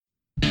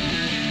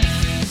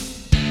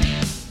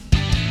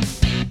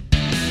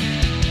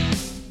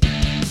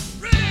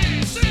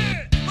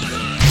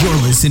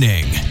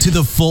listening to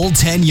the Full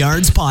 10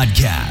 Yards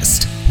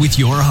Podcast with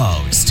your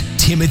host,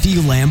 Timothy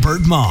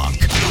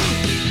Lambert-Monk.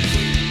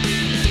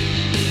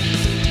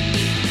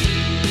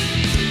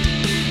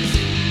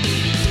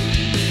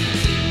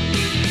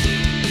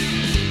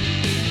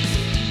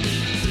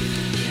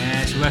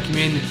 Yes, welcome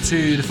in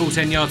to the Full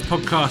 10 Yards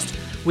Podcast.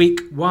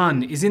 Week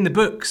 1 is in the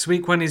books.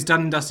 Week 1 is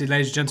done and dusted,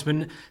 ladies and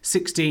gentlemen.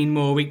 16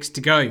 more weeks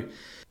to go.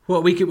 What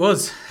a week it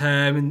was.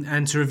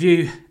 And to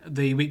review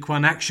the Week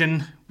 1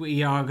 action,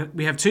 we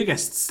have two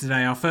guests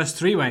today, our first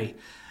three-way,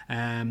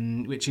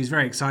 which is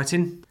very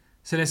exciting.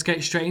 So let's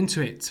get straight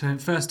into it.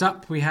 First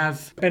up, we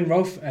have Ben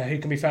Rolfe, who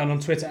can be found on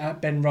Twitter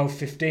at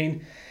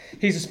BenRolfe15.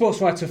 He's a sports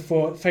writer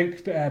for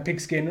Fake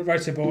Pigskin,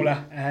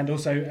 Rotoballer, and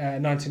also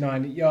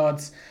 99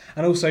 Yards.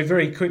 And also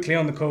very quickly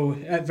on the call,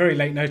 at very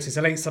late notice,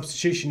 a late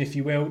substitution, if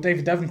you will,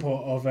 David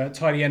Davenport of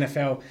Tidy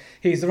NFL.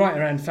 He's the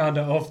writer and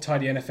founder of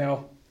Tidy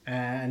NFL,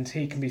 and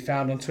he can be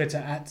found on Twitter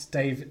at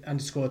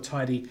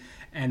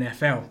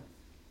Dave_TidyNFL.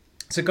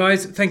 So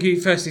guys, thank you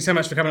firstly so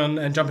much for coming on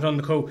and jumping on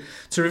the call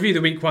to review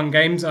the Week 1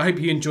 games. I hope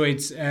you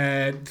enjoyed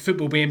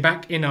football being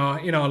back in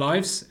our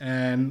lives.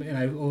 I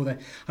know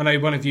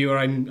one of you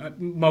are in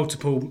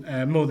multiple,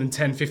 more than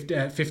 10,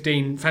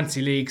 15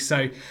 fantasy leagues.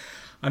 So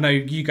I know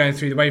you going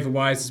through the waiver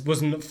wires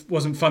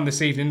wasn't fun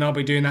this evening. I'll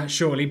be doing that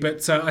shortly.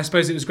 But I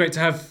suppose it was great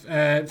to have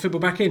football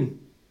back in.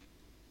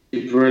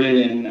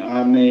 Brilliant.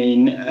 I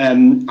mean,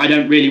 I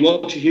don't really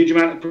watch a huge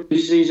amount of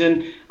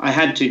pre-season. I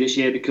had to this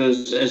year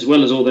because, as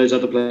well as all those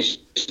other players,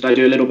 I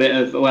do a little bit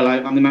of,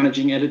 I'm the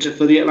managing editor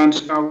for the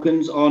Atlanta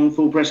Falcons on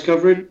Full Press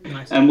coverage.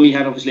 Nice. And we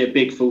had obviously a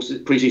big full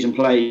pre-season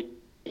play,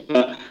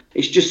 but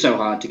it's just so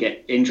hard to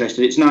get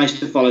interested. It's nice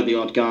to follow the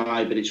odd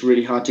guy, but it's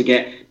really hard to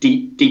get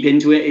deep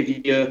into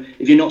it.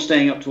 If you're not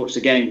staying up to watch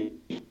the game,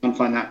 you can't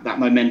find that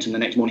momentum the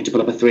next morning to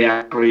pull up a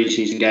 3-hour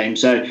pre-season game.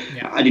 So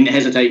yeah. I didn't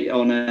hesitate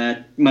on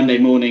a Monday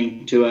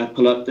morning to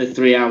pull up the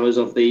 3 hours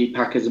of the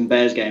Packers and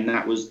Bears game.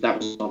 That was a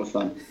lot of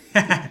fun.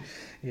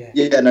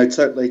 Yeah, no,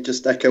 totally.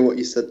 Just echo what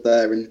you said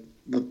there. And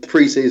the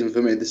pre-season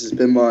for me, this has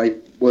been my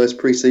worst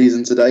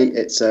pre-season to date.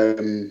 It's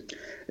been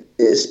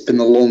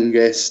the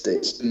longest.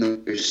 It's been the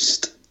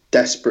most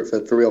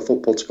desperate for real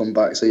football to come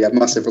back. So yeah,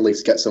 massive relief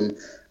to get some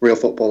real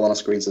football on our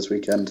screens this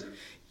weekend.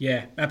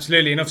 Yeah,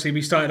 absolutely. And obviously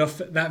we started off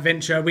that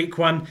venture Week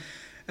 1.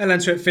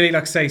 Atlanta at Philly,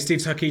 like I say, Steve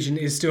Sarkisian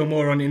is still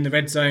more on in the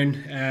red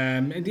zone.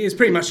 It is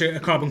pretty much a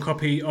carbon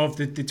copy of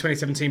the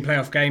 2017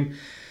 playoff game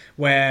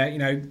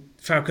where,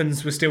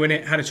 Falcons were still in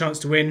it, had a chance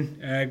to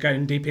win,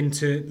 going deep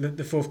into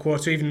the fourth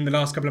quarter, even in the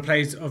last couple of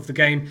plays of the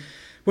game.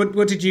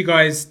 What did you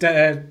guys,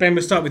 Ben,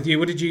 we'll start with you.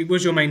 What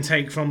was your main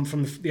take from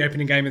the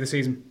opening game of the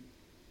season?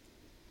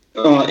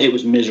 Oh, it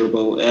was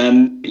miserable.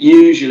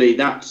 Usually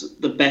that's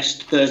the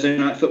best Thursday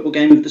night football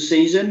game of the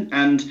season,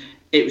 and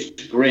it was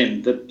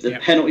grim. The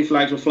penalty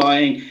flags were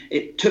flying.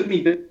 It took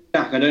me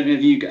back. I don't know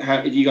if you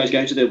guys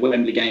go to the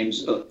Wembley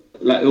games,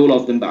 like all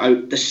of them,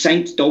 but the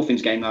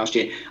Saints-Dolphins game last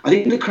year, I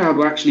think the crowd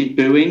were actually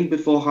booing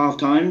before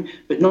half-time,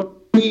 but not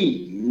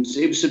teams.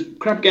 It was a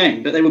crap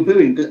game, but they were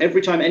booing because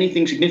every time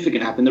anything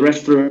significant happened, the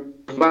refs threw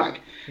a flag.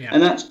 Yeah.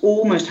 And that's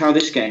almost how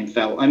this game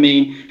felt. I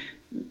mean,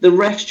 the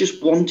refs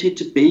just wanted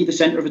to be the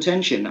centre of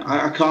attention.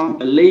 I can't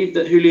believe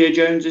that Julio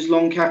Jones's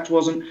long catch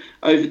wasn't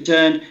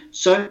overturned.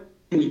 So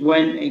things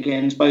went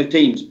against both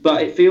teams.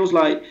 But it feels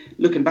like,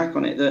 looking back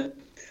on it, that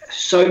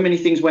so many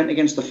things went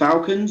against the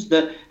Falcons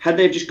that had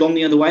they just gone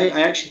the other way,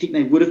 I actually think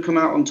they would have come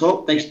out on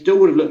top. They still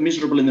would have looked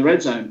miserable in the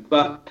red zone,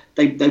 but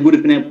they would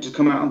have been able to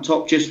come out on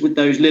top just with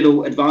those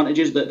little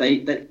advantages that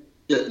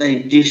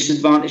they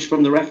disadvantaged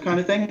from the ref kind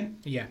of thing.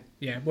 Yeah.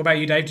 What about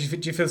you, Dave? Do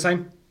you feel the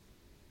same?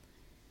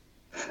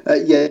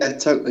 Yeah,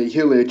 totally.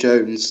 Julio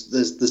Jones,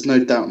 there's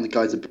no doubt in the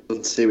guy's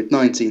ability with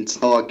 19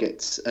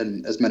 targets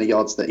and as many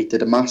yards that he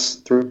did amass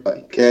through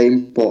that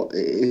game. But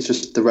it's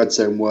just the red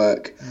zone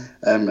work,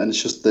 and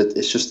it's just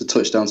the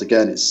touchdowns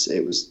again.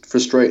 It was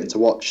frustrating to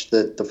watch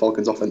the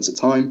Falcons' offense at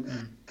time.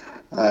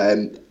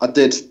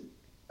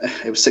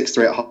 It was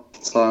 6-3 at half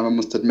time. I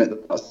must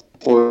admit that's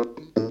poor.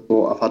 I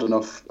thought I've had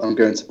enough. I'm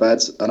going to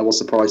bed, and I was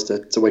surprised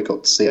to wake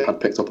up to see it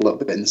had picked up a little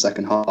bit in the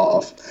second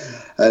half.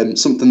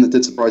 Something that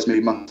did surprise me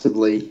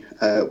massively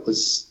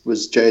was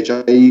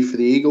JJ for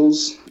the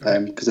Eagles,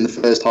 because in the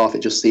first half it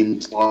just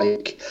seemed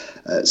like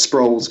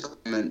Sproles,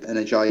 Clement and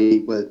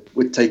Ajayi were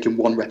taking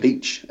 1 rep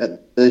each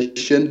at the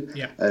position.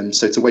 Yeah.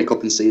 So to wake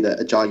up and see that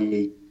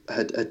Ajayi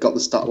had got the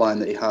stat line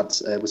that he had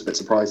was a bit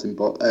surprising,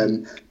 but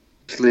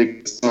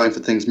clearly time for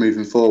things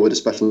moving forward,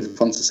 especially for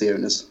fantasy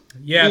owners.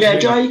 Yeah,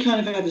 Ajayi kind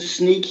of had a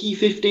sneaky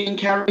 15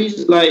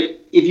 carries. Like,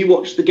 if you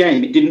watched the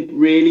game, it didn't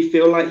really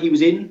feel like he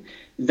was in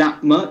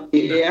that much.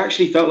 It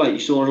actually felt like you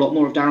saw a lot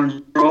more of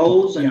Darren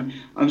Sproles, and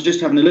I was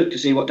just having a look to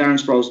see what Darren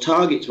Sproles'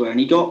 targets were, and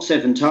he got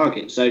 7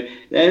 targets. So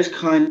there's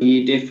kind of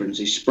a difference.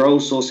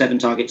 Sproles saw 7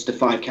 targets to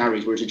 5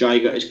 carries, whereas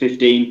Ajayi got his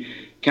 15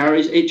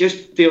 carries. It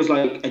just feels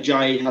like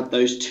Ajayi had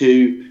those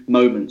 2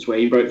 moments where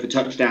he broke for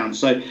touchdowns.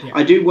 So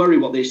I do worry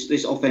what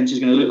this offense is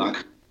going to look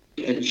like.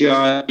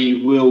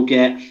 Ajayi will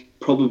get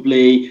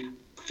probably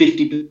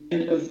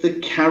 50% of the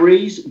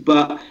carries,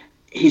 but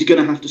he's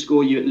going to have to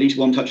score you at least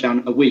one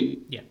touchdown a week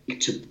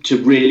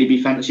to really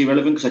be fantasy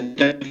relevant, because I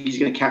don't think he's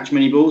going to catch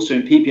many balls. So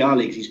in PPR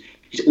leagues,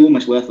 he's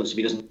almost worthless if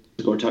he doesn't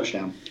score a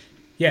touchdown.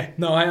 Yeah,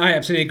 no, I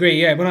absolutely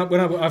agree. Yeah, when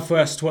I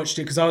first watched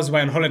it, because I was away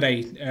on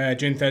holiday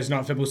during Thursday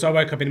Night Football, so I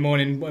woke up in the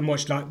morning and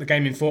watched like the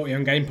Game in 40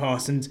 on Game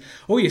Pass, and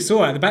all you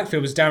saw out the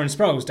backfield was Darren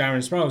Sproles.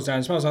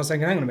 I was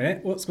thinking, hang on a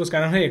minute, what's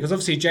going on here? Because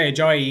obviously Jay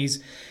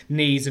Ajayi's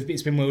knees,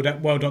 it's been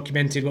well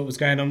documented what was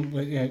going on,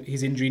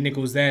 his injury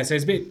niggles there. So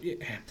it's a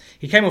bit.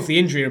 He came off the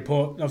injury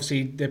report,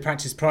 obviously the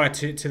practice prior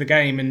to the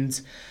game,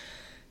 and.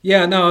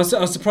 Yeah, no, I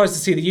was surprised to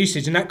see the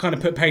usage, and that kind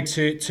of put paid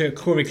to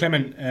Corey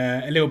Clement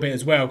a little bit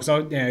as well,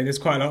 because there's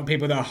quite a lot of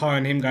people that are high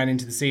on him going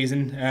into the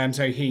season.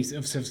 So he's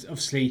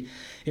obviously,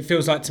 it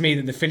feels like to me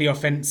that the Philly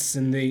offense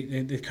and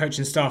the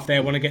coaching staff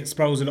there want to get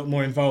Sproles a lot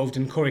more involved,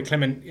 and Corey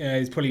Clement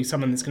is probably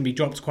someone that's going to be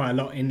dropped quite a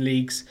lot in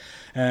leagues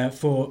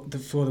for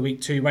the week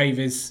 2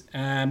 waivers.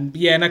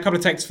 A couple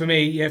of takes for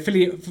me. Yeah,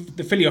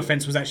 the Philly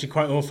offense was actually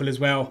quite awful as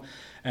well.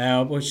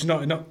 Which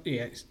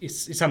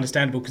it's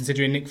understandable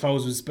considering Nick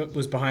Foles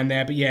was behind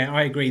there, but yeah,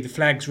 I agree. The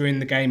flags ruined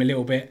the game a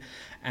little bit,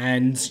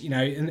 and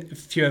a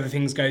few other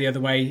things go the other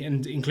way,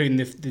 and including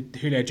the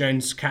Julio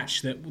Jones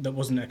catch that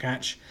wasn't a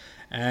catch.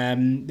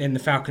 Then the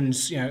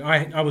Falcons,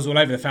 I was all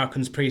over the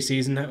Falcons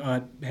pre-season.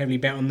 I heavily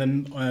bet on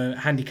them,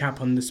 handicap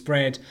on the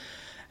spread.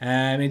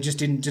 It just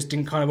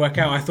didn't kind of work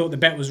out. I thought the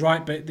bet was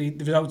right, but the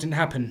result didn't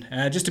happen.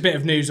 Just a bit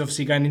of news,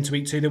 obviously, going into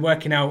week 2. They're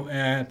working out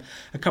a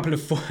couple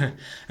of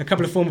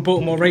former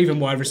Baltimore Raven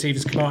wide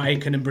receivers, Kamar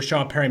Aiken and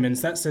Brashard Perryman.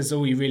 So that says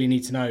all you really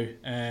need to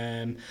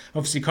know.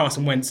 Obviously,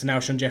 Carson Wentz and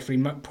Alshon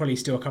Jeffrey probably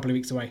still a couple of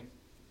weeks away.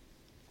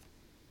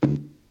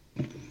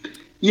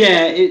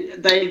 Yeah,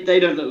 they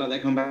don't look like they're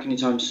coming back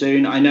anytime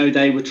soon. I know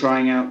they were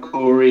trying out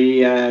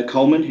Corey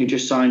Coleman, who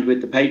just signed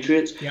with the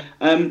Patriots. Yep.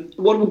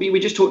 We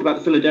just talked about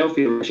the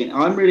Philadelphia rushing.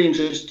 I'm really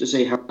interested to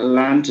see how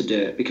Atlanta do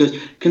it, because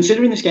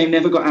considering this game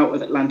never got out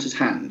of Atlanta's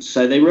hands,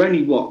 so they were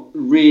only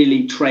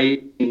really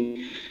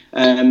trading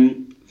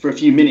for a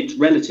few minutes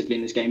relatively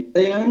in this game.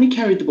 They only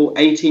carried the ball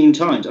 18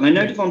 times, and I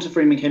know Devonta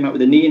Freeman came out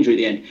with a knee injury at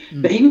the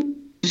end, but he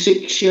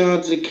 6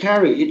 yards a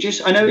carry.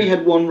 I know he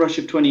had one rush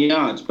of 20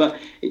 yards, but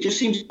it just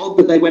seems odd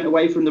that they went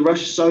away from the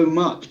rush so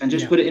much and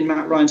just put it in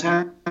Matt Ryan's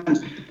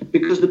hands,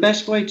 because the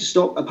best way to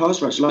stop a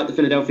pass rush like the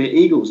Philadelphia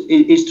Eagles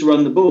is to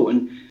run the ball,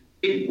 and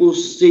we will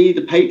see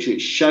the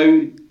Patriots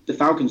show the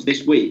Falcons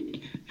this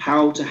week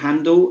how to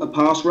handle a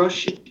pass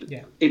rush.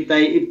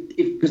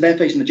 Because they're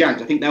facing the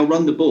Jags, I think they'll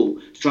run the ball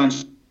to try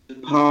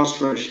and pass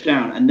rush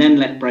down and then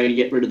let Brady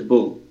get rid of the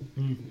ball.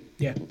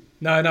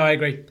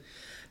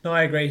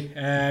 I agree.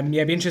 It'd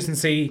be interesting to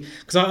see,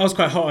 because I was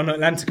quite hot on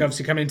Atlanta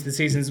obviously coming into the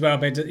season as well,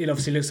 but it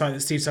obviously looks like that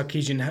Steve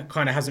Sarkisian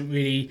kind of hasn't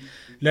really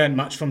learned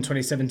much from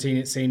 2017,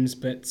 it seems.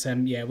 But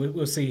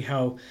we'll see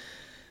how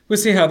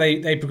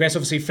they progress.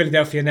 Obviously,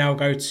 Philadelphia now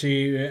go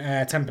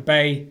to Tampa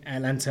Bay.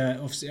 Atlanta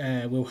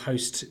obviously will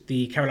host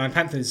the Carolina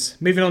Panthers.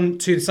 Moving on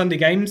to the Sunday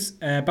games,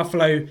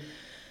 Buffalo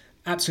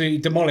absolutely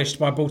demolished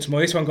by Baltimore.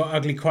 This one got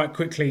ugly quite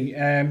quickly.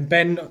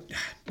 Ben,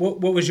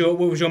 what was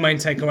your main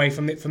takeaway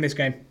from this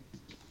game?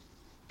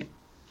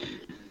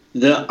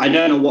 I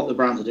don't know what the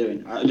Browns are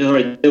doing.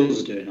 The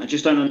Bills are doing. I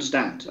just don't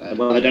understand. I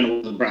don't know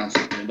what the Browns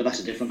are doing, but that's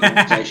a different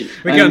conversation.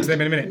 We'll get on to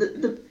them in a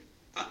minute.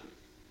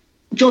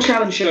 Josh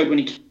Allen showed when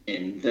he came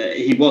in that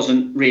he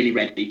wasn't really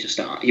ready to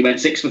start. He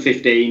went 6 for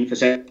 15 for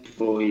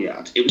 74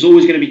 yards. It was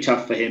always going to be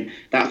tough for him.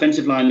 That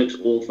offensive line looks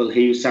awful.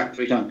 He was sacked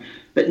 3 times.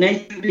 But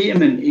Nathan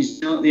Peterman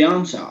is not the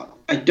answer.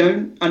 I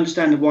don't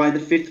understand why the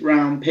 5th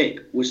round pick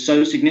was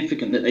so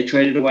significant that they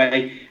traded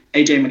away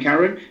AJ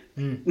McCarron.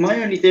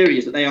 My only theory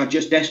is that they are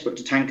just desperate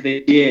to tank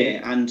this year,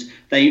 and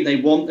they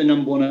want the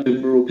number 1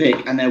 overall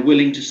pick, and they're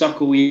willing to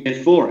suck all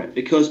year for it,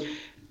 because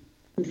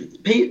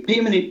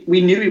Peterman,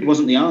 we knew he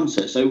wasn't the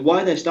answer, so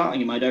why they're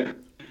starting him, I don't know.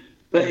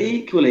 But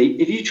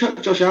equally, if you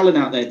chuck Josh Allen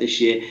out there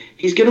this year,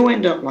 he's going to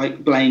end up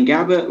like Blaine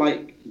Gabbert,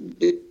 like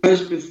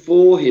those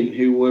before him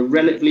who were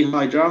relatively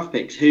high draft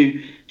picks,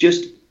 who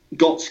just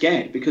got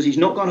scared because he's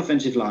not got an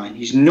offensive line,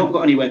 he's not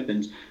got any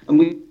weapons, and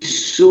we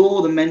saw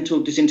the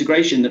mental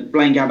disintegration that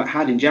Blaine Gabbert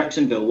had in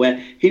Jacksonville,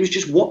 where he was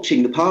just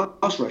watching the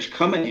pass rush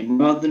come at him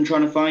rather than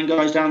trying to find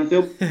guys down the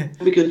field,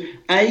 because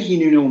A, he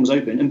knew no one was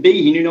open, and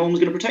B, he knew no one was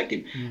going to protect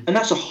him. And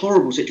that's a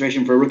horrible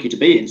situation for a rookie to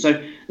be in.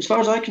 So as far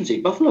as I can see,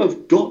 Buffalo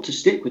have got to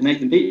stick with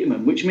Nathan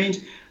Peterman, which means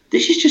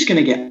this is just going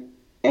to get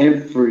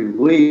every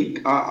week.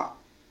 I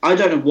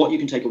don't know what you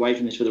can take away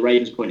from this for the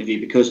Ravens' point of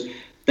view, because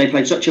they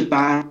played such a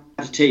bad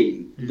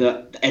team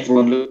that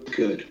everyone looked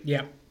good.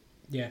 Yeah.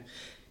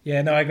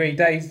 No, I agree.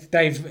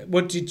 Dave,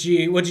 what did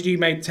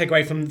you take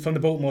away from the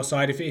Baltimore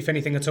side, if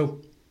anything at all?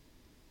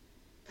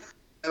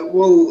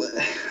 Well,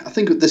 I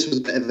think this was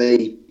a bit of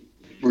a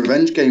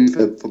revenge game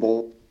for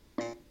Baltimore.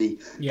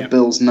 The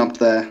Bills nabbed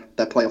their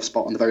playoff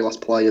spot on the very last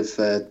play of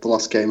the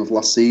last game of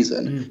last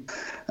season,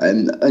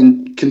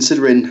 and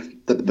considering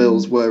that the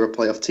Bills were a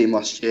playoff team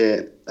last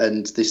year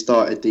and they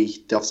started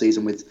the off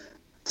season with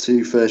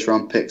 2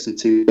 first-round picks and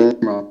 2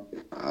 second-round.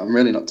 I'm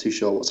really not too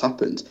sure what's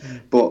happened,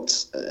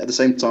 but at the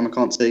same time, I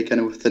can't take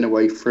anything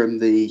away from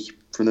the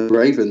from the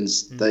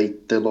Ravens. They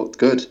looked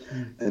good.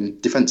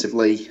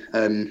 Defensively,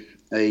 a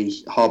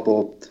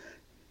Harbaugh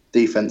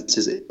defense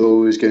is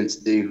always going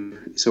to do.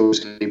 It's always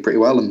going to do pretty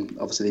well, and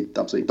obviously they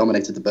absolutely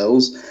dominated the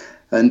Bills.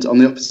 And on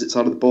the opposite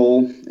side of the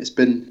ball, it's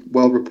been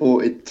well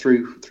reported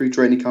through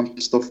training camp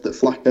and stuff that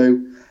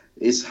Flacco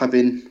is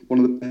having one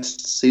of the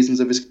best seasons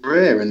of his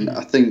career. And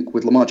I think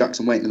with Lamar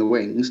Jackson waiting in the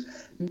wings,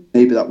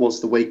 maybe that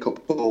was the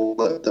wake-up call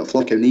that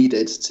Flacco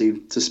needed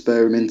to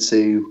spur him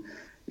into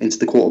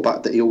the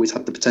quarterback that he always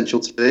had the potential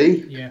to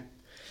be.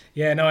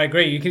 Yeah, no, I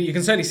agree. You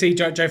can certainly see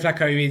Joe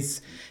Flacco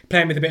is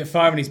playing with a bit of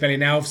fire in his belly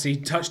now. Obviously,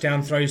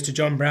 touchdown throws to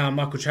John Brown,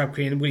 Michael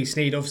Crabtree, and Willie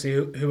Snead, obviously,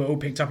 who were all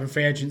picked up in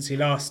free agency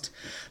last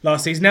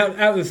season. Now,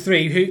 out of the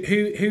three,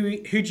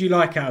 who do you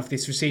like out of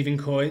this receiving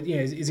core?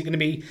 Is it going to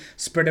be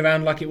spread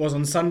around like it was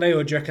on Sunday,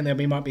 or do you reckon there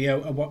might be a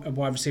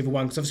wide receiver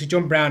one? Because obviously,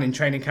 John Brown in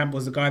training camp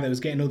was the guy that was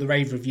getting all the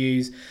rave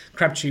reviews.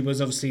 Crabtree was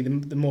obviously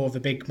the more of a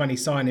big money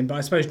signing, but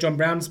I suppose John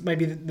Brown's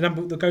maybe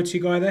the go-to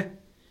guy there.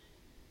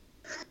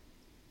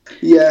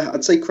 Yeah,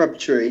 I'd say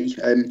Crabtree,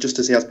 just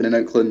as he has been in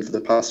Oakland for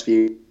the past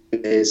few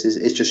years,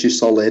 is just your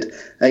solid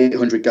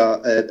 800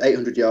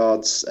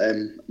 yards,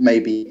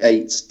 maybe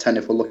 8-10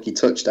 if we're lucky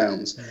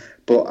touchdowns.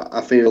 But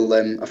I feel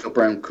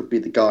Brown could be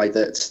the guy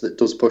that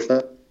does push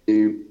that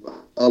to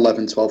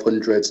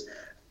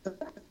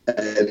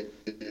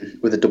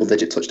 1,100-1,200 with a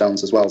double-digit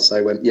touchdowns as well.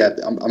 So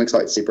I'm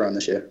excited to see Brown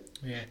this year.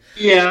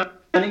 Yeah,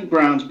 I think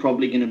Brown's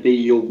probably going to be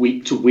your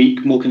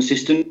week-to-week more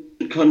consistent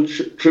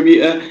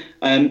contributor.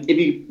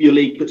 If your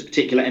league puts a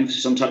particular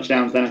emphasis on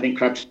touchdowns, then I think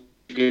Crabtree's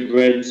a good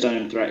red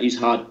zone threat. He's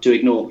hard to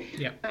ignore.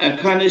 A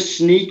kind of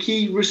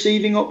sneaky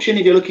receiving option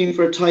if you're looking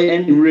for a tight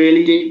end in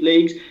really deep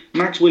leagues.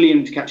 Max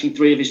Williams catching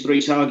 3 of his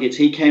 3 targets.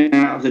 He came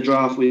out of the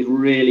draft with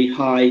really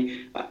high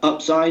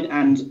upside,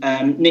 and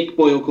Nick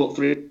Boyle caught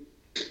 3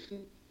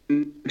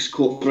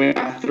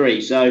 out of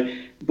 3. So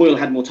Boyle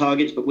had more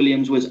targets, but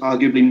Williams was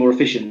arguably more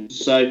efficient.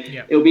 So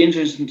it'll be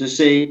interesting to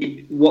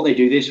see what they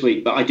do this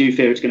week. But I do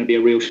fear it's going to be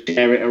a real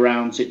share it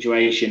around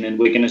situation, and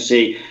we're going to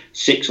see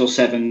 6 or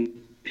 7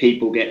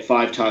 people get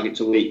 5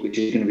 targets a week, which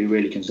is going to be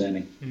really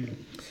concerning.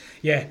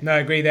 Yeah, no, I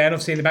agree there. And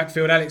obviously in the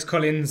backfield, Alex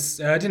Collins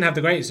didn't have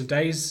the greatest of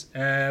days.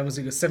 Was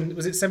it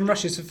 7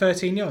 rushes for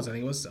 13 yards? I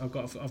think it was. I've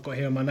got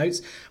here on my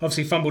notes.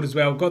 Obviously fumbled as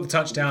well, got the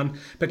touchdown.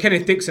 But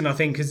Kenneth Dixon, I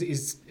think,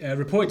 is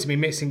reported to be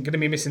going to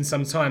be missing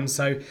some time.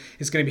 So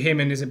it's going to be him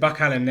and is it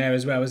Buck Allen there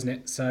as well, isn't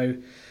it? So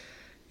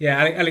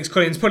yeah, Alex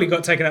Collins probably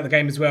got taken out of the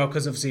game as well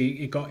because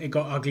obviously it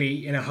got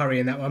ugly in a hurry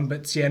in that one.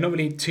 But yeah, not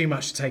really too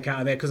much to take out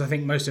of there because I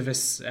think most of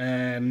us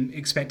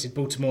expected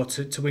Baltimore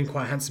to win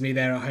quite handsomely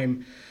there at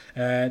home.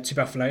 To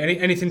Buffalo.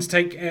 Anything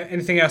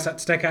else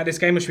to take out of this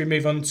game, or should we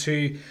move on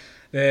to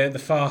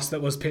the farce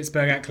that was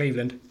Pittsburgh at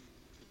Cleveland?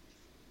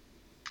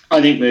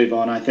 I think move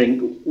on. I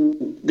think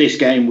this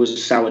game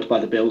was soured by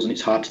the Bills, and it's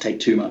hard to take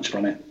too much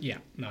from it. Yeah,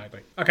 no, I agree.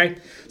 Okay,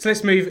 so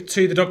let's move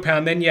to the dog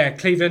pound then. Yeah,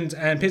 Cleveland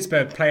and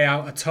Pittsburgh play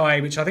out a tie,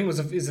 which I think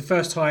is the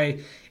first tie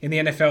in the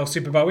NFL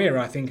Super Bowl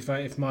era. I think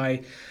if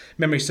my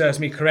memory serves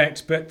me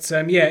correct, but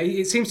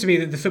it seems to me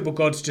that the football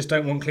gods just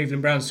don't want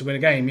Cleveland Browns to win a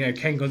game.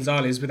 Ken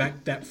Gonzalez with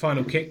that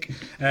final kick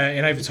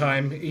in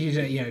overtime.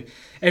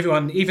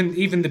 Everyone,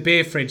 even the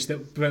beer fridge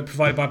that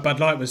provided by Bud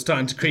Light was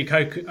starting to creak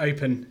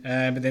open,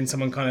 but then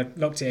someone kind of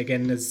locked it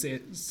again as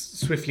it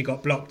swiftly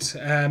got blocked.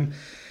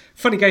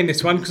 Funny game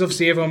this one because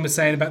obviously everyone was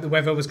saying about the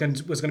weather was going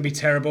to be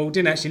terrible.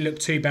 Didn't actually look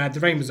too bad.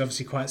 The rain was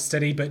obviously quite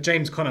steady, but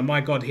James Conner, my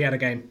God, he had a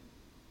game.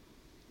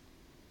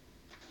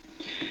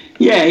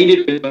 Yeah, he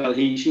did well.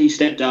 He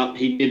stepped up.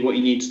 He did what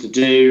he needs to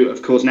do.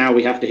 Of course, now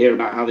we have to hear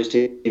about how this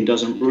team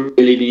doesn't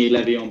really need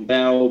Le'Veon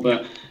Bell,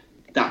 but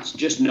that's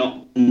just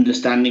not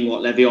understanding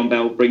what Le'Veon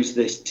Bell brings to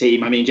this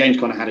team. I mean, James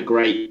Conner had a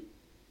great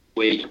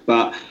week,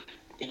 but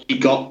he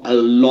got a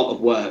lot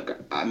of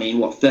work. I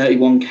mean,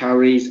 31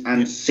 carries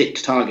and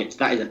 6 targets.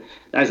 That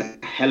is a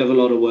hell of a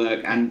lot of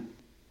work. And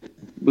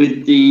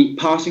with the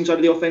passing side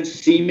of the offense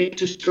seeming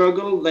to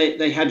struggle,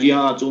 they had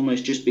yards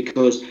almost just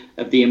because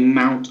of the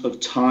amount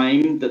of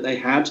time that they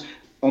had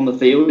on the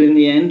field in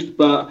the end.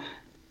 But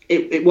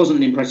it wasn't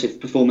an impressive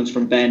performance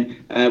from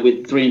Ben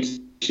with 3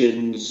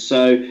 interceptions.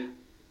 So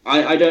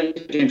I don't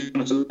expect James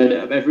Conner to load it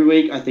up every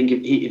week. I think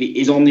if he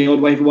is on the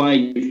odd waiver wire,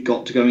 you've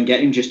got to go and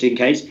get him just in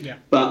case. Yeah.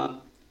 But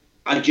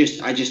I just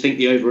think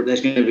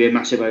there's going to be a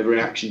massive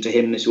overreaction to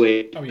him this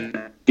week. Oh, yeah.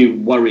 I do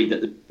worry that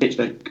the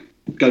Pittsburgh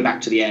go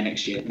back to the air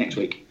next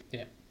week.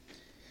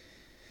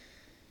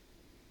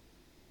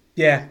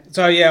 Yeah.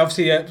 So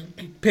obviously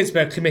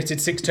Pittsburgh committed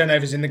 6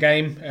 turnovers in the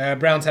game.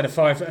 Browns had a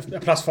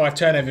 +5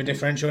 turnover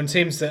differential, and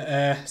teams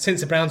that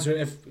since the Browns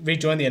have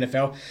rejoined the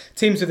NFL,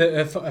 teams with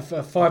a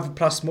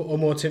 5+ or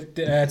more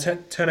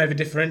turnover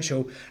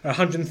differential are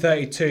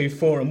 132,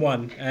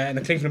 4-1, and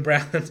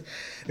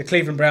the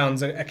Cleveland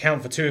Browns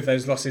account for 2 of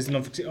those losses, and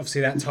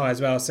obviously that tie as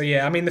well. So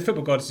yeah, I mean the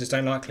football gods just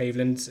don't like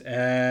Cleveland.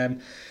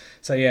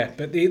 So yeah,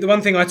 but the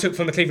one thing I took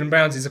from the Cleveland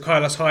Browns is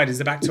Carlos Hyde is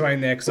the back to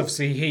own there, because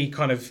obviously he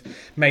kind of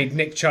made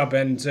Nick Chubb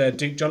and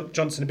Duke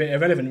Johnson a bit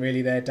irrelevant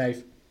really there,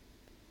 Dave.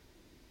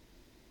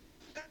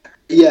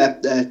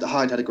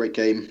 Hyde had a great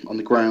game on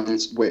the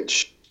ground,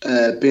 which,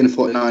 being a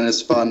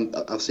 49ers fan,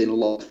 I've seen a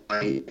lot of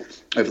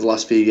over the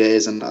last few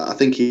years, and I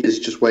think he is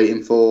just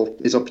waiting for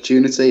his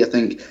opportunity. I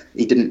think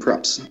he didn't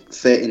perhaps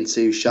fit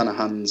into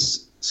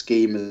Shanahan's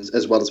scheme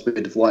as well as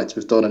we'd have liked to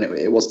have done, and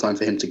it was time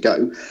for him to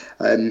go.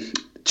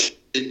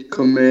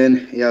 Come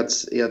in, he had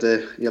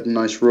a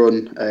nice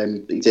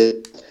run. He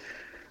did.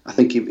 I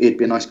think he'd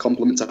be a nice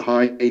compliment to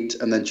Hyde,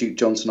 and then Duke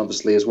Johnson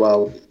obviously as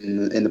well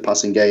in the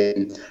passing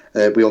game.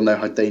 We all know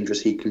how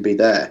dangerous he can be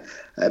there.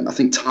 I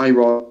think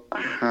Tyrod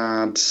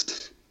had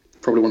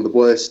probably one of the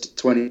worst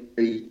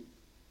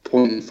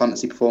 23-point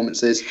fantasy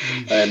performances,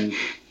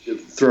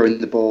 throwing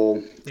the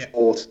ball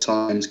 4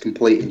 times,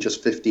 completing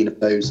just 15 of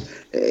those.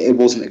 It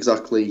wasn't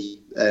exactly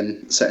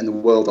setting the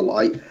world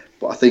alight.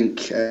 But I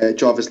think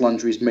Jarvis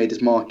Landry's made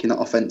his mark in that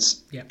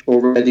offense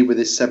already with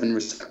his 7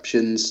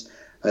 receptions,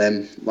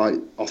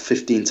 off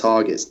 15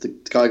 targets. The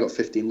guy got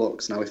 15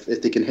 looks. Now, if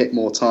they can hit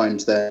more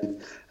times, then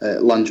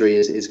Landry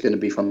is going to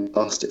be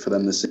fantastic for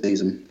them this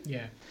season.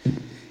 Yeah.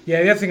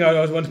 Yeah, the other thing I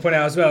want to point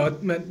out as well,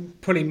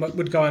 probably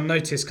would go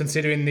unnoticed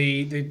considering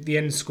the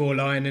end score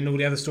line and all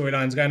the other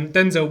storylines going.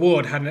 Denzel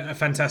Ward had a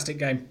fantastic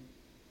game.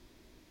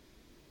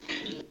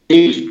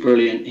 He was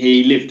brilliant.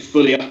 He lived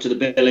fully up to the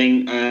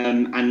billing,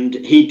 and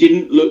he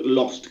didn't look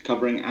lost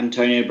covering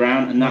Antonio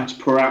Brown, and that's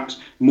perhaps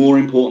more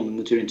important than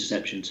the 2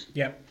 interceptions.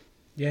 Yeah,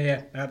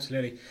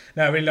 absolutely.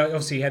 No, really,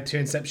 obviously he had 2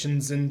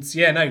 interceptions, and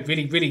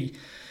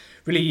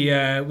really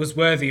was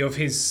worthy of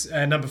his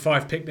number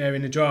 5 pick there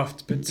in the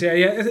draft. But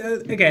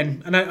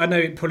again, I know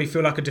it probably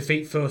feel like a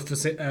defeat for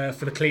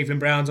the Cleveland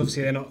Browns.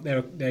 Obviously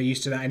they're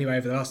used to that anyway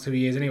over the last 2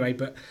 years anyway,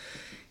 but.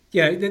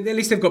 Yeah, at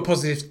least they've got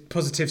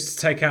positives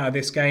to take out of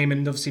this game,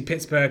 and obviously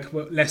Pittsburgh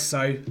less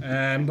so.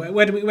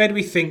 Where do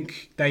we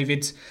think,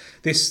 David,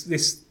 this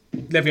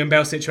Le'Veon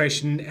Bell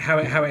situation, how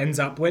it ends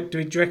up? Do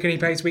you reckon he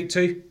plays week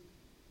 2?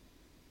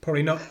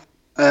 Probably not.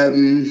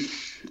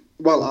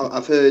 Well,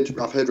 I've heard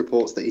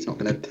reports that he's not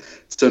going to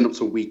turn up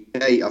till week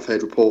 8. I've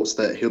heard reports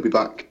that he'll be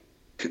back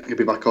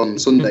on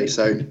Sunday.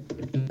 So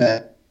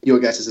your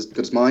guess is as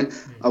good as mine.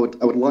 I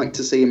would like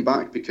to see him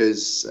back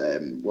because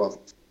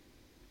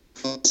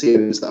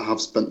teams that have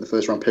spent the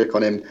first round pick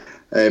on him,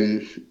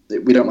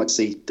 we don't like to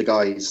see the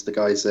guys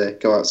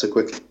go out so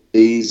quickly.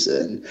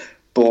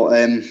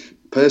 But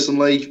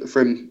personally,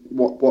 from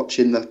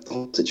watching the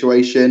whole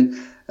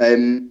situation,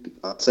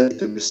 I'd say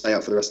to stay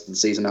out for the rest of the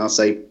season. I'll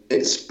say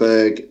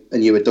Pittsburgh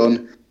and you are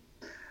done.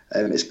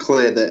 It's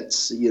clear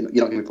that you're not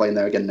going to be playing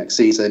there again next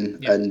season.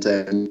 Yep.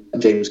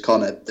 And James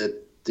Conner,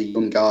 the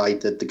young guy,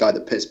 the guy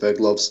that Pittsburgh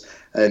loves,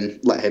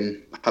 let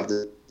him have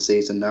the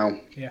season now.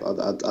 Yeah.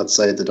 I'd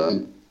say they're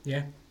done.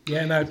 Yeah,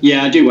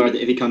 I do worry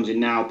that if he comes in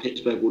now,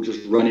 Pittsburgh will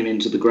just run him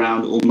into the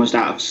ground almost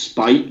out of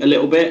spite a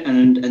little bit,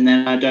 and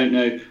then I don't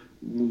know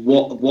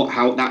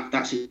how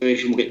that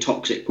situation will get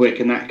toxic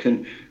quick, and that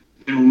can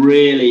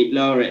really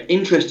lower it.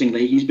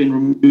 Interestingly, he's been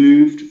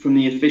removed from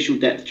the official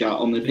depth chart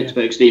on the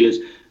Pittsburgh Steelers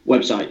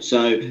website,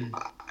 so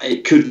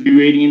it could be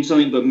reading in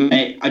something. But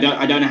I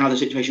don't know how the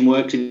situation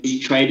works if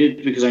he's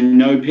traded, because I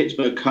know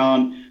Pittsburgh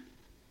can't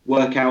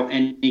work out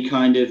any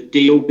kind of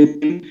deal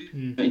with him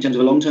in terms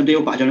of a long-term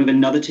deal, but I don't know if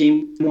another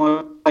team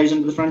plays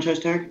under the franchise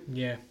tag.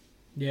 Yeah,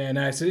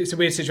 no, it's a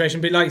weird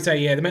situation, but like you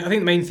say, I think the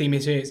main theme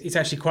is it's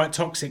actually quite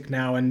toxic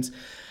now, and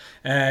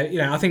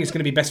I think it's going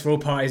to be best for all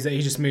parties that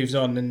he just moves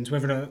on, and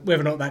whether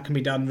or not that can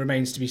be done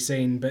remains to be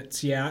seen.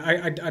 But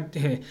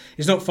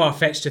it's not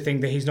far-fetched to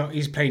think that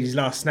he's played his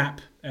last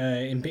snap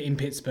in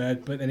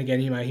Pittsburgh, but then again,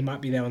 he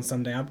might be there on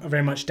Sunday. I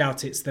very much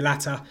doubt it's the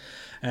latter.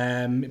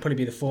 It'd probably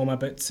be the former,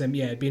 but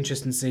it'd be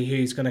interesting to see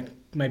who's going to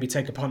maybe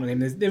take a punt on him.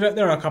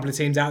 There are a couple of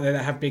teams out there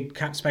that have big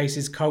cap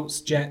spaces, Colts,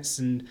 Jets,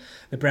 and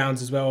the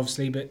Browns as well,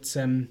 obviously. But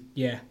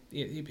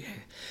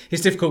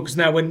it's difficult because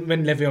now when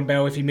Le'Veon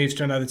Bell, if he moves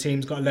to another team,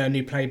 he's got to learn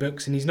new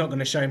playbooks, and he's not going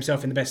to show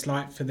himself in the best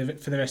light for the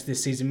rest of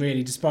this season,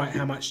 really, despite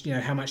how much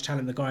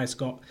talent the guy's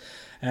got.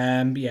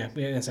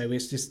 It's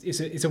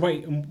a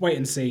wait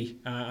and see.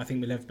 I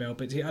think with Le'Veon Bell,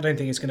 but I don't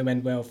think it's going to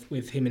end well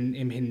with him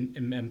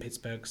in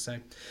Pittsburgh. So.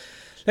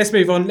 Let's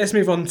move on. Let's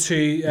move on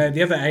to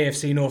the other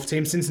AFC North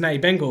team. Cincinnati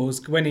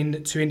Bengals went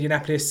into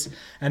Indianapolis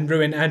and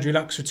ruined Andrew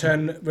Luck's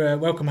return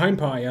welcome home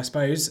party, I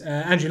suppose.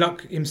 Andrew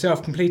Luck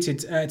himself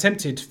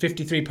attempted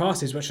 53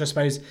 passes, which I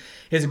suppose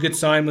is a good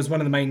sign. Was one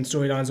of the main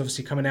storylines,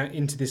 obviously, coming out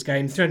into this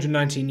game.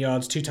 319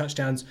 yards, 2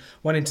 touchdowns,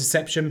 1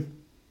 interception.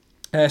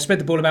 Spread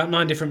the ball about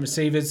 9 different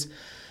receivers.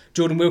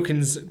 Jordan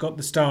Wilkins got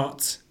the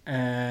start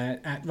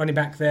at running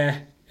back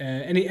there.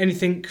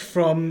 Anything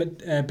from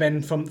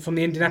Ben from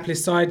the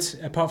Indianapolis side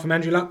apart from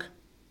Andrew Luck?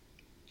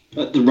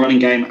 The running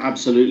game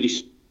absolutely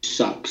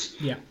sucks.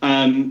 Yeah.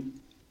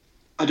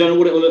 I don't know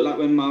what it will look like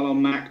when Marlon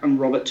Mack and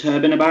Robert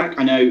Turbin are back.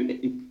 I know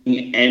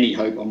any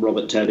hope on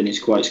Robert Turbin is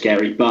quite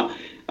scary, but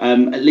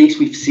at least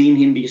we've seen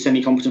him be a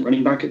semi-competent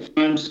running back at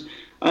times.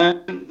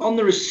 On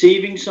the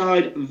receiving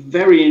side,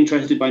 very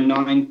interested by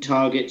 9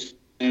 targets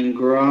and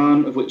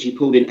Grant, of which he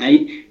pulled in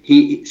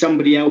 8.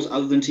 Somebody else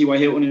other than T.Y.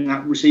 Hilton in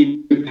that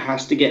receiving group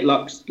has to get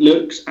looks,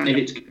 and if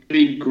it's going to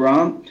be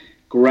Grant,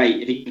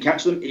 great. If he can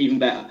catch them, even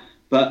better.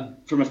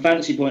 But from a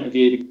fantasy point of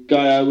view, the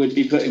guy I would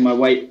be putting my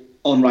weight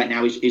on right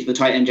now is the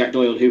tight end Jack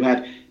Doyle, who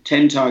had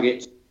 10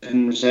 targets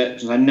and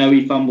receptions. I know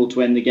he fumbled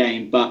to end the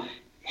game, but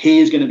he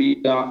is going to be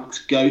Dark's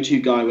go-to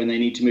guy when they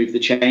need to move the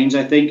chains,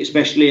 I think,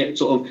 especially at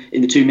sort of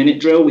in the 2-minute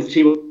drill with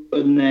T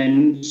and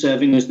then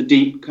serving as the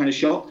deep kind of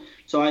shot.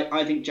 So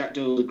I think Jack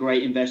Doyle is a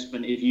great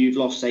investment if you've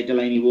lost, say,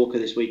 Delaney Walker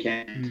this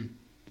weekend.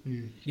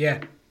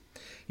 Yeah.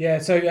 Yeah,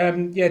 so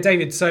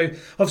David. So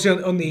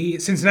obviously on the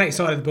Cincinnati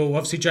side of the ball,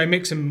 obviously Joe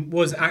Mixon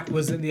was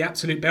the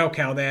absolute bell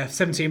cow there.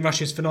 17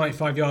 rushes for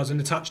 95 yards and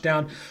a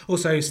touchdown.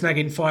 Also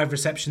snagging 5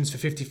 receptions for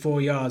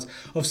 54 yards.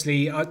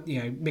 Obviously,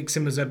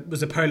 Mixon was a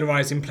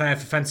polarising player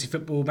for fantasy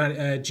football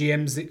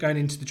GMs going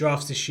into the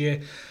drafts this year.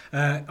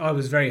 I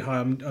was very high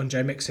on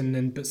Joe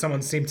Mixon, but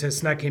someone seemed to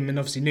snag him and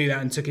obviously knew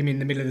that and took him in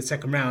the middle of the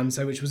second round,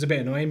 so which was a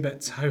bit annoying.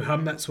 But ho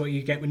hum, that's what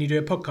you get when you do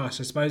a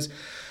podcast, I suppose.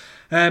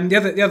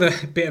 The other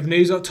bit of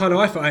news, Tyler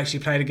Eifert actually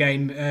played a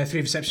game, 3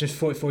 receptions for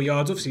 44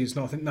 yards. Obviously, it's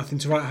nothing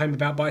to write home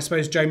about, but I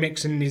suppose Joe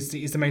Mixon is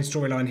the main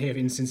storyline here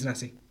in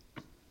Cincinnati.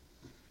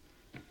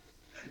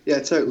 Yeah,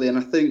 totally. And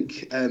I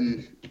think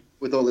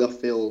with all the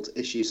off-field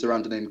issues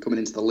surrounding him coming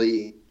into the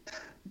league,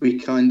 we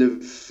kind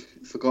of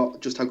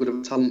forgot just how good of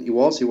a talent he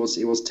was. He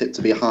was tipped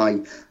to be a high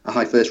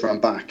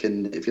first-round back,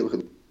 and if you look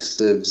at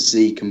of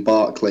Zeke and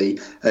Barkley,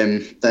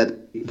 they're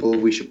people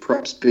we should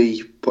perhaps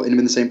be putting him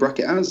in the same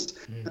bracket as.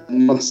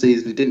 And last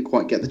season he didn't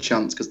quite get the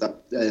chance because that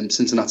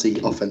Cincinnati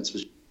offense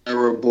was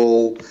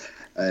terrible.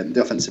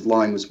 The offensive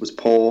line was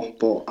poor,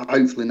 but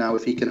hopefully now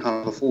if he can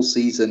have a full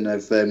season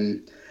of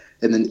in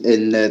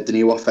the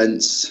new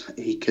offense,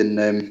 he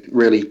can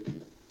really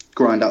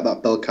grind out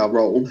that bell cow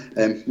role.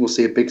 We'll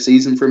see a big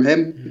season from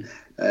him.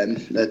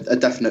 A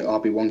definite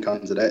RB1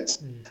 candidate.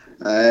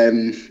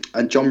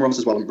 And John Ross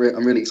as well. I'm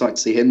really excited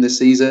to see him this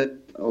season.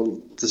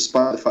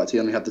 Despite the fact he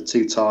only had the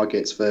 2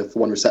 targets for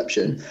 1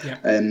 reception,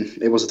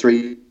 it was a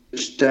 3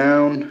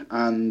 touchdown.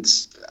 And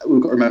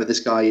we've got to remember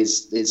this guy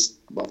is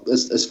well,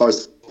 as far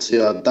as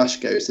the dash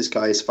goes, this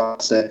guy is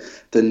faster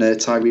than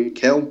Tyreek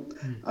Hill.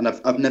 And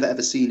I've never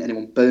ever seen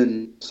anyone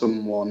burn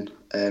someone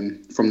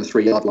from the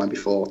 3-yard line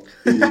before.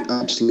 He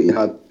absolutely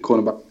had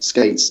cornerback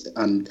skates,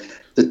 and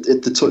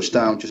the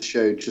touchdown just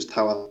showed just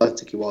how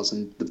athletic he was,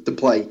 and the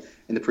play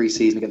in the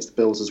preseason against the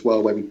Bills as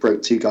well, where we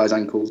broke 2 guys'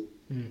 ankles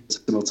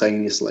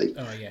simultaneously.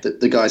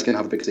 The guy's going to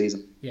have a big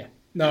season. Yeah,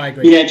 no, I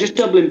agree. Yeah, just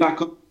doubling back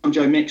on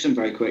Joe Mixon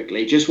very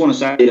quickly. Just want to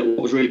say that what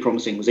was really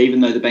promising was even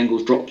though the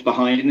Bengals dropped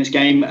behind in this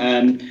game,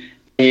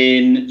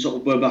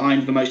 were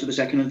behind for most of the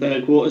second and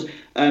third quarters,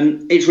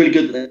 it's really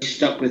good that they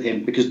stuck with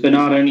him because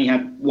Bernard only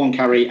had 1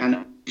 carry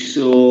and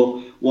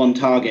saw 1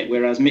 target,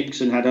 whereas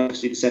Mixon had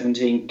obviously the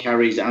 17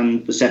 carries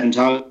and the 7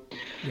 targets.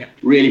 Yeah.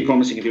 Really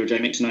promising if you're a Joe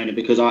Mixon owner,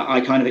 because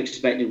I kind of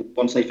expected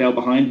once they fell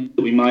behind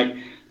that we might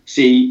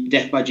see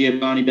death by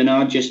Giovanni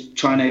Bernard just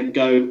trying to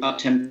go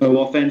up-tempo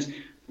offense.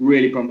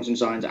 Really promising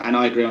signs, and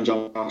I agree on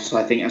John Ross.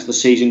 I think as the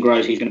season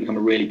grows, he's going to become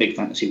a really big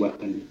fantasy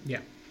weapon. Yeah.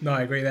 No,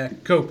 I agree there.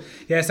 Cool.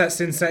 Yes, that's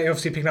Cincinnati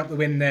obviously picking up the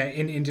win there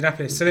in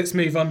Indianapolis. So let's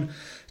move on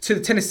to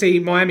the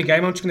Tennessee-Miami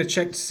game. I'm just going to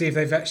check to see if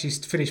they've actually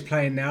finished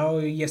playing now.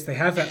 Yes, they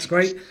have. That's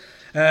great.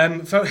 I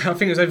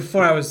think it was over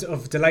 4 hours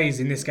of delays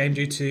in this game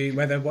due to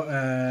weather,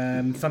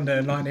 thunder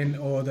and lightning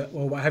or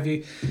what have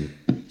you.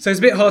 So it's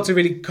a bit hard to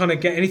really kind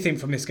of get anything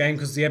from this game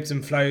because the ebbs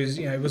and flows,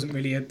 it wasn't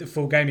really a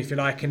full game, if you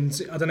like.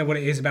 And I don't know what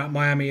it is about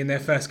Miami in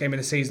their first game of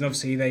the season.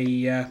 Obviously,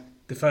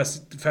 the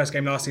first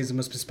game last season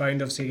was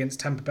postponed, obviously against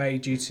Tampa Bay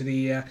due to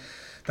the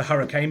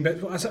hurricane.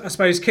 But I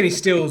suppose Kenny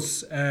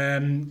Stills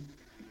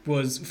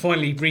was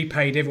finally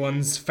repaid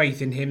everyone's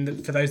faith in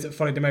him. For those that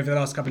followed him over the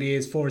last couple of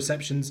years, 4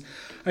 receptions,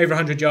 over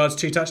 100 yards,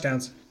 2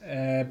 touchdowns.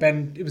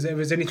 Ben,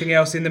 was anything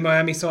else in the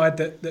Miami side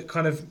that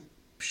kind of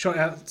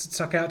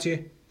stuck out to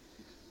you?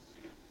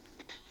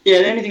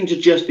 Yeah, the only thing to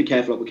just be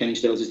careful of with Kenny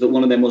Stills is that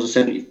one of them was a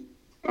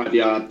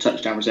 75-yard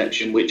touchdown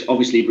reception, which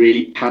obviously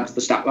really pads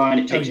the stat line.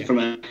 It takes it from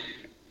a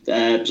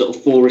sort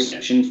of 4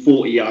 reception,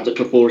 40 yards up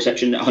to a 4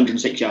 reception,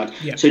 106 yards.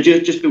 Yeah. So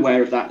just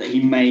beware of that he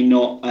may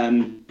not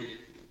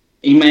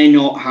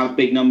have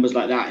big numbers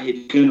like that.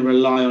 It's going to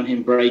rely on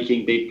him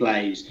breaking big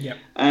plays. Yeah.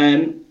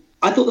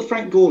 I thought the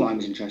Frank Gore line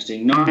was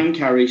interesting. 9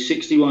 carries,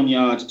 61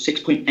 yards,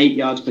 6.8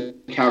 yards per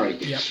carry.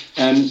 Yeah.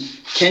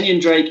 Kenyon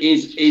Drake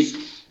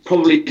is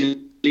probably the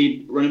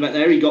lead running back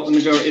there. He got the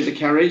majority of the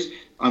carries.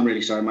 I'm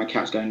really sorry, my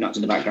cat's going nuts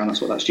in the background.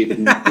 That's what that stupid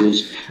noise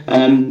is.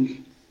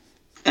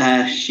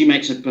 She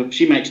makes an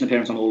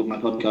appearance on all of my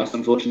podcasts,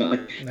 unfortunately.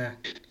 Nah.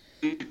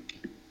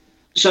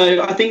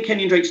 So I think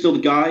Kenyon Drake's still the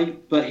guy,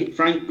 but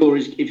Frank Gore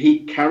if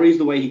he carries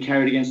the way he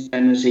carried against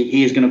Tennessee,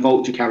 he is going to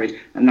vulture carries,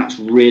 and that's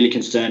really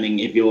concerning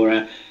if you're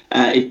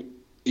a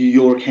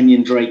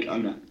Kenyon Drake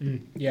owner.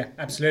 Yeah,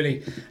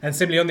 absolutely. And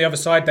similarly on the other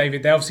side,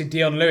 David, they obviously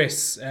Dion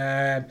Lewis.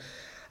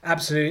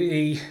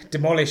 absolutely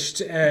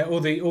demolished all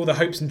the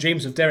hopes and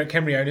dreams of Derrick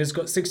Henry owners.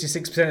 Got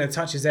 66% of the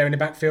touches there in the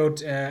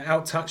backfield.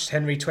 Out-touched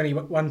Henry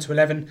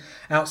 21-11.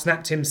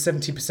 Out-snapped him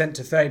 70%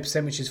 to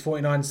 30%, which is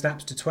 49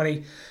 snaps to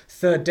 20.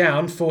 Third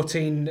down,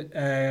 14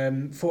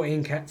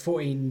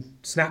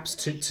 snaps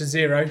to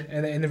 0.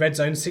 And in the red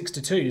zone,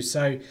 6-2.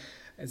 So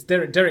it's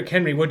Derrick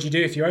Henry. What do you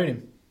do if you own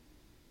him?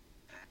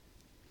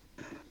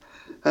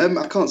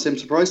 I can't say I'm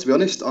surprised, to be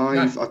honest.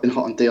 I've been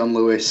hot on Dion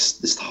Lewis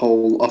this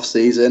whole off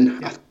season.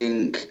 Yeah. I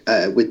think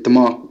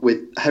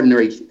with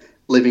Henry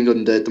living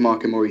under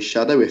DeMarco Murray's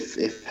shadow,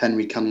 if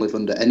Henry can live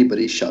under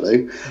anybody's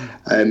shadow,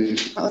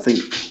 I think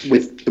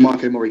with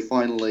DeMarco Murray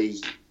finally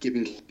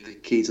giving the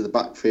key to the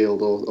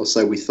backfield, or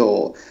so we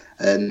thought,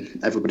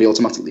 everybody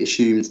automatically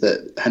assumed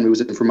that Henry was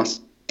in for a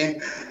massive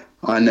year.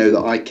 I know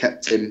that I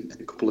kept him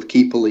in a couple of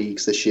keeper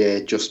leagues this year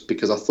just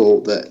because I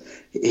thought that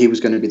he was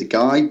going to be the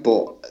guy,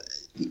 but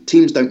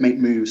teams don't make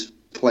moves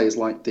for players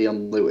like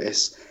Dion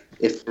Lewis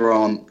if there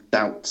aren't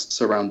doubts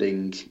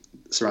surrounding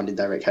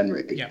Derrick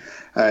Henry. Yeah.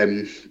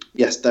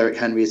 Yes, Derrick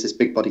Henry is this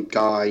big-bodied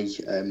guy.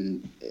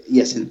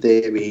 Yes, in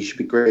theory, he should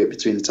be great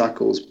between the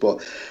tackles,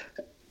 but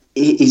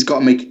he's got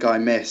to make a guy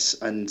miss,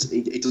 and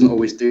he doesn't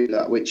always do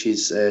that, which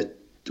is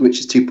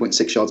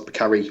 2.6 yards per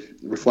carry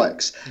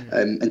reflex.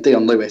 And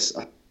Dion Lewis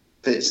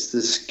fits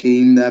the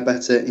scheme there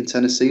better in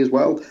Tennessee as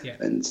well. Yeah.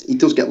 And he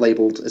does get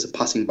labelled as a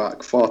passing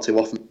back far too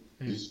often.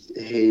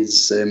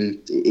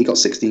 He got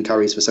 16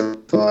 carries for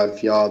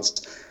 75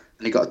 yards,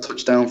 and he got a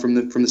touchdown from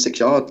the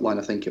 6-yard line,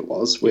 I think it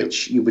was,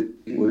 which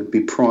would be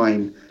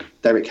prime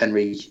Derrick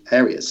Henry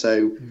area.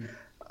 So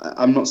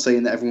I'm not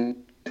saying that everyone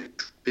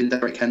in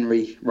Derrick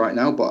Henry right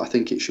now, but I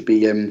think it should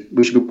be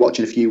we should be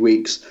watching a few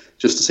weeks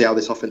just to see how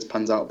this offense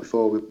pans out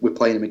before we're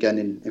playing him again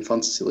in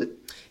Fantasy League.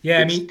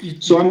 Yeah, I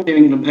mean, so I'm a New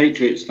England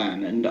Patriots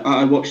fan, and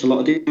I watched a lot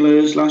of Dion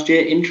Lewis last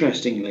year.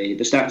 Interestingly,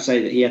 the stats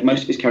say that he had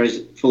most of his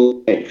carries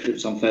full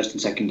on first and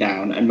second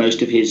down, and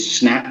most of his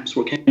snaps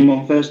came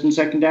on first and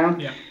second down.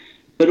 Yeah.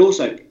 But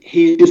also,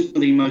 he's just one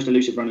of the most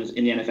elusive runners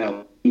in the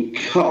NFL. He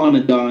can cut on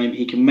a dime.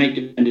 He can make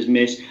defenders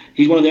miss.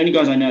 He's one of the only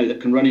guys I know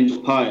that can run into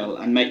a pile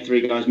and make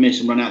 3 guys miss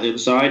and run out the other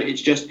side.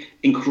 It's just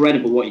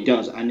incredible what he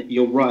does. And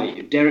you're right.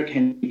 If Derrick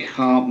Henry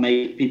can't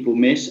make people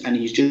miss and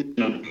he's just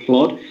on a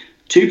plod,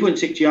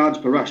 2.6 yards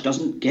per rush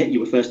doesn't get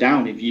you a first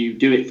down if you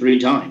do it 3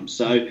 times.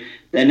 So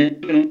they're not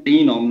going to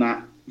lean on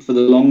that for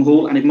the long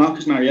haul. And if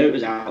Marcus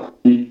Mariota's out,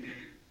 they're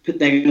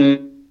going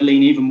to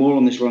lean even more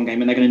on this run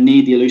game, and they're going to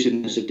need the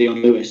elusiveness of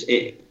Dion Lewis.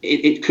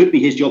 It could be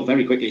his job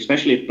very quickly,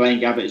 especially if Blaine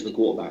Gabbert is the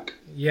quarterback.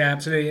 Yeah,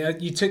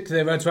 absolutely. You took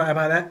the words right out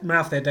of that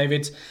mouth there,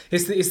 David.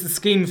 It's the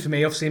scheme for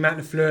me. Obviously, Matt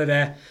LaFleur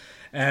there.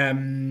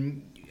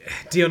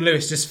 Dion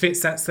Lewis just fits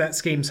that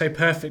scheme so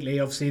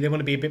perfectly. Obviously, they want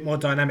to be a bit more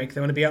dynamic.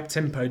 They want to be up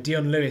tempo.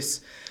 Dion Lewis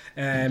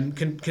can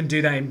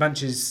do that in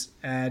bunches.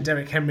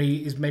 Derrick Henry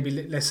is maybe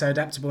less so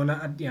adaptable.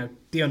 And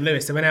Dion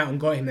Lewis, they went out and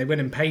got him. They went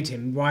and paid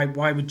him. Why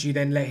would you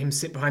then let him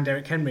sit behind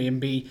Derrick Henry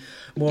and be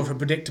more of a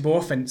predictable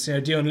offense?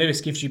 Dion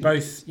Lewis gives you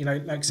both,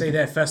 like say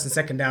there, first and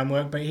second down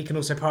work, but he can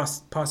also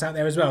pass out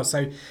there as well.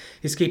 So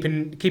he's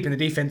keeping the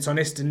defense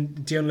honest,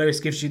 and Dion Lewis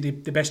gives you the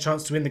best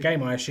chance to win the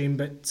game, I assume.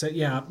 But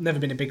I've never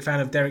been a big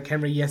fan of Derrick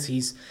Henry. Yes,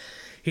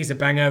 he's a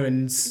banger,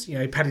 and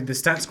he padded the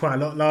stats quite a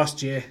lot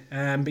last year.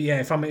 But yeah,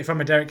 if I'm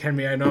a Derrick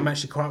Henry owner, I'm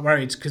actually quite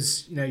worried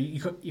because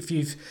if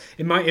you've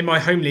in my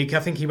home league, I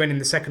think he went in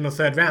the second or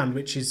third round,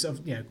 which is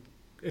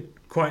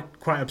quite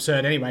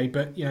absurd anyway.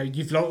 But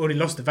you've already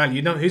lost the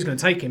value. No, who's going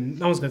to take him?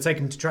 No one's going to take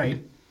him to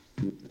trade.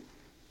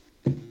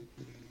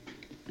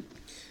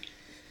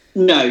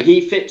 No,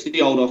 he fits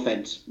the old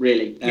offense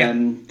really. Yeah.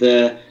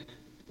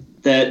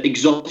 The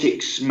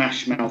exotic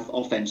smash mouth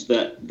offense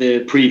that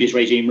the previous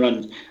regime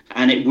runs,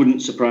 and it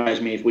wouldn't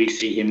surprise me if we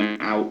see him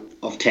out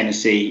of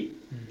Tennessee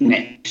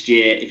next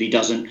year if he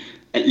doesn't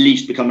at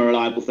least become a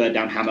reliable third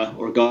down hammer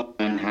or a goal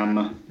line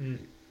hammer.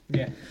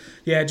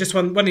 Yeah. Just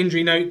one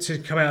injury note to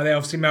come out of there.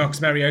 Obviously, Marcus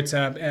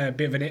Mariota, a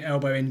bit of an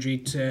elbow injury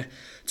to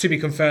be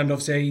confirmed.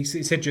 Obviously,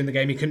 he said during the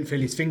game he couldn't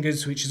feel his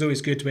fingers, which is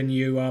always good when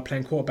you are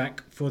playing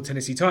quarterback for the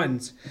Tennessee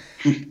Titans.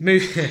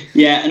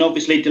 Yeah, and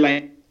obviously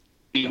Delaney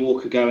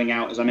Walker going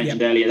out, as I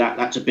mentioned earlier,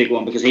 that's a big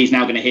one because he's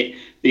now going to hit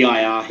the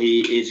IR.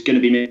 He is going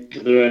to be missed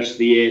for the rest of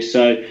the year.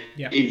 So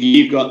if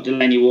you've got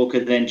Delaney Walker,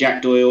 then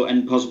Jack Doyle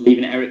and possibly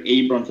even Eric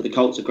Ebron for the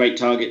Colts are great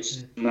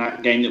targets in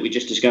that game that we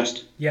just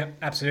discussed. Yeah,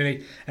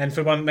 absolutely. And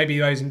for one, maybe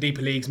those in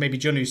deeper leagues, maybe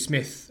Jonnu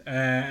Smith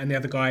and the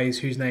other guys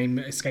whose name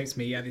escapes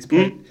me at this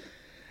point.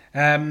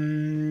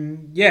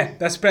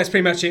 That's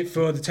pretty much it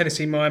for the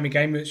Tennessee-Miami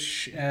game.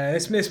 Which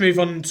let's move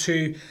on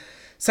to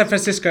San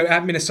Francisco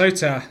at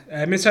Minnesota.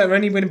 Minnesota were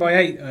only winning by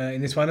 8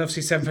 in this one.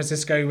 Obviously, San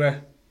Francisco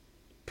were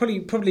probably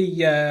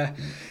in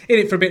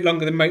it for a bit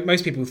longer than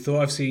most people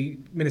thought. Obviously,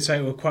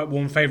 Minnesota were quite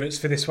warm favourites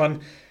for this one.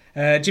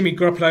 Jimmy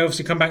Garoppolo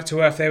obviously come back to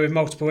earth there with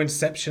multiple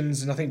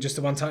interceptions and I think just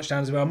the one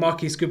touchdown as well.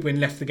 Marquise Goodwin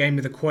left the game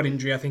with a quad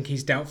injury. I think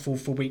he's doubtful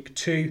for week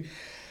 2.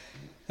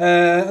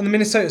 On the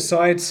Minnesota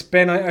side,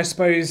 Ben, I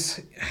suppose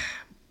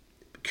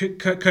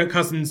Kirk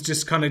Cousins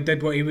just kind of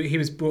did what he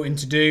was brought in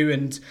to do,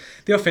 and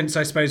the offense,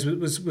 I suppose,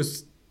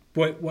 was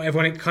what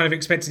everyone kind of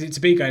expected it to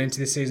be going into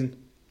this season?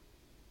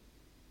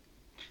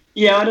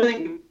 Yeah, I don't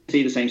think we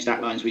see the same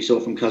stat lines we saw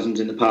from Cousins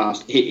in the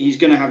past. He's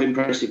going to have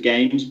impressive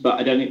games, but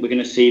I don't think we're going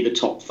to see the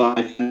top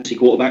 5 fantasy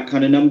quarterback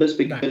kind of numbers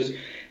because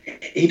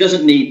he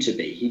doesn't need to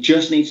be. He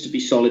just needs to be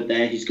solid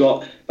there. He's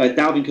got both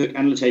Dalvin Cook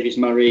and Latavius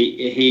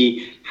Murray.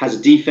 He has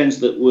a defense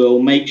that will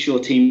make sure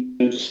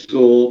teams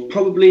score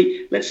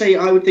probably, let's say,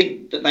 I would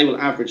think that they will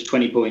average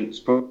 20 points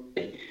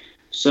probably.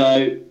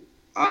 So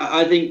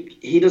I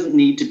think he doesn't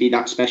need to be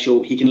that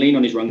special. He can lean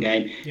on his run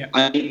game. Yeah.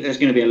 I think there's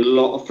going to be a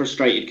lot of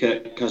frustrated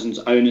Kirk Cousins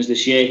owners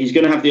this year. He's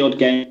going to have the odd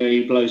game where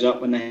he blows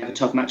up when they have a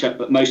tough matchup,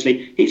 but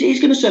mostly he's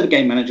going to serve a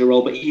game manager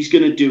role, but he's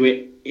going to do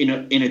it in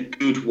a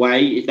good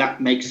way, if that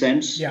makes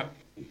sense. Yeah.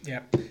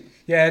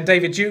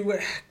 David,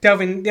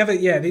 Delvin,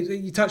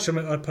 you touched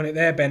upon it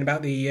there, Ben,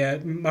 about the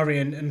Murray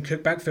and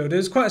Cook backfield. There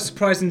was quite a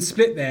surprising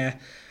split there.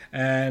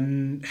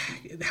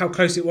 How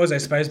close it was, I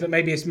suppose, but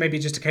maybe it's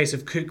just a case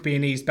of Cook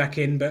being eased back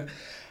in. But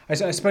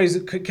I suppose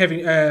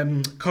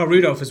Carl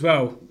Rudolph as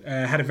well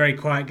had a very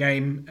quiet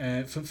game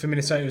for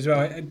Minnesota as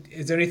well.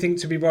 Is there anything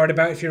to be worried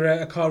about if you're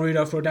a Carl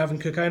Rudolph or a Dalvin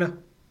Cook owner?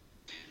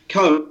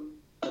 Carl,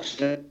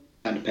 touchdown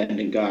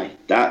dependent guy.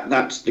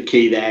 That's the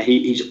key there.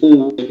 He's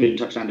always been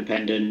touchdown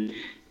dependent.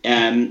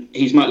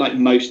 He's like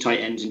most tight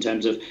ends in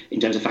terms of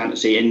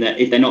fantasy. In that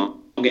if they're not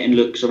getting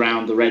looks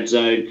around the red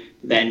zone,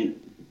 then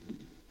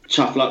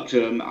tough luck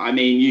to him. I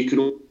mean, you could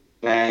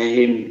compare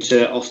him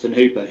to Austin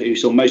Hooper, who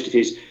saw most of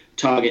his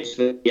targets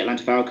for the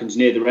Atlanta Falcons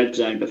near the red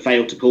zone, but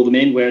failed to pull them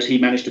in, whereas he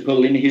managed to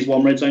pull in his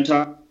one red zone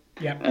target.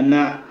 Yeah. And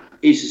that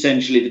is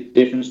essentially the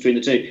difference between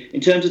the two.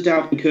 In terms of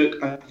Dalvin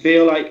Cook, I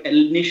feel like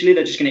initially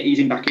they're just going to ease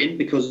him back in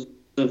because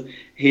of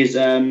his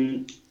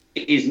knee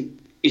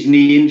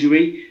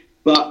injury,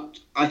 but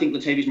I think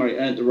Latavius Murray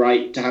earned the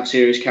right to have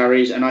serious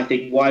carries, and I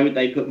think why would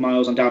they put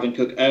miles on Dalvin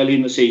Cook early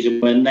in the season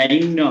when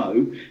they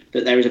know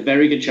that there is a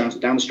very good chance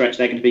that down the stretch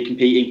they're going to be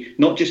competing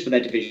not just for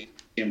their division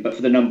but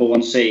for the number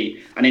 1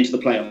 seed and into the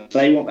playoffs.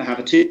 They want to have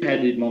a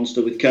two-headed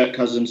monster with Kirk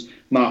Cousins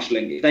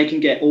marshalling. If they can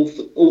get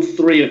all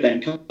three of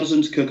them,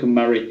 Cousins, Cook and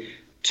Murray,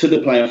 to the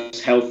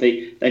playoffs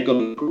healthy, they've got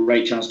a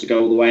great chance to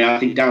go all the way. I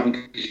think Dalvin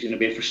Cook is going to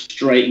be a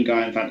frustrating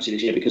guy in fantasy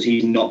this year because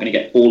he's not going to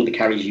get all of the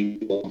carries you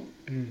want.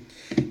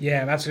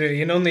 Yeah,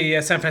 absolutely. And on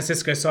the San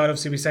Francisco side,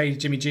 obviously we say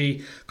Jimmy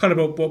G kind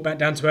of brought back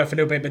down to earth a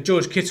little bit, but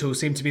George Kittle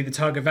seemed to be the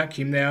target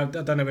vacuum there. I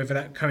don't know whether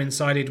that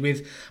coincided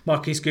with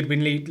Marquise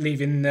Goodwin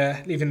leaving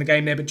the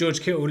game there, but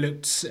George Kittle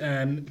looked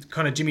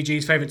kind of Jimmy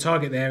G's favourite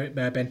target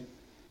there, Ben.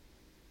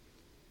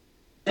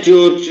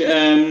 George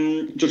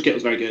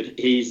Kittle's very good.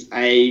 He's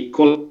a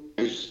quality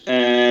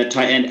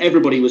tight end.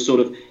 Everybody was sort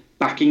of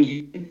backing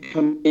him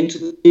coming into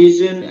the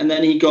season, and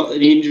then he got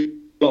an injury.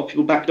 A lot of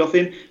people backed off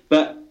him,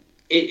 but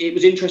it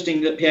was interesting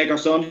that Pierre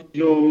Garçon, who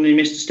normally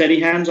Mr. Steady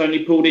Hands,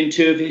 only pulled in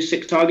 2 of his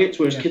 6 targets,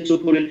 whereas Kittle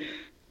pulled in 2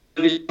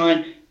 of his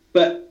 9.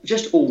 But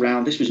just all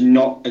round, this was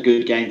not a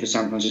good game for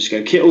San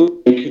Francisco. Kittle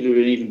could have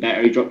been even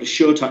better. He dropped a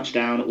sure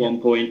touchdown at one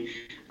point.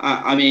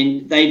 I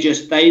mean, they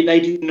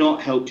do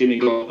not help Jimmy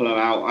Garoppolo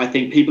out. I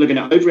think people are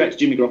going to overreact to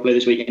Jimmy Garoppolo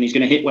this week, and he's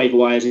going to hit waiver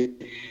wires,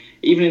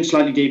 even in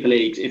slightly deeper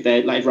leagues, if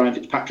they're like if Ryan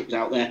Fitzpatrick's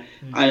out there.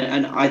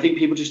 And I think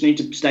people just need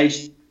to stay.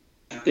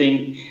 I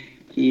think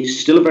he's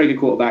still a very good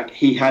quarterback.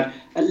 He had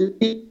at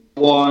least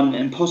 1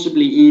 and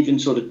possibly even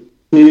sort of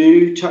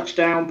 2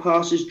 touchdown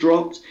passes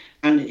dropped,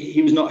 and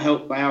he was not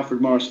helped by Alfred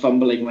Morris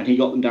fumbling when he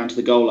got them down to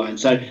the goal line.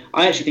 So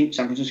I actually think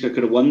San Francisco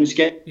could have won this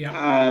game. Yeah.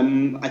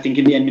 I think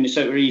in the end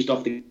Minnesota eased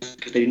off the gas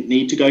because they didn't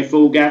need to go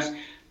full gas.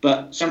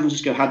 But San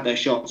Francisco had their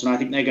shots, and I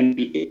think they're going to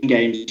be in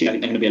games. I think they're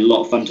going to be a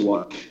lot of fun to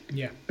watch.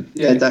 Yeah,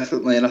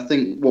 definitely. And I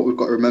think what we've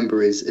got to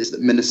remember is that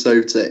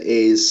Minnesota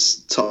is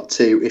top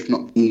 2, if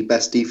not the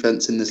best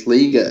defense in this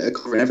league at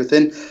covering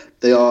everything.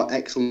 They are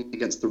excellent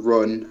against the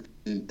run.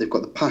 And they've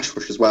got the pass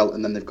rush as well,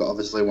 and then they've got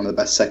obviously one of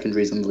the best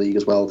secondaries in the league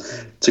as well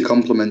to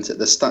complement it.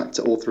 They're stacked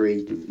at all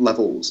 3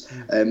 levels.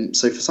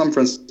 So for San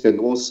Francisco,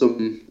 there was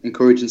some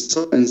encouraging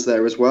signs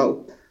there as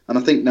well. And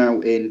I think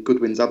now in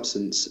Goodwin's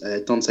absence,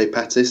 Dante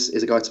Pettis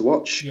is a guy to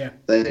watch. Yeah.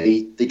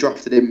 They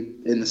drafted him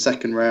in the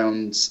 2nd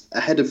round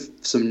ahead of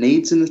some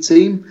needs in the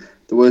team.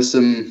 There were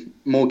some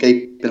more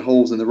gaping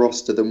holes in the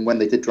roster than when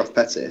they did draft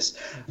Pettis.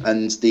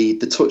 And the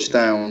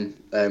touchdown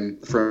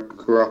from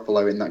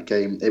Garoppolo in that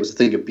game, it was a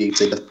thing of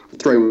beauty. The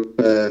throw was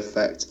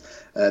perfect.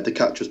 The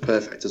catch was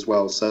perfect as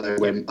well. So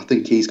I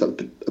think he's got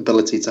the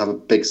ability to have a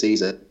big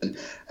season,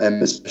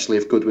 especially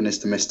if Goodwin is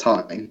to miss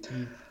time.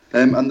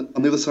 And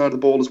on the other side of the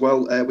ball as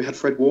well, we had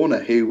Fred Warner,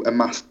 who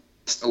amassed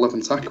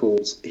 11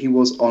 tackles. He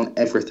was on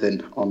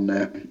everything on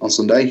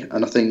Sunday,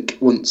 and I think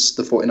once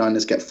the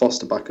 49ers get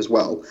Foster back as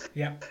well,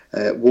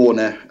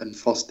 Warner and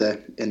Foster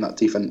in that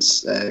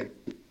defense,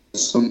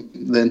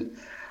 something.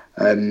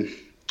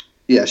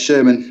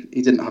 Sherman,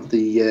 he didn't have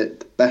the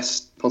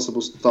best possible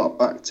start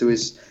back to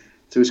his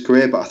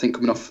career, but I think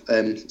coming off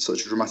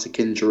such a dramatic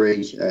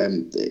injury,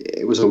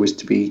 it was always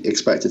to be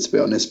expected, to be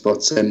honest. But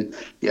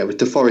with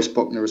DeForest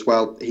Buckner as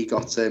well, he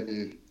got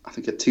I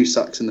think he had 2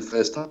 sacks in the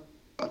first half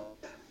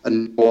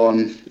and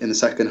 1 in the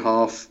second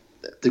half.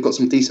 they've got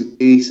some decent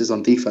pieces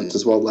on defense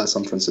as well there,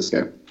 San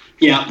Francisco.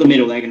 Yeah, up the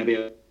middle, they're going to be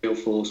a real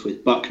force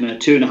with Buckner.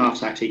 2.5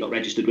 sacks he got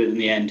registered with in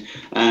the end.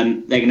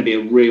 They're going to be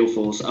a real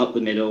force up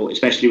the middle,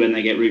 especially when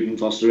they get Reuben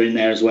Foster in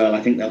there as well.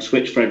 I think they'll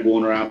switch Fred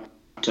Warner out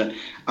to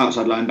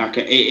outside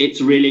linebacker. It's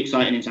really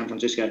exciting in San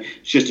Francisco.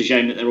 It's just a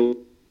shame that they're all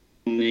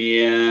on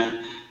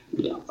the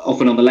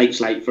often on the late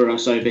slate for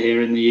us over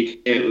here in the UK.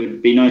 It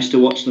would be nice to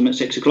watch them at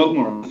 6 o'clock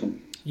more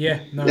often. Yeah,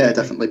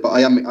 definitely. But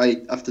I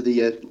after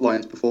the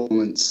Lions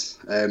performance,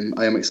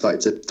 I am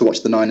excited to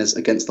watch the Niners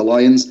against the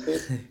Lions.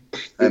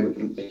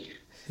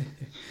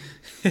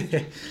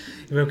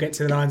 We'll get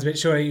to the Lions a bit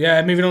shortly.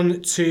 Moving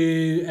on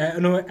to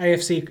an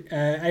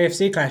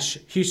AFC clash: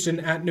 Houston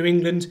at New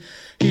England.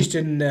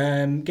 Houston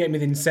getting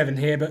within 7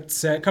 here,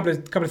 but a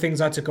couple of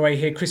things I took away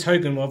here. Chris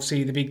Hogan,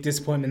 obviously the big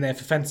disappointment there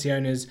for fantasy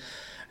owners.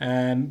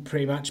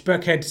 Pretty much.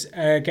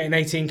 Burkhead getting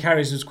 18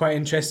 carries was quite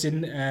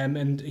interesting,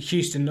 and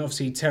Houston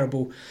obviously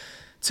terrible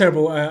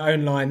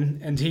own line,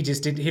 and he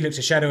looked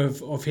a shadow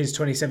of his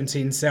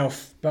 2017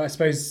 self. But I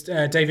suppose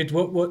David,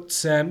 what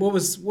was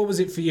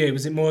it for you?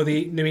 Was it more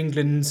the New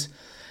England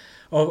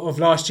of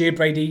last year,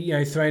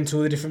 Brady throwing to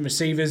all the different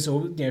receivers,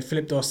 or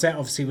Philip Dorsett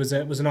obviously was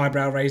an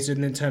eyebrow raiser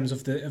in terms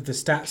of the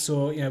stats,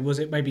 or was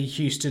it maybe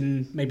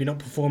Houston maybe not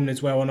performing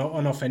as well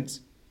on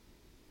offense?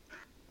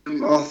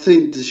 I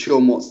think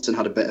Deshaun Watson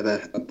had a bit of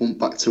a bump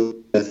back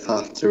to earth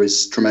after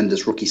his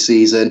tremendous rookie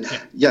season. Yeah.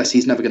 Yes,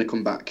 he's never going to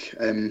come back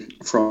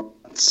from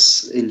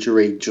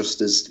injury just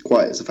as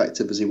quite as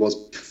effective as he was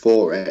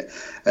before it.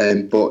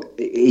 But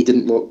he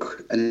didn't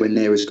look anywhere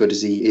near as good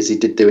as he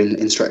did do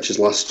in stretches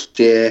last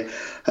year.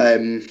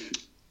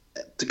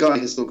 The guy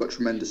has still got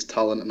tremendous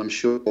talent, and I'm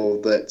sure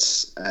that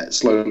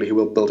slowly he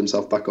will build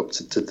himself back up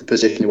to the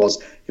position he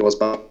was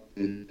back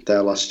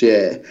there last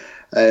year.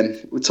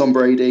 With Tom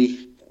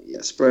Brady,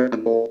 spreading the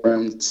ball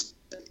around.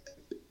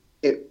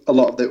 A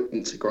lot of it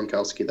went to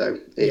Gronkowski, though.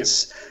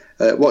 It's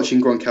watching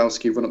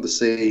Gronkowski run up the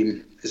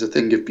seam is a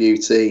thing of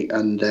beauty,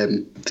 and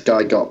the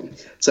guy got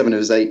 7 of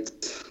his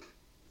 8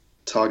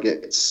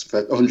 targets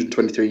for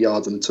 123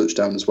 yards and a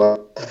touchdown as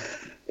well.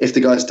 If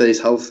the guy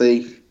stays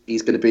healthy,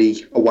 he's going to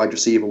be a wide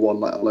receiver one,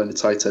 let alone a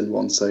tight end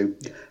one. So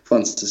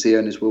fantasy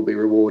owners will be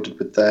rewarded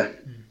with their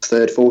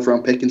 3rd, 4th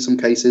round pick in some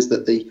cases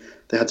that they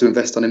had to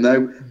invest on him,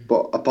 though.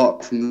 But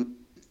apart from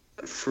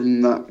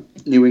that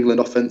New England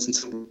offense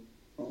until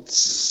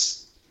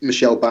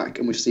Michelle back,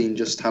 and we've seen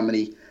just how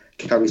many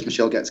carries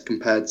Michelle gets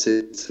compared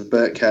to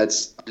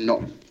Burkhead. I'm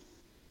not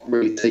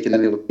really taking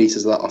any other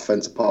pieces of that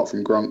offense apart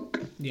from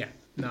Gronk. Yeah,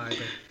 no, I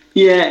agree.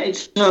 Yeah,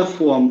 it's a tough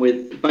one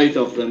with both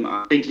of them.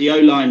 I think the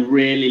O-line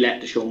really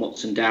let Deshaun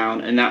Watson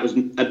down, and that was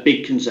a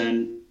big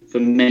concern for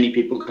many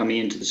people coming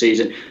into the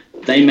season.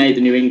 They made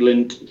the New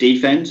England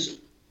defense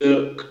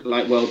look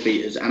like world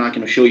beaters, and I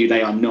can assure you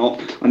they are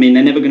not. I mean,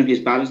 they're never going to be as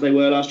bad as they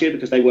were last year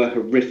because they were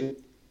horrific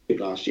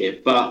last year,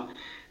 but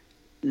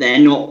they're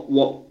not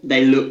what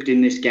they looked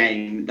in this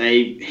game.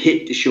 They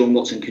hit Deshaun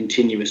Watson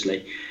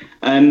continuously.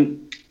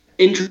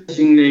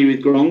 Interestingly,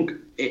 with Gronk,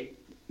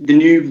 the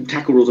new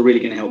tackle rules are really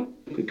going to help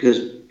because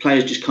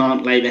players just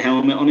can't lay the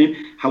helmet on him.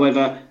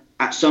 However,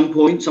 at some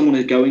point, someone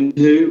is going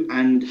to,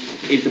 and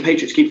if the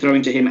Patriots keep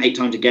throwing to him 8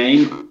 times a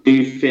game, I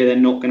do fear they're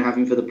not going to have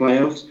him for the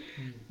playoffs.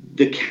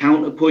 The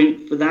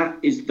counterpoint for that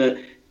is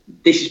that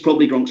this is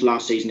probably Gronk's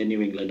last season in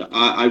New England.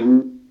 I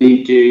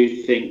really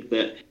do think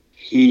that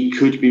he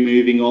could be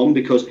moving on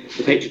because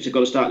the Patriots have got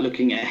to start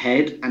looking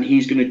ahead, and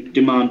he's going to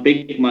demand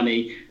big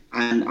money,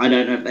 and I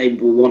don't know if they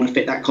will want to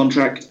fit that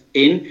contract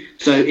in.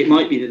 So it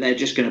might be that they're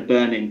just going to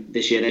burn him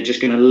this year. They're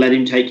just going to let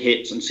him take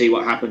hits and see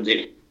what happens.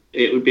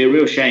 It would be a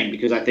real shame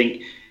because I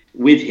think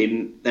with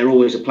him, they're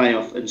always a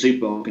playoff and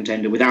Super Bowl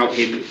contender. Without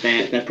him,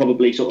 they're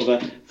probably sort of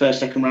a first,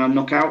 second round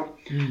knockout.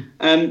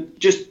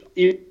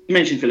 You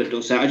mentioned Philip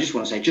Dorsett. I just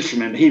want to say, just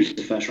remember, he was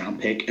the first round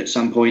pick at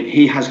some point.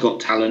 He has got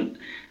talent,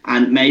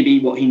 and maybe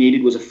what he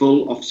needed was a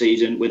full off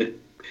season with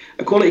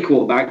a quality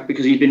quarterback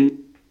because he's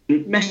been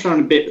messed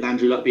around a bit with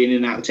Andrew Luck being in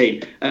and out of the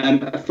team.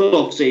 A full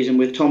off season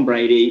with Tom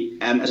Brady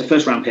as a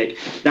first round pick.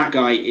 That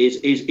guy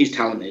is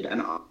talented,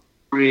 and I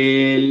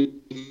really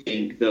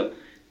think that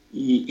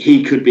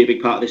he could be a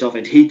big part of this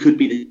offense. He could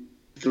be the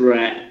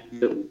threat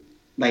that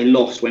they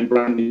lost when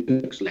Brandon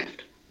Cooks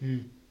left.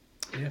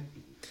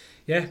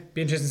 Yeah,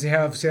 be interesting to see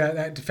how obviously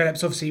that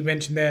develops. Obviously, you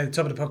mentioned there at the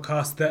top of the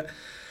podcast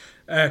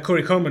that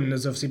Corey Coleman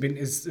has obviously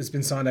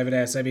been signed over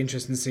there, so it'll be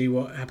interesting to see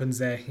what happens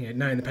there.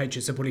 Knowing the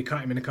Patriots will probably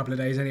cut him in a couple of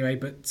days anyway.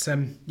 But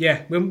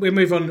we'll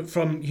move on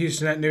from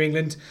Houston at New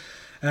England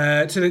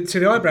to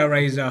the eyebrow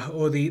raiser,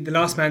 or the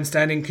last man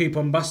standing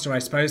coupon buster, I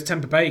suppose.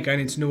 Tampa Bay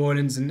going into New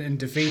Orleans and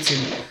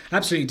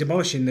absolutely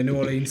demolishing the New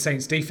Orleans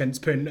Saints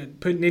defense,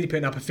 nearly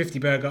putting up a 50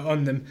 burger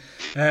on them.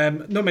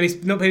 Not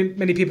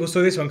many people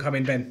saw this one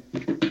coming, Ben.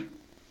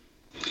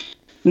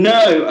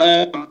 No,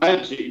 I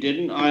absolutely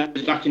didn't. I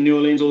was back in New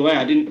Orleans all the way.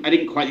 I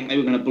didn't quite think they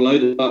were going to blow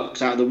the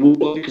Bucs out of the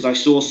water because I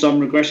saw some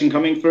regression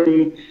coming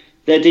from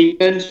their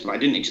defense. But I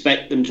didn't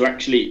expect them to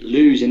actually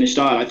lose in this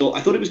style. I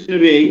thought it was going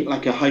to be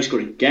like a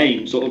high-scoring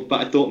game, sort of.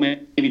 But I thought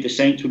maybe the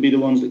Saints would be the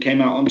ones that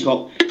came out on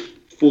top,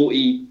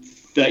 40-3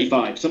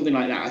 35, something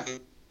like that. I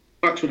think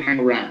Bucks would hang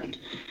around.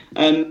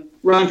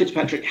 Ryan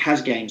Fitzpatrick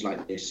has games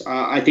like this.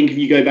 I think if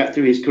you go back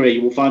through his career,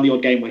 you will find the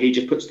odd game where he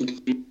just puts the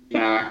team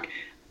back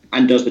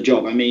and does the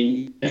job. I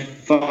mean,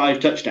 5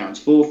 touchdowns,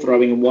 4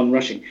 throwing and 1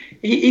 rushing.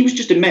 He was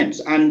just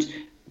immense. And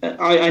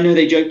I know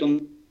they joked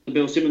on the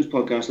Bill Simmons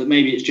podcast that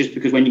maybe it's just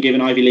because when you give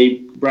an Ivy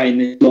League brain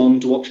this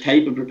long to watch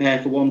tape and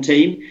prepare for one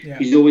team,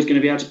 he's always going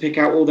to be able to pick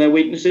out all their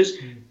weaknesses.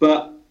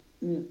 But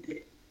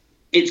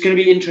it's going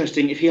to be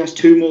interesting if he has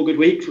 2 more good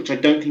weeks, which I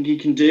don't think he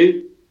can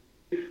do,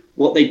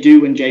 what they do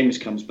when Jameis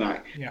comes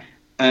back.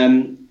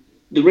 The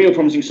real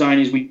promising sign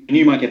is we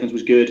knew Mike Evans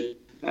was good.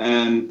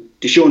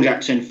 Deshaun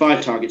Jackson,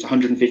 5 targets,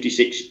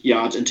 156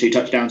 yards and 2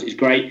 touchdowns is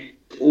great.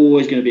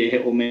 Always going to be a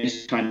hit or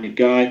miss kind of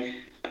guy.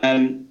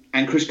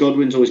 And Chris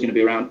Godwin's always going to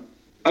be around.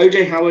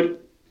 OJ Howard,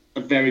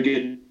 a very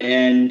good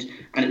end.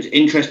 And it was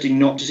interesting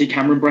not to see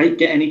Cameron Brate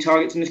get any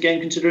targets in this game,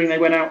 considering they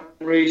went out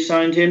and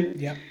re-signed him.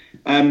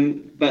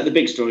 But the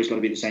big story's got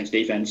to be the Saints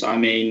defense. I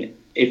mean,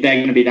 if they're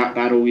going to be that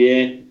bad all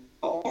year,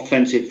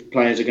 offensive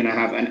players are going to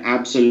have an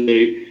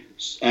absolute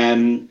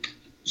storm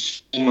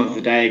of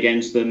the day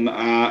against them.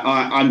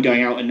 I'm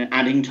going out and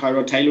adding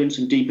Tyrod Taylor in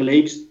some deeper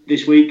leagues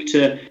this week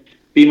to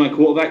be my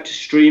quarterback to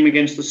stream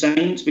against the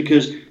Saints,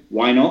 because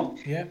why not?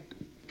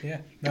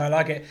 No, I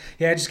like it.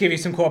 Just give you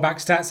some quarterback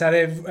stats out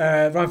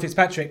there. Ryan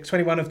Fitzpatrick,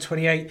 21 of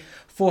 28,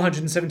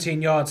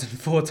 417 yards and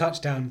 4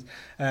 touchdowns.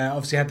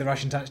 Obviously had the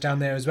rushing touchdown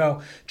there as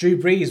well. Drew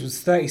Brees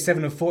was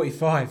 37 of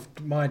 45.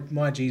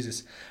 My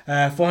Jesus.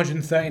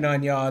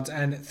 439 yards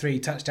and 3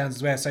 touchdowns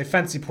as well. So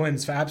fancy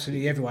points for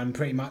absolutely everyone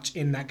pretty much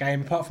in that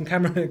game, apart from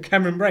Cameron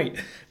Brate,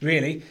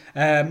 really.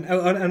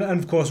 And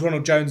of course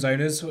Ronald Jones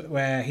owners,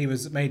 where he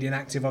was made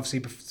inactive obviously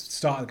before the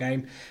start of the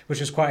game, which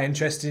was quite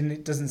interesting.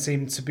 It doesn't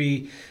seem to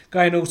be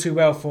going all too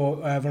well for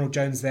Ronald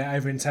Jones there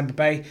over in Tampa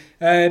Bay.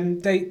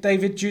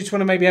 David, do you just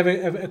want to maybe have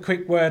a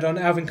quick word on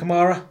Alvin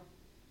Kamara?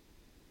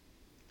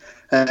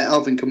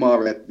 Alvin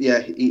Kamara,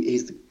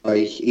 he's the guy.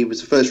 He was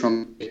the first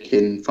round pick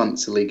in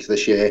fantasy leagues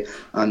this year,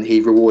 and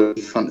he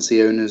rewarded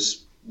fantasy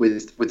owners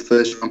with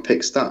first round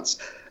pick stats.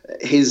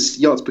 His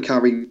yards per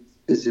carry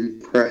is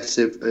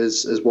impressive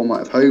as one might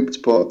have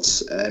hoped, but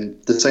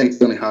the Saints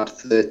only had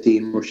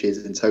 13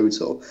 rushes in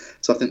total.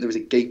 So I think there was a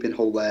gaping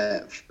hole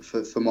there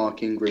for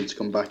Mark Ingram to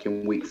come back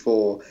in week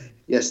 4.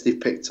 Yes, they've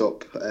picked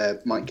up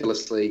Mike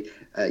Gillislee.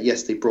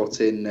 Yes, they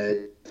brought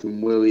in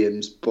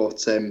Williams,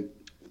 but 13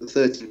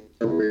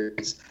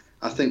 rushes,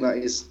 I think that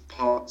is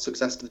part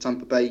success to the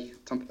Tampa Bay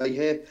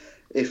here.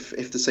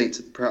 If the Saints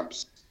had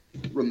perhaps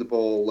run the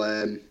ball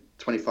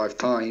 25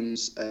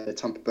 times,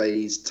 Tampa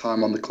Bay's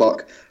time on the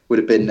clock would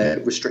have been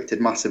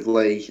restricted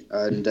massively,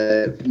 and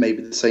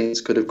maybe the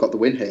Saints could have got the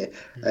win here.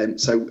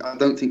 So I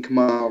don't think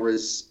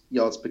Kamara's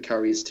yards per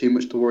carry is too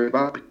much to worry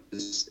about,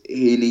 because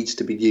he needs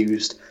to be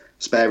used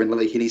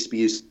sparingly. He needs to be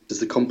used as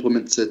the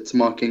complement to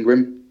Mark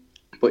Ingram,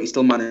 but he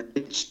still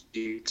managed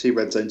to 2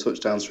 red zone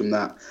touchdowns from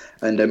that,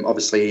 and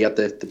obviously he had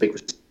the big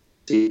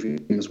receiving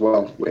game as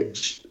well,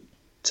 which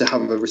to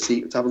have a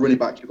running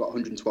back who got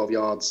 112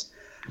 yards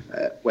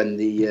when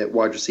the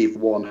wide receiver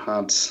 1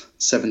 had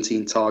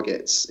 17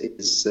 targets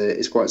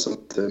is quite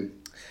something.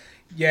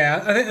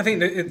 Yeah, I think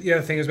the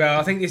other thing as well,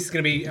 I think this is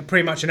going to be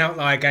pretty much an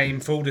outlier game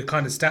for all the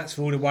kind of stats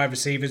for all the wide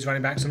receivers,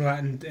 running backs and all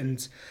that,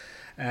 and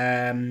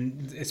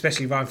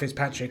especially Ryan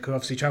Fitzpatrick, who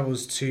obviously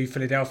travels to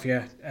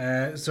Philadelphia.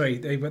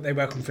 They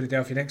welcome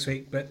Philadelphia next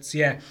week. But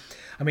yeah,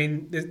 I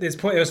mean, there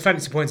was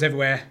fantasy points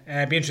everywhere.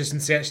 It'd be interesting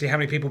to see actually how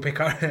many people pick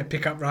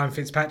up Ryan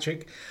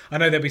Fitzpatrick. I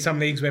know there'll be some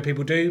leagues where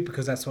people do,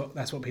 because that's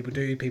what people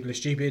do. People are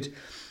stupid.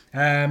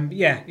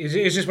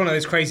 It's just one of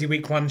those crazy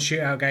week 1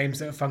 shootout games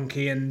that are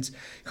funky and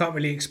can't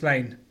really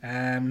explain.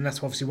 And that's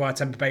obviously why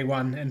Tampa Bay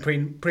won and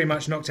pretty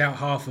much knocked out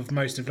half of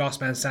most of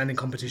last man standing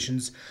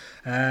competitions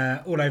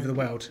all over the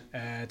world,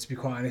 to be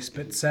quite honest.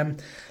 But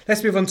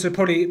let's move on to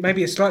probably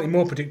maybe a slightly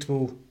more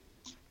predictable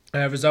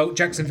result.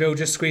 Jacksonville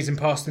just squeezing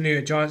past the New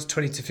York Giants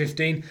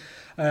 20-15.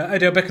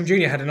 Odell Beckham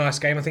Jr. had a nice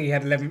game. I think he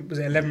had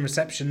 11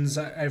 receptions,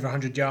 over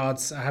 100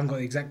 yards. I haven't got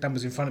the exact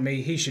numbers in front of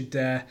me. He should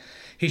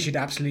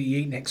absolutely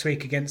eat next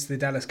week against the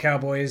Dallas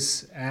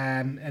Cowboys.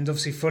 And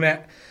obviously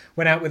Fournette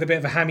went out with a bit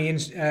of a hammy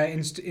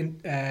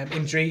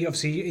injury.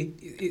 Obviously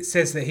it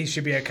says that he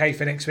should be okay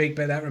for next week,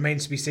 but that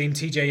remains to be seen.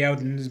 TJ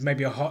Yeldon is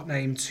maybe a hot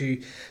name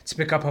to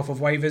pick up off of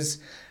waivers.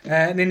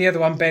 And then the other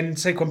one, Ben,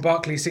 Saquon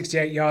Barkley,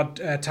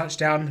 68-yard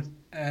touchdown.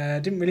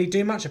 Didn't really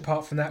do much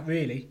apart from that,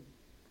 really.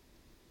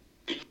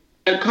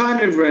 It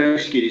kind of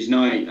rescued his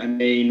night. I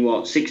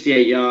mean,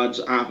 68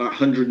 yards out of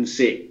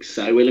 106.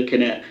 So we're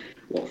looking at,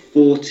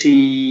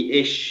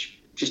 40-ish,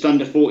 just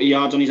under 40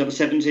 yards on his other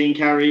 17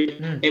 carries.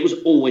 It was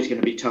always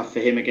going to be tough for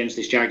him against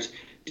this Jags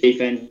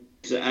defense.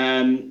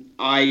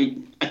 I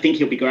think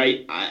he'll be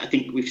great. I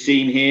think we've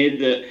seen here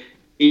that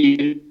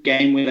even in a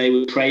game where they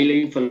were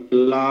trailing for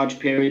large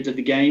periods of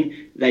the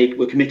game, they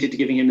were committed to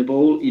giving him the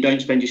ball. You don't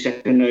spend your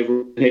second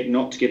overall pick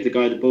not to give the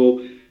guy the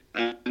ball.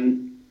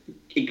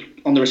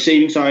 On the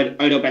receiving side,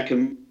 Odell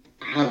Beckham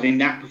having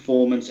that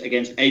performance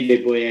against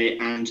AJ Bouye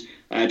and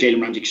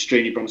Jalen Ramsey,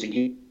 extremely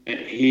promising.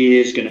 he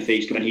is going to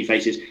feast when he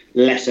faces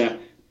lesser.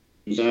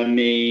 I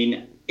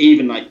mean,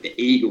 even like the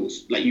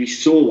Eagles, like you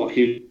saw what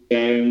Hugh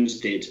Jones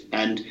did,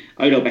 and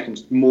Odell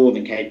Beckham's more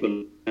than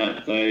capable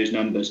of those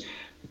numbers.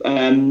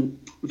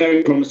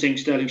 Very promising.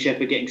 Sterling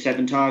Shepard getting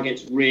 7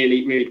 targets,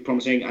 really, really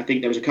promising. I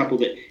think there was a couple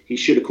that he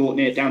should have caught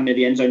down near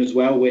the end zone as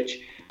well, which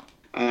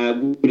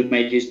would have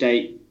made his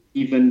day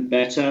even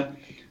better.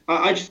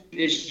 I just think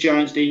this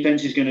Giants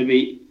defense is going to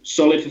be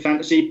solid for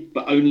fantasy,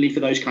 but only for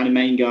those kind of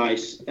main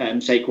guys.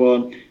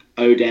 Saquon,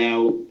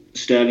 Odell,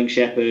 Sterling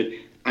Shepard,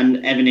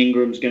 and Evan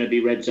Ingram's going to be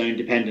red zone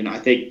dependent. I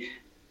think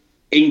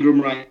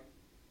Ingram right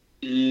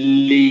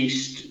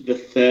least the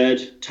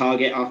third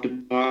target after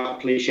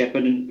Barkley,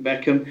 Shepard, and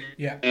Beckham.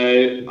 Yeah.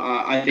 So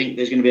I think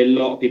there's going to be a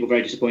lot of people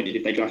very disappointed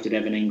if they drafted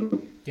Evan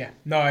Ingram. Yeah,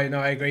 no,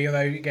 I agree. Although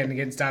again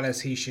against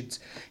Dallas, he should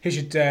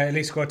at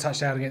least score a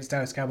touchdown against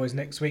Dallas Cowboys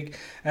next week.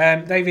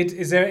 David,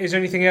 is there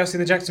anything else in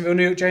the Jacksonville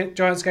New York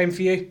Giants game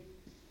for you?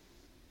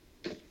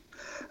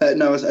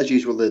 No, as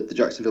usual, the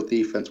Jacksonville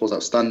defense was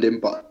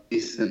outstanding, but I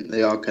think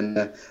they are going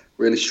to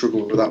really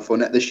struggle without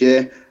Fournette this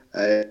year.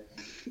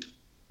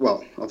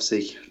 Well,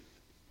 obviously,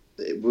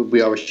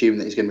 we are assuming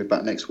that he's going to be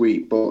back next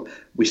week, but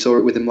we saw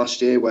it with him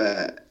last year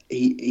where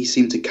he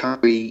seemed to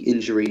carry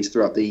injuries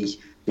throughout the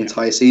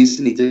entire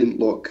season. He didn't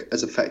look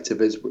as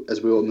effective as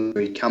we all know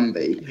he can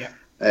be. Yeah.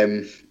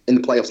 In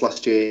the playoffs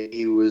last year,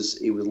 he was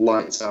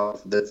lights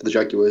out for the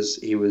Jaguars.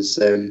 He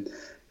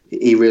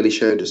really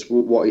showed us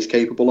what he's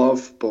capable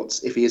of. But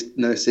if he is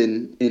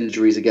nursing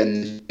injuries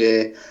again this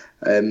year,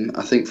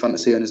 I think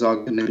fantasy owners are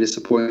going to be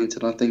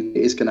disappointed. I think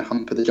it is going to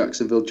hamper the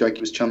Jacksonville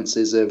Jaguars'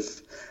 chances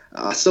of.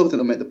 I still think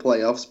they'll make the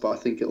playoffs, but I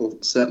think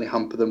it'll certainly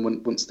hamper them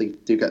once they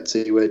do get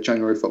to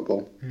January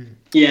football.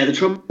 Yeah, the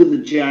trouble with the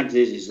Jags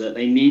is that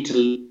they need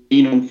to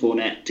lean on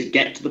Fournette to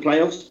get to the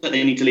playoffs, but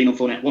they need to lean on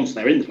Fournette once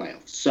they're in the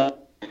playoffs. So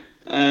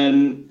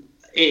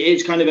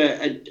it's kind of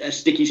a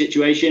sticky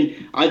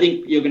situation. I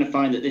think you're going to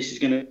find that this is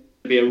going to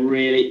be a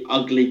really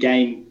ugly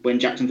game when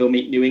Jacksonville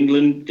meet New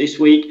England this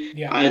week.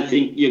 Yeah. I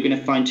think you're going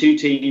to find two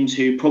teams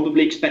who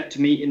probably expect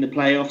to meet in the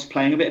playoffs,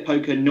 playing a bit of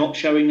poker, not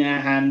showing their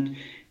hand.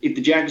 If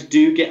the Jags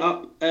do get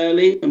up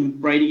early and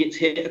Brady gets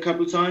hit a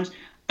couple of times,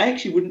 I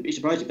actually wouldn't be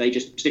surprised if they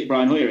just stick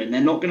Brian Hoyer in.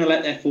 They're not going to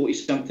let their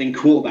 40-something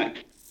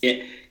quarterback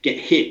get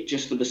hit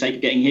just for the sake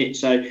of getting hit.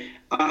 So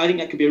I think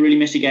that could be a really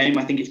messy game.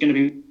 I think it's going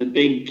to be the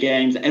big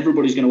games that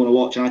everybody's going to want to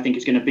watch, and I think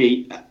it's going to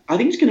be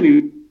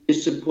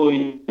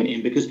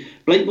disappointing because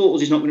Blake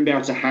Bortles is not going to be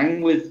able to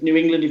hang with New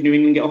England if New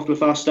England get off to a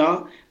fast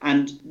start,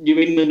 and New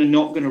England are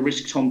not going to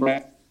risk Tom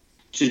Brady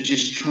to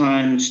just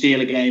try and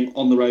steal a game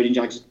on the road in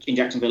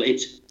Jacksonville.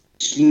 It's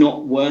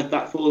not worth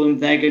that for them.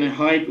 They're going to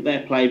hide with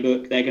their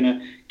playbook. They're going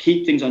to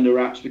keep things under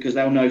wraps because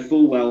they'll know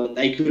full well that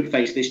they could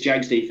face this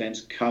Jags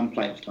defense come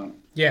playoff time.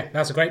 Yeah,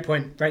 that's a great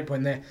point. Great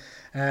point there.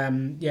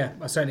 Yeah,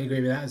 I certainly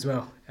agree with that as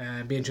well.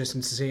 Be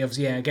interesting to see.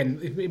 Obviously, yeah, again,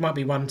 it might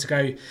be one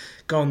to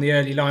go on the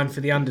early line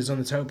for the unders on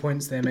the total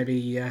points there,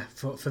 maybe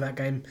for that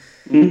game.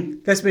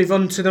 Let's move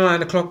on to the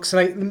 9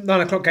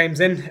 o'clock games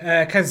then.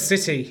 Kansas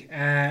City,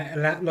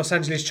 Los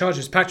Angeles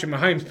Chargers. Patrick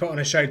Mahomes put on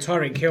a show.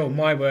 Tyreek Hill,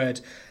 my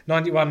word,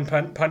 91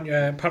 punt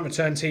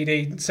return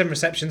TD, 7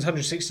 receptions,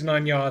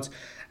 169 yards,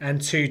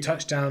 and 2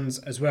 touchdowns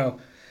as well.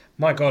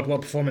 My God,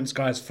 what performance,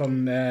 guys,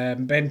 from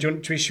Ben.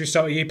 Should we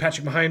start with you,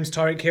 Patrick Mahomes,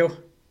 Tyreek Hill?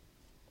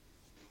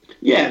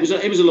 Yeah, it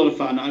was a lot of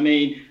fun. I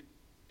mean,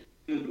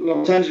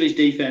 Los Angeles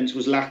defense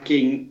was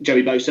lacking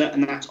Joey Bosa,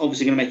 and that's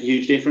obviously going to make a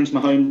huge difference.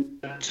 Mahomes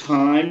at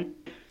time,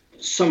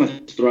 some of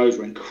his throws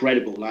were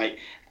incredible. Like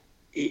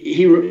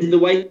the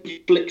way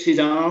he flicks his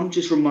arm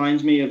just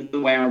reminds me of the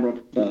way Aaron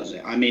Rodgers does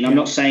it. I mean, I'm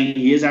not saying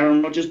he is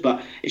Aaron Rodgers,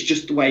 but it's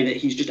just the way that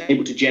he's just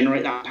able to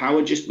generate that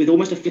power just with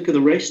almost a flick of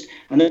the wrist.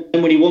 And then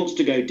when he wants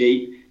to go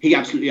deep, he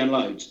absolutely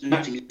unloads. And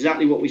that's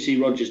exactly what we see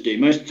Rodgers do.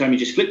 Most of the time he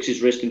just flicks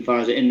his wrist and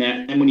fires it in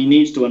there. And when he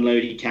needs to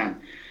unload, he can.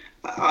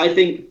 I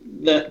think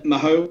that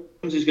Mahomes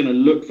is going to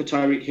look for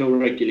Tyreek Hill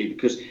regularly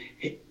because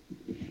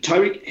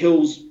Patrick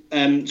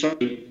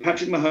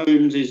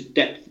Mahomes'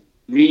 depth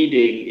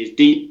reading is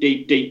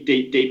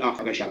deep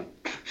after I go shallow.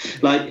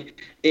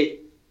 Like,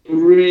 it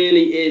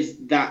really is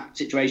that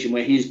situation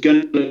where he's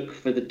going to look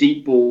for the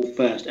deep ball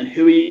first. And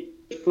who he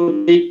for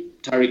deep?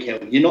 Tyreek Hill.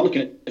 You're not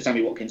looking at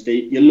Sammy Watkins,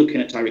 you're looking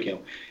at Tyreek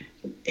Hill.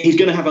 He's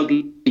going to have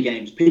ugly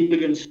games. People are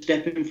going to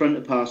step in front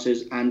of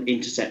passes and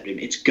intercept him.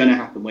 It's going to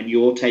happen when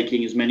you're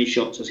taking as many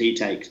shots as he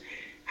takes.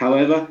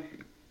 However,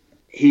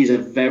 he's a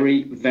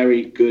very,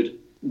 very good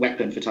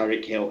weapon for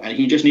Tyreek Hill, and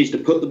he just needs to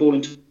put the ball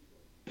into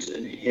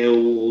and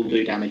he'll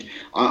do damage.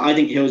 I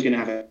think Hill's going to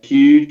have a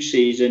huge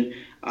season,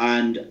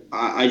 and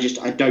I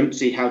don't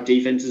see how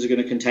defenses are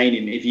going to contain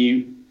him. If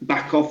you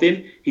back off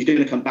him, he's going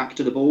to come back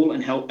to the ball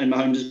and help, and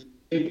Mahomes.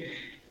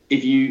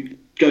 If you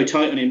go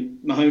tight on him,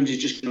 Mahomes is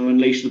just going to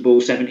unleash the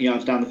ball 70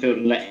 yards down the field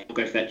and let him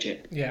go fetch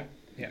it. Yeah.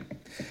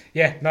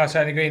 No, I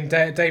certainly agree.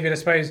 And David, I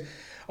suppose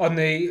on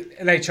the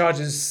LA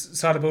Chargers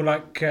side of the ball,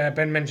 like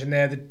Ben mentioned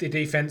there, the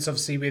defense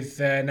obviously with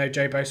no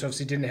Joe Bosa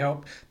obviously didn't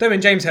help.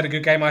 Derwin James had a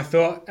good game, I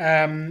thought,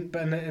 and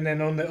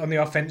then on the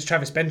offense,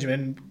 Travis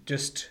Benjamin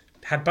just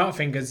had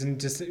butterfingers and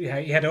just he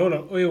had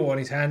oil on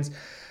his hands.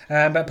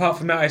 But apart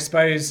from that, I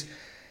suppose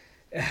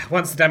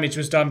once the damage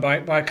was done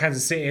by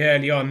Kansas City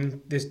early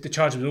on, the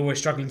Chargers were always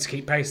struggling to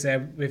keep pace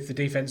there with the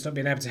defense not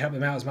being able to help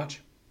them out as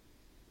much.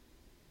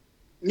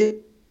 Yeah,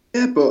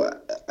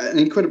 but an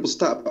incredible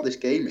stat about this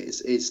game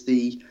is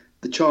the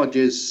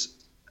Chargers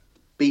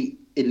beat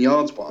in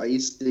yards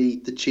wise the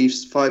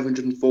Chiefs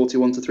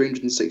 541 to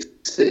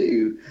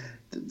 362.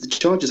 The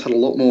Chargers had a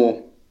lot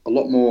more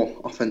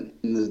offense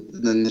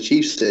than the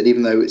Chiefs did,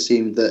 even though it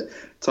seemed that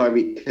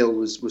Tyreek Hill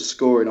was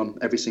scoring on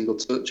every single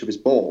touch of his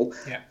ball.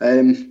 Yeah.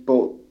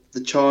 But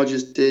the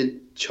Chargers did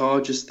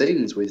Chargers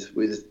things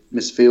with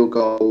missed field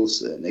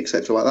goals and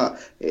etc. like that.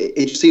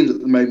 It just seems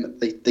at the moment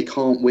they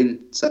can't win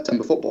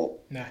September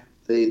football. No.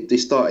 They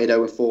started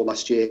 0-4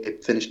 last year,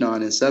 finished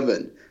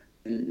 9-7.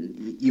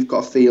 And you've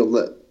got to feel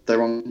that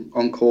they're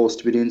on course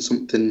to be doing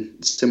something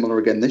similar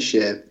again this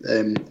year.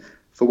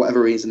 For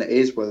whatever reason it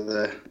is,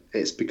 whether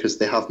it's because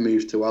they have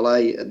moved to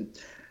LA, and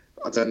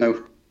I don't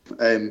know,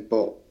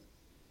 but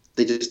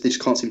they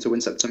just can't seem to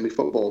win September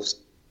footballs.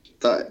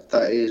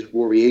 That is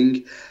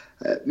worrying.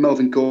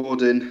 Melvin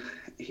Gordon,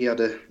 he had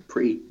a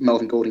pretty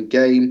Melvin Gordon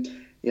game.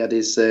 He had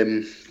his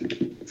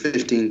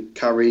 15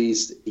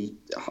 carries,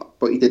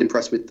 but he did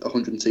impress with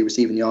 102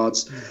 receiving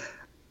yards.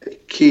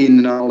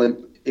 Keenan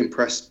Allen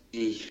impressed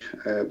me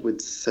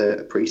with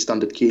a pretty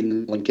standard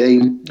Keenan Allen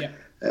game. Yeah.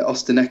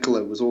 Austin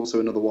Eckler was also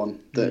another one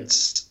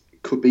that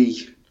could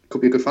be a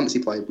good fantasy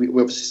play. We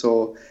obviously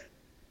saw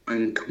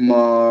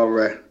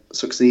Kamara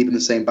succeed in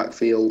the same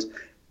backfield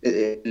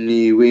in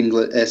New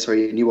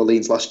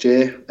Orleans last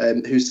year.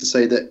 Who's to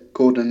say that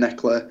Gordon and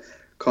Eckler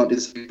can't do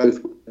the same?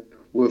 Both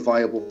were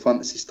viable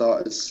fantasy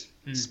starters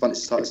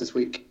this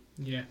week.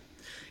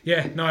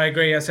 Yeah, no, I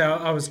agree.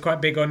 I was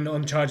quite big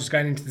on Chargers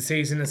going into the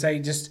season. I say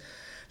just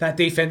that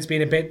defense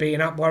being a bit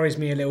beaten up worries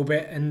me a little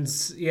bit. And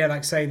yeah, like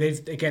I say,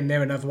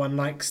 they're another one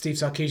like Steve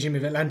Sarkisian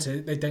with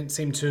Atlanta. They don't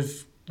seem to have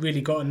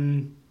really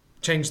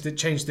changed the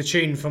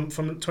tune from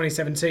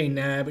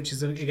 2017, which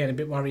is again a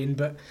bit worrying.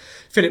 But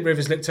Phillip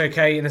Rivers looked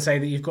okay, and I say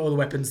that you've got all the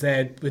weapons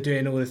there. We're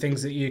doing all the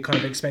things that you kind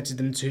of expected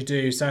them to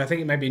do. So I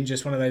think it may be in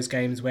just one of those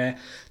games where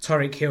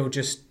Tyreek Hill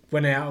just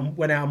went out and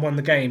won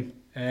the game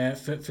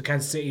for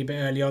Kansas City a bit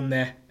early on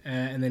there,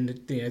 and then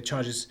the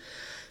Chargers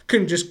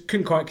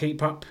couldn't quite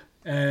keep up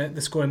the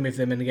scoring with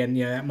them. And again,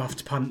 that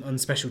muffed punt on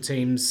special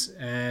teams.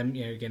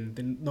 Again,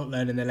 they're not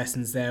learning their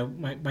lessons there.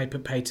 May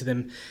put pay to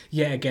them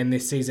yet again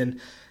this season.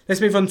 Let's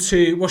move on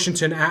to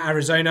Washington at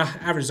Arizona.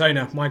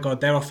 Arizona, my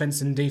God, their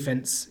offense and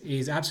defense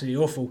is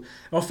absolutely awful.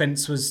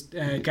 Offense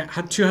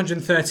had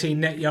 213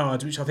 net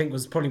yards, which I think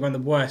was probably one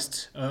of the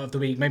worst of the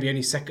week. Maybe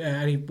only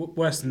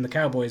worse than the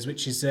Cowboys,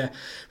 which is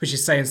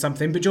saying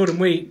something. But Jordan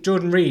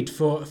Reed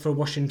for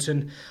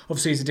Washington,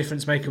 obviously he's a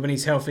difference maker when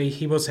he's healthy.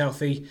 He was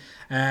healthy,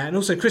 and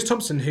also Chris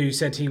Thompson, who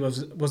said he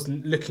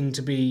wasn't looking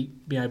to be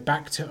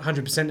back to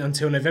 100%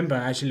 until November,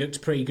 actually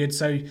looked pretty good.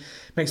 So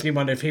makes me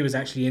wonder if he was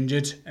actually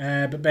injured.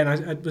 But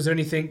Ben, was there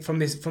anything from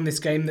this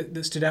game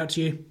that stood out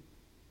to you?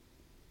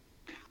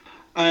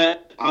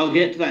 I'll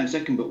get to that in a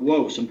second,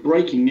 but some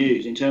breaking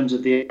news in terms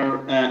of the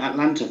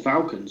Atlanta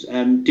Falcons.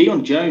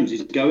 Deion Jones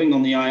is going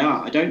on the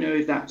IR. I don't know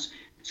if that's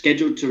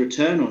scheduled to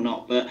return or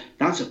not, but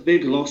that's a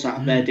big loss out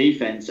of their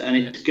defense, and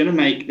it's going to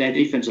make their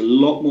defense a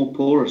lot more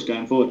porous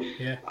going forward.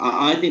 Yeah.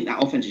 I think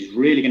that offense is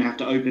really going to have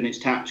to open its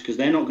taps, because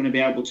they're not going to be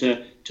able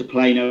to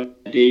play no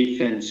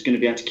defense. It's going to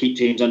be able to keep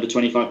teams under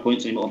 25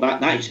 points anymore.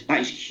 That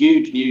is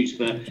huge news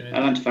for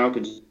Atlanta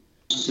Falcons.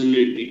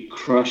 Absolutely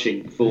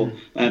crushing for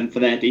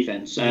their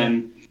defense.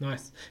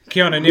 Nice.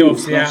 Keanu Neal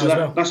obviously out as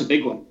well. That's a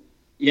big one.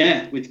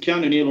 Yeah, with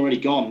Keanu Neal already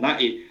gone,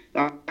 that's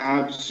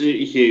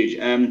absolutely huge.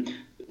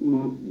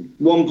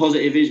 One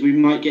positive is we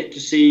might get to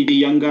see the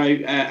young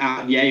guy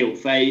out of Yale,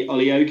 Faye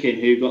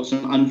Oliokin, who got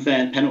some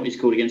unfair penalties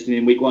called against him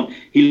in week 1.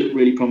 He looked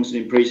really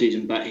promising in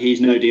preseason, but he's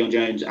no Deion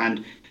Jones.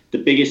 And the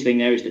biggest thing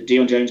there is that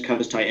Deion Jones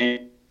covers tight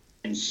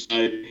ends.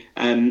 So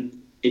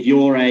if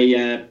you're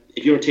an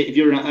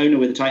owner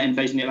with a tight end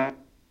facing the Atlanta,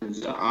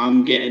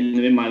 I'm getting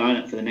them in my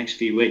lineup for the next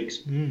few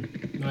weeks.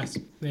 Nice.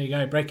 There you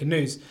go. Breaking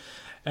news.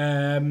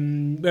 Where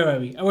were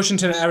we?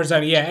 Washington,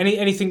 Arizona. Yeah.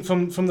 Anything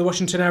from the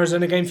Washington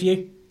Arizona game for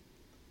you?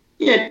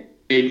 Yeah,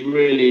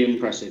 really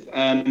impressive.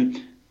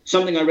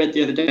 Something I read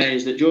the other day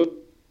is that Jordan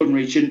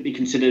Reed shouldn't be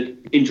considered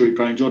injury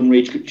prone. Jordan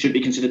Reed should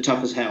be considered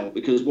tough as hell,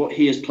 because what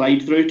he has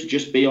played through to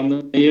just be on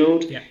the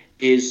field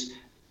is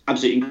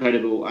absolutely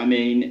incredible. I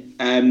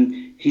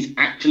mean, he's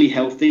actually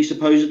healthy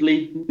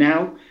supposedly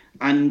now,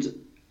 and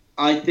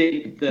I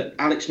think that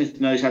Alex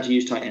Smith knows how to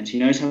use tight ends. He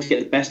knows how to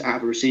get the best out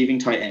of a receiving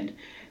tight end.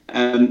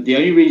 The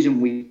only reason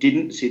we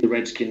didn't see the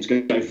Redskins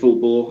go full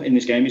bore in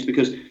this game is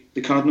because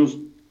the Cardinals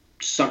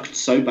sucked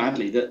so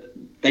badly that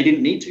they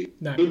didn't need to.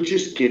 No. They'll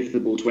just give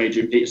the ball to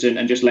Adrian Peterson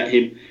and just let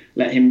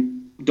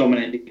him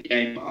dominate the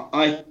game.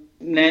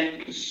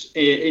 Next,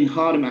 in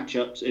harder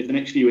matchups over the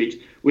next few weeks,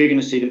 we're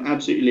going to see them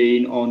absolutely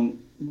lean on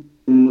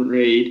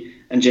Reed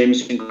and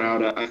Jamison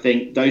Crowder. I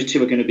think those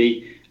two are going to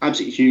be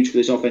absolutely huge for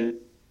this offense.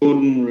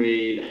 Jordan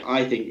Reed,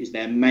 I think, is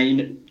their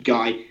main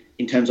guy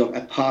in terms of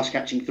a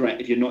pass-catching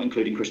threat if you're not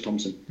including Chris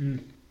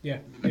Thompson. Yeah,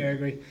 I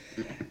agree.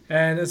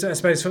 And I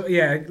suppose, like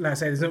I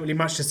say, there's not really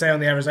much to say on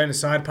the Arizona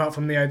side, apart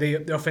from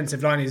the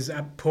offensive line is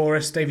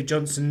porous. David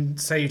Johnson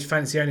saved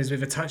fantasy owners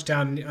with a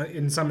touchdown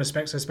in some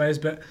respects, I suppose,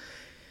 but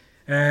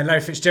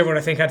Larry Fitzgerald,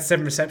 I think, had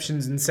 7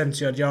 receptions and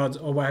 70-odd yards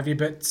or what have you,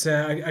 but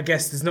I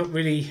guess there's not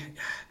really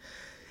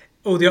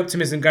all the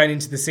optimism going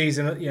into the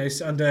season,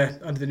 under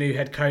the new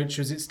head coach.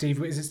 Is it Steve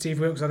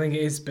Wilkes? I think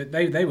it is, but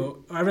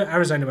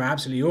Arizona were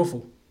absolutely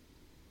awful.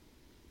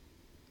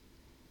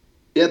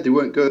 Yeah, they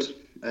weren't good.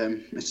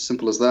 It's as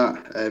simple as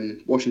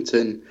that.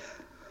 Washington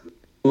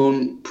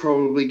aren't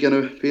probably going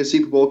to be a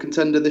Super Bowl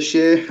contender this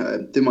year.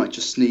 They might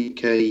just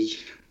sneak a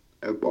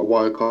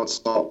wild card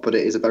spot, but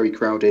it is a very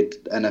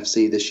crowded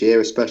NFC this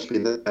year, especially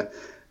their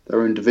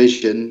own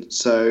division.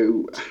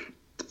 So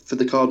for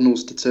the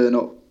Cardinals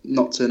to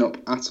not turn up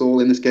at all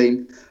in this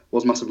game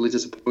was massively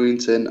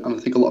disappointing, and I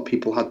think a lot of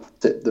people had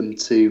tipped them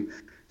to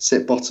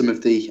sit bottom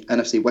of the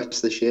NFC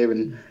West this year,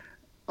 and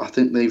I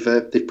think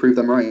they've proved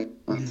them right.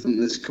 I think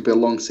this could be a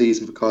long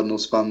season for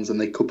Cardinals fans,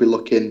 and they could be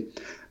looking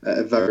at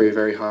a very,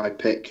 very high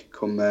pick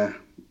come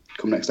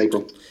next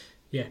April.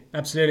 Yeah,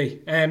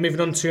 absolutely. Moving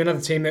on to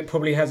another team that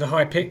probably has a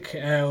high pick,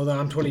 although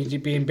I'm probably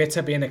being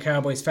bitter, being a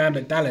Cowboys fan,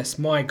 but Dallas,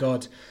 my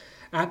God,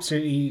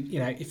 absolutely.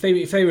 If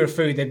they were a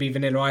food, they'd be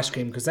vanilla ice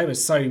cream, because they were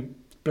so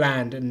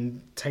bland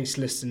and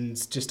tasteless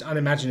and just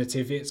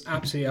unimaginative. It's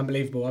absolutely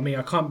unbelievable. I mean,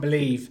 I can't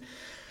believe.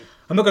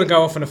 I'm not going to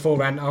go off on a full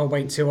rant. I'll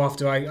wait till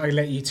after I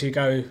let you two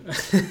go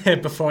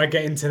before I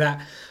get into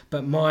that.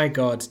 But my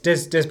God,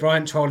 Des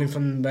Bryant trolling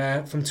from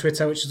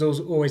Twitter, which is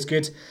always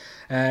good.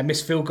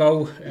 Missed field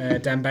goal.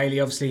 Dan Bailey,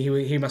 obviously,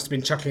 he must have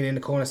been chuckling in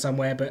the corner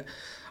somewhere. But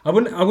I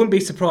wouldn't be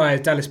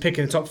surprised Dallas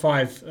picking the top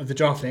 5 of the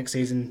draft next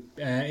season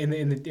in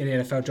the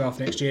NFL draft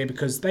next year,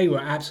 because they were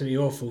absolutely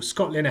awful.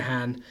 Scott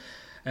Linehan.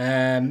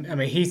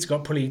 He's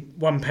got probably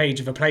one page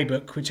of a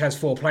playbook which has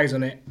 4 plays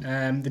on it.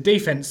 The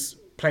defense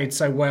played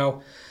so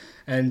well.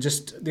 And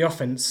just the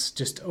offense,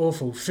 just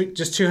awful.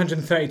 Just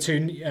 232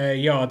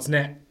 yards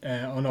net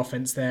on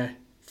offense there.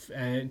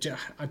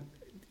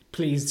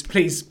 Please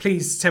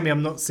tell me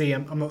I'm not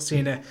seeing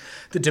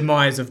the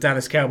demise of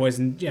Dallas Cowboys.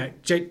 And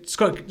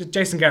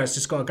Jason Garrett's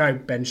just got to go,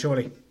 Ben,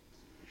 surely.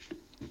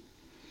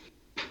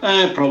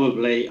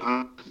 Probably.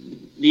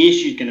 The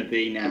issue going to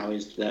be now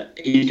is that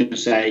he's going to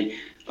say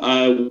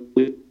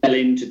we fell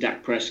into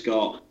Dak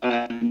Prescott.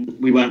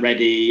 We weren't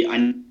ready.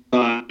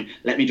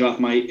 Let me draft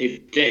my.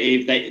 If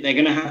they're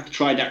going to have to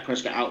try Dak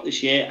Prescott out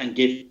this year and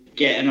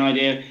get an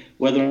idea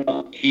whether or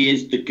not he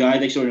is the guy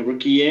they saw in a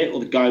rookie year or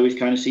the guy we've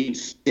kind of seen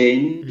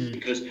since,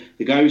 because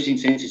the guy we've seen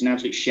since is an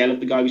absolute shell of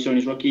the guy we saw in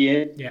his rookie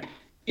year. Yeah.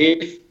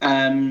 If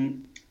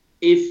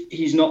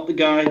he's not the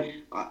guy,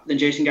 then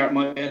Jason Garrett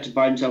might be able to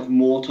buy himself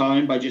more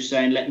time by just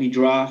saying, let me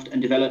draft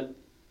and develop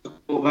a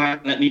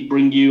quarterback, let me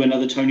bring you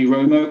another Tony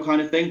Romo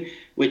kind of thing,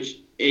 which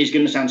is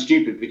going to sound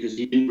stupid because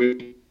he didn't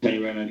really Tony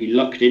Romo. He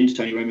lucked into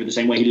Tony Romo the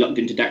same way he lucked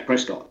into Dak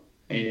Prescott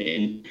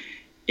in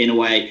a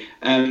way.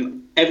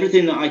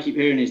 Everything that I keep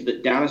hearing is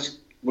that Dallas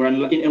were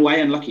in a way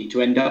unlucky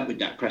to end up with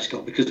Dak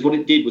Prescott, because what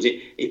it did was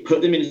it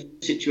put them in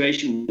a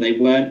situation where they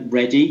weren't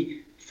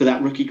ready for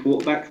that rookie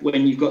quarterback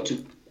when you've got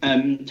to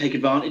take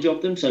advantage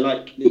of them. So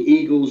like the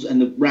Eagles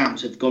and the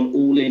Rams have gone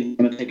all in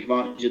to take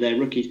advantage of their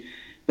rookies.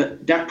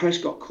 But Dak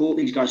Prescott caught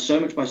these guys so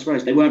much by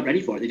surprise. They weren't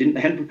ready for it. They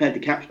hadn't prepared the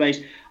cap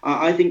space.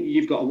 I think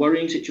you've got a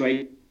worrying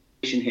situation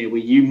here where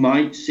you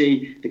might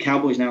see the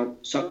Cowboys now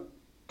suck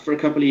for a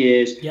couple of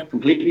years,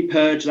 completely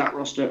purge that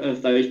roster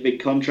of those big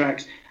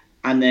contracts,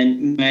 and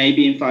then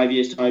maybe in 5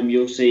 years' time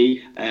you'll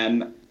see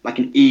like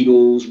an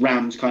Eagles,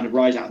 Rams kind of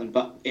rise out of them.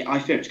 But I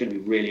fear it's going to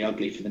be really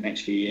ugly for the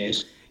next few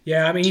years.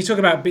 Yeah, I mean, you talk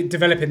about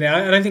developing there.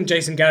 I don't think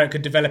Jason Garrett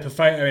could develop a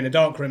photo in a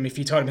darkroom if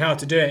you told him how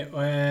to do it.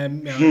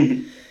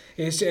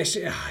 It's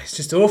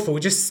just awful.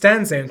 He just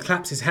stands there and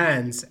claps his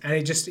hands, and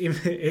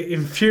it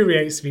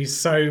infuriates me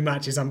so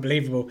much. It's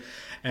unbelievable.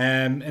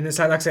 And it's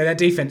like I say, their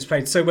defense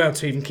played so well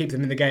to even keep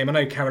them in the game. I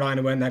know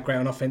Carolina weren't that great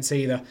on offense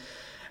either.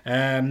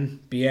 But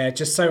yeah,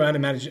 just so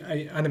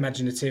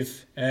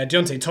unimaginative.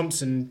 Deontay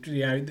Thompson,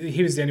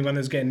 he was the only one that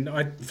was getting,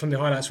 from the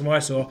highlights from what I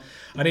saw,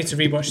 I need to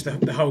rewatch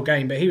the whole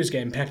game, but he was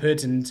getting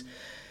peppered, and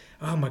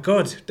oh my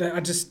God,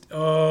 I'm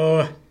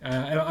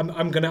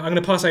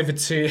gonna pass over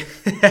to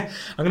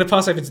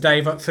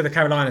Dave for the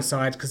Carolina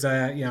side, because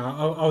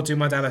I'll do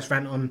my Dallas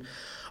rant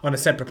on a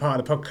separate part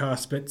of the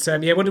podcast. But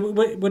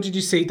what did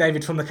you see,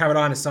 David, from the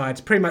Carolina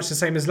side? Pretty much the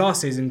same as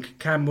last season.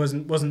 Cam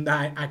wasn't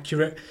that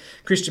accurate.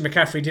 Christian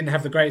McCaffrey didn't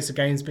have the greatest of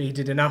games, but he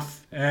did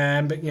enough.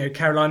 But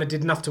Carolina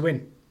did enough to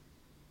win.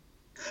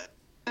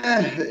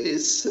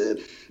 It's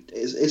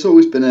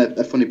always been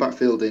a funny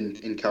backfield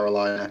in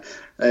Carolina.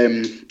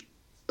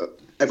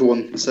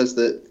 Everyone says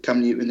that Cam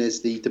Newton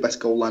is the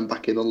best goal line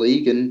back in the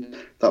league, and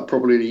that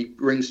probably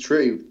rings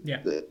true.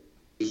 Yeah.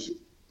 He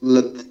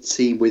led the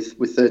team with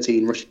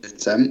 13 rushing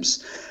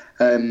attempts.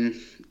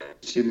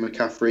 Christian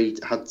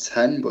McCaffrey had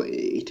 10, but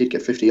he did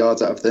get 50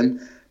 yards out of them.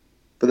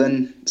 But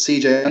then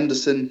CJ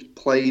Anderson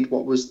played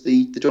what was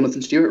the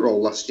Jonathan Stewart role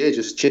last year,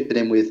 just chipping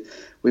in with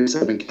with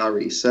 7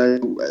 carries.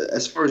 So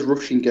as far as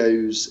rushing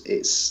goes,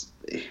 it's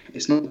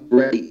not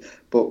great,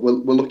 but we're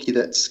lucky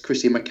that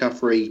Christian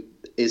McCaffrey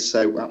is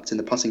so apt in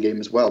the passing game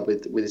as well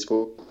with his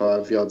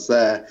 45 yards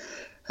there.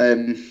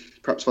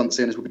 Perhaps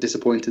fantasy owners will be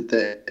disappointed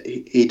that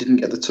he didn't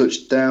get the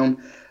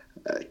touchdown.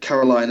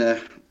 Carolina,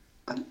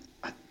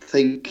 I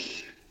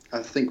think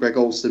Greg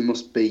Olsen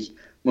must be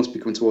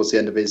coming towards the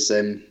end of his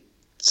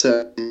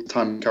certain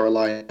time in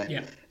Carolina,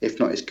 if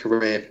not his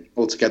career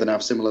altogether now.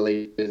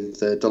 Similarly with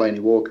Delaney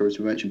Walker, as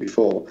we mentioned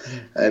before,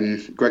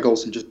 Greg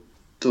Olsen just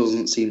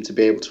doesn't seem to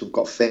be able to have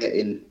got fit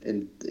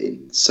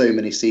in so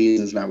many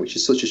seasons now, which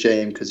is such a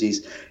shame because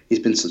he's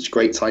been such a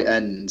great tight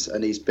end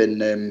and he's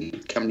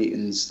been Cam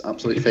Newton's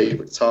absolute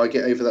favourite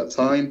target over that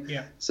time.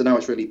 Yeah. So now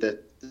it's really the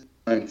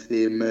time for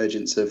the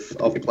emergence of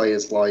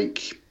players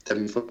like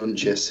Devin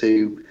Funchess,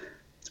 who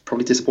is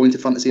probably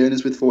disappointed fantasy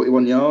owners with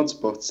 41 yards,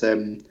 but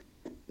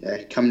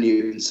Cam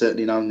Newton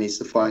certainly now needs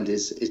to find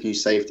his new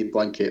safety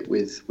blanket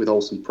with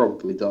Olsen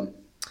probably done.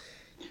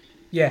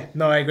 Yeah,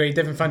 no, I agree.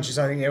 Devin Funchess,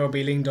 I think they will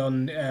be leaned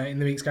on in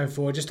the weeks going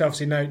forward. Just to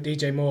obviously note,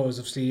 DJ Moore was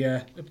obviously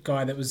a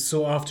guy that was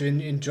sought after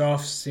in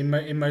drafts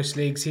in most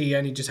leagues. He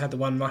only just had the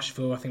one rush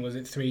for, I think, was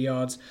it 3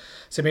 yards.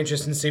 So it'll be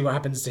interesting to see what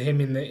happens to him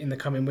in the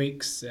coming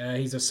weeks.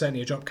 He's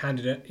certainly a drop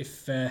candidate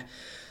if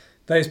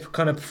those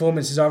kind of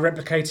performances are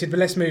replicated. But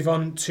let's move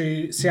on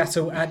to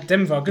Seattle at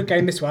Denver. Good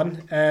game, this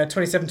one.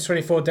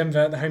 27-24,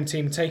 Denver, the home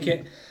team, take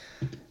it.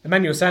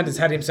 Emmanuel Sanders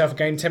had himself a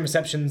game, 10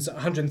 receptions,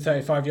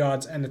 135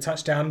 yards and a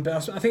touchdown.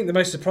 But I think the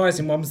most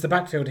surprising one was the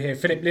backfield here.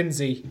 Philip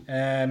Lindsay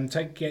getting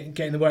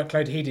the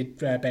workload he did,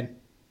 Ben.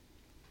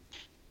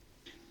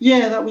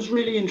 Yeah, that was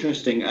really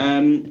interesting.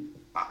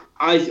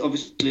 I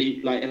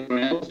obviously, like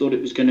everyone else, thought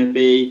it was going to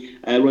be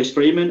Royce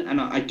Freeman. And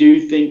I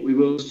do think we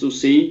will still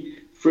see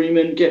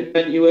Freeman get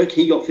plenty of work.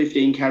 He got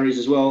 15 carries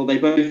as well. They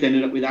both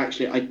ended up with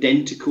actually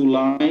identical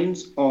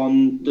lines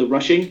on the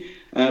rushing.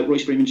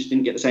 Royce Freeman just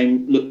didn't get the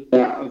same look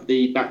out of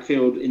the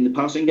backfield in the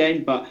passing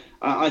game, but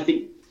I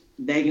think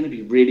they're going to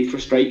be really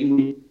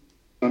frustrating.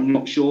 I'm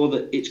not sure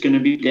that it's going to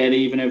be dead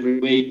even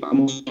every week, but I'm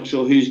also not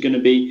sure who's going to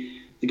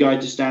be the guy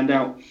to stand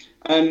out.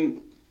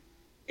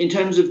 In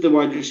terms of the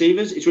wide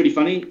receivers, it's really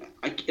funny.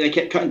 They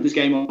kept cutting this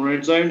game on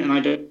red zone, and I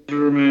don't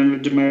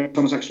remember Demaryius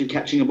Thomas actually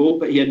catching a ball,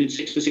 but he ended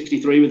 6 for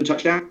 63 with a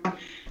touchdown.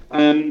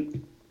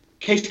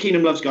 Case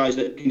Keenum loves guys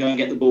that can go and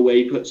get the ball where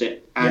he puts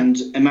it, and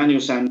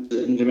Emmanuel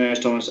Sanders and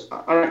Demaryius Thomas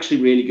are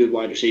actually really good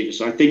wide receivers.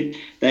 So I think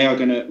they are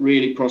going to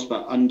really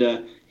prosper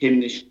under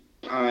him this year.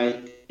 I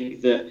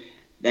think that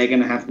they're going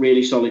to have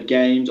really solid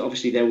games.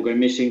 Obviously, they will go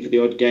missing for the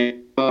odd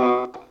game,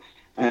 but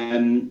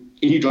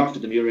if you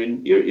drafted them, you're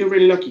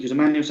really lucky because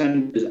Emmanuel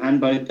Sanders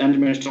and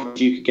Demaryius Thomas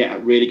you could get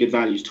at really good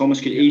values. Thomas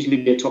could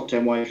easily be a top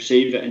 10 wide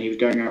receiver, and he was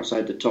going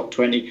outside the top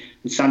 20,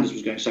 and Sanders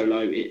was going so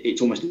low,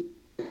 it's almost...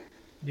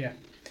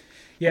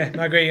 Yeah,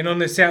 I agree. And on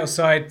the Seattle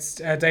side,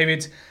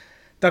 David,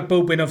 Doug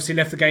Baldwin obviously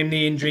left the game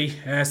knee injury,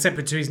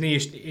 separate to his knee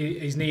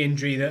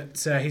injury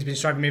that he's been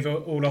struggling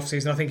with all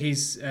off-season. I think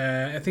it's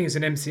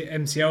an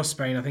MCL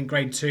sprain. I think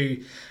grade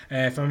 2,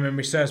 if my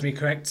memory serves me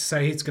correct.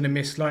 So he's going to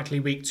miss likely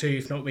week 2,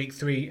 if not week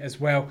 3 as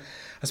well.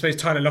 I suppose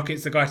Tyler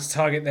Lockett's the guy to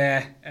target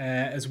there,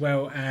 as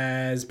well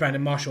as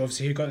Brandon Marshall,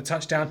 obviously, who got the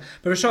touchdown.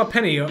 But Rashad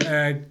Penny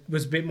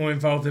was a bit more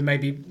involved than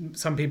maybe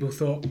some people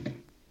thought.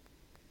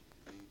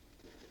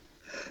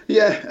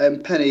 Yeah,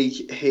 Penny,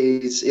 he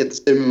had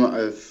the same amount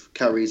of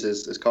carries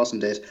as Carson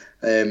did,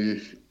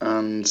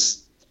 and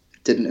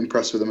didn't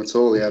impress with him at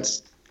all. He had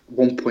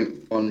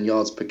 1.1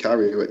 yards per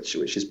carry, which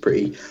is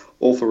pretty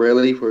awful,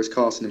 really, whereas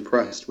Carson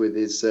impressed with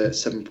his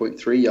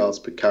 7.3 yards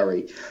per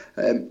carry.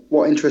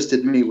 What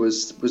interested me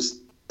was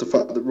the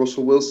fact that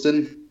Russell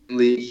Wilson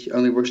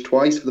only rushed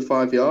twice for the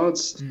 5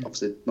 yards.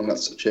 Obviously,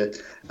 that's such a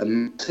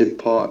massive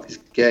part of his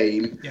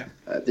game. Yeah.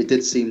 They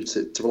did seem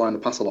to rely on the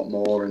pass a lot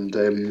more,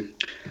 and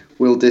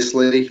Will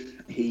Dissly,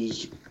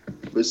 he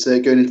was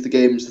going into the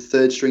game as the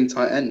third string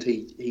tight end.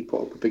 He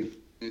put up a big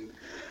game.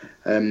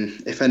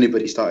 If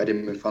anybody started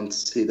him in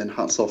fantasy, then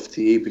hats off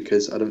to you,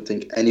 because I don't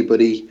think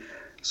anybody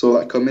saw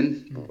that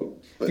coming.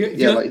 But like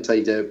you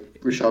say,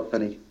 Rashad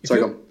Penny.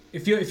 Sorry, go on.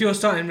 If you're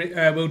starting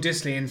Will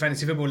Dissly in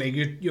Fantasy Football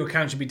League, your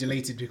account should be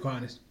deleted, to be quite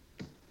honest.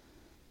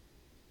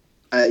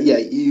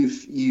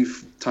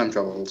 You've time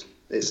travelled.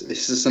 It's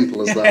as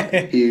simple as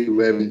that.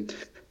 You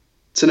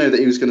to know that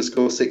he was going to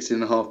score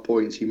 16.5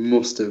 points, you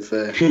must have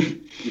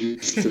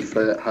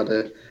had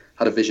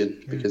a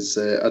vision, because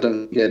I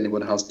don't think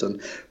anyone has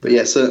done. But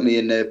yeah, certainly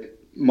in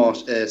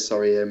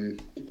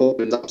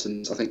Baldwin's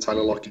absence, I think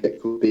Tyler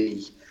Lockett could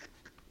be.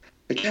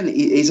 Again,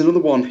 he's another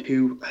one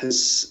who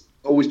has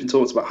always been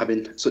talked about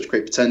having such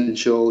great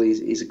potential.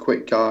 He's a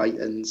quick guy,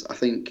 and I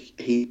think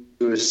he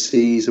do a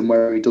season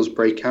where he does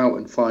break out.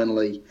 And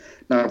finally,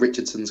 now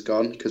Richardson's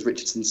gone, because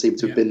Richardson seemed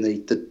to have been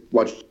the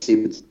wide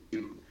receiver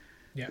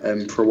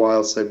for a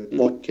while. So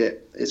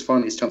Lockett is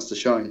finally his chance to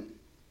shine.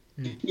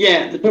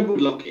 Yeah, the trouble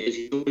with Lockett is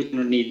he's always going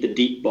to need the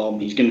deep bomb.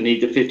 He's going to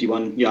need the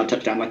 51-yard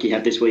touchdown like he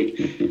had this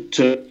week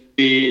to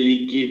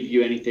really give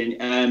you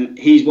anything.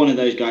 He's one of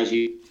those guys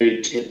who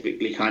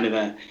typically kind of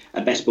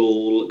a best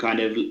ball kind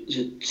of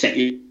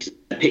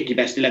pick your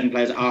best 11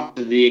 players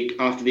after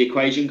the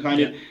equation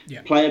kind of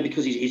player,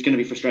 because he's going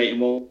to be frustrating.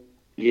 Will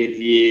give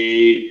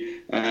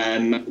you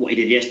what he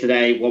did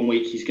yesterday. One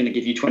week he's going to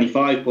give you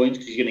 25 points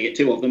because he's going to get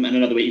 2 of them, and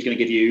another week he's going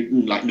to give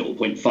you like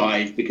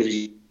 0.5 because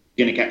he's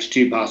going to catch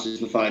 2 passes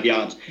for 5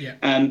 yards.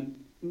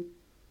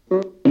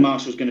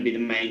 Marshall's going to be the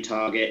main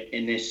target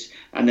in this,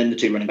 and then the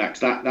 2 running backs.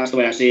 That's the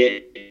way I see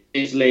it.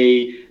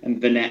 Disley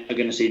and Vanette are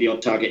going to see the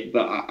odd target,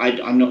 but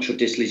I'm not sure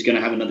Disley's going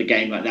to have another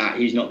game like that.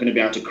 He's not going to be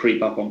able to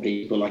creep up on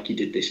people like he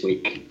did this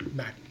week.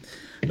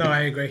 No,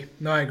 I agree.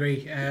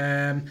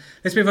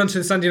 Let's move on to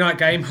the Sunday night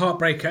game.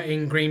 Heartbreaker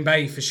in Green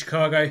Bay for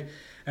Chicago.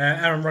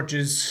 Aaron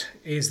Rodgers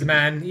is the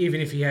man, even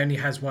if he only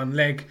has one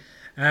leg.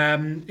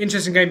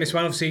 Interesting game, this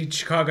one. Obviously,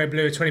 Chicago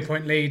blew a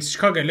 20-point lead.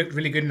 Chicago looked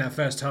really good in that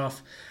first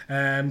half.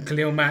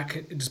 Khalil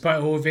Mack,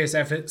 despite all of his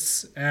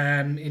efforts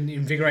in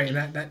invigorating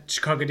that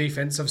Chicago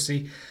defense,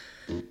 obviously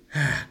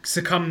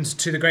succumbed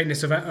to the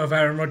greatness of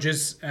Aaron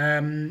Rodgers.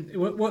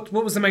 What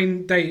was the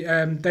main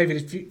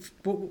David?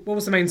 What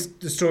was the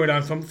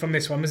storyline from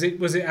this one? Was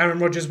it Aaron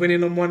Rodgers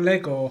winning on one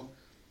leg, or?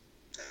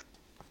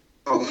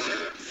 Oh,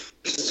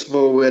 first of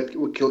all, with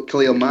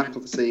Khalil Mack,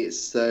 obviously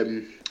it's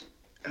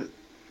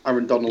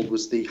Aaron Donald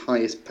was the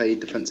highest paid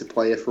defensive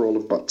player for all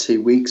of about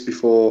 2 weeks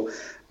before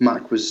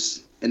Mack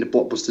was in a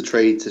blockbuster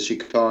trade to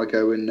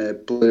Chicago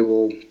and blew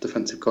all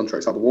defensive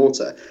contracts out of the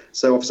water.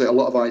 So obviously a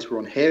lot of eyes were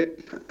on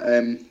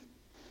him,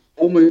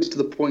 almost to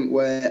the point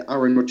where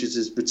Aaron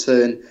Rodgers'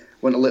 return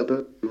went a little bit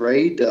under the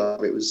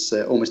radar. It was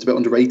almost a bit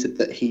underrated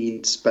that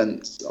he'd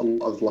spent a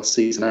lot of last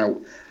season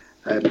out.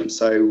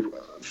 So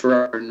for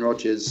Aaron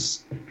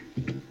Rodgers,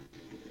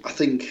 I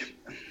think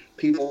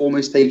people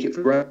almost take it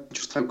for granted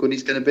just how good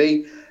he's going to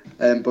be.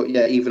 But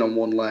yeah, even on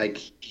one leg,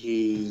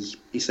 he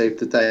saved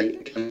the day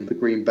against the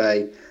Green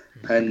Bay.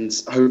 And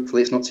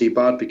hopefully it's not too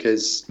bad,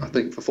 because I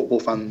think for football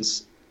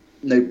fans,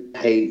 nobody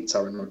hates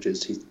Aaron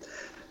Rodgers. He's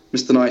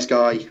Mr. Nice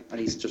Guy,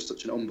 and he's just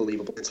such an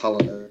unbelievable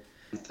talent.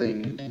 I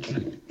think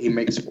he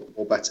makes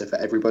football better for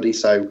everybody.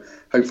 So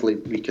hopefully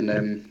we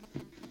can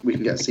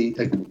get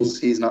a full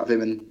season out of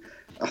him, and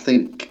I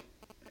think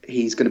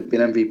he's going to be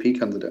an MVP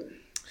candidate.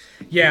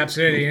 Yeah,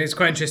 absolutely. And it's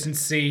quite interesting to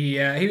see.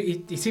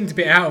 He seemed a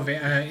bit out of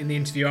it in the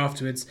interview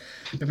afterwards,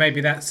 but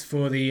maybe that's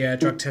for the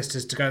drug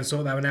testers to go and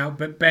sort that one out.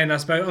 But Ben, I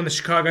suppose on the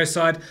Chicago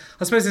side,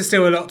 I suppose there's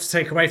still a lot to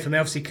take away from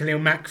there. Obviously, Khalil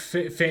Mack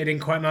fitted in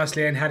quite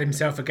nicely and had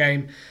himself a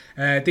game.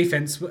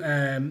 Defense,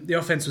 the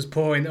offense was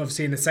poor,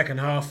 obviously in the second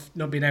half,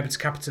 not being able to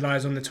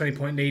capitalise on the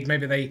 20-point lead.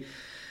 Maybe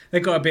they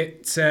got a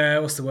bit,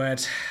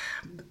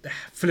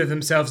 full of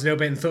themselves a little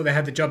bit and thought they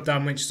had the job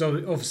done, which is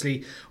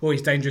obviously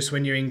always dangerous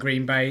when you're in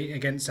Green Bay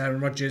against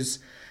Aaron Rodgers.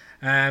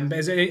 But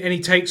is there any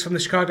takes from the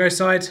Chicago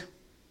side?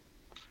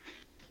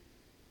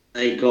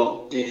 They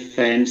got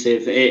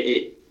defensive.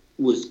 It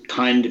was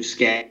kind of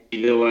scary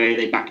the way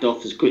they backed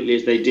off as quickly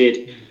as they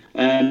did.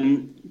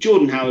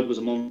 Jordan Howard was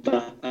a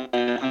monster.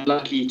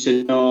 Unlucky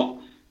to not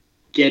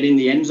get in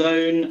the end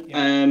zone.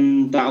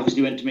 That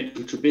obviously went to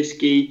Mitchell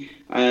Trubisky.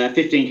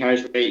 15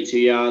 carries for 82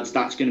 yards.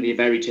 That's going to be a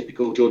very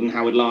typical Jordan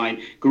Howard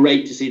line.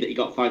 Great to see that he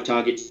got 5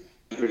 targets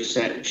for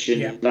reception.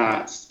 Yeah.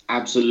 That's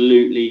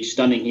absolutely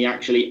stunning. He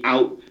actually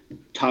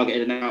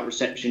out-targeted and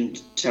out-reception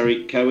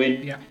Tariq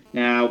Cohen. Yeah.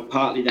 Now,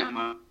 partly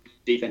that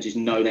defenses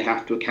know they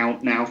have to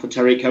account now for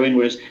Tariq Cohen,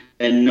 whereas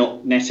they're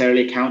not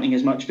necessarily accounting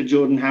as much for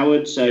Jordan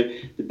Howard. So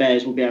the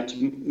Bears will be able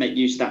to make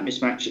use of that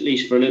mismatch at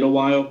least for a little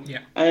while. Yeah.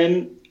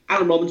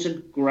 Allen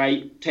Robinson,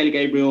 great. Taylor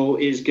Gabriel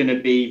is going to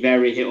be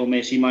very hit or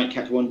miss. He might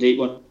catch one deep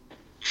one.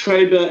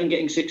 Trey Burton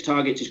getting 6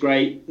 targets is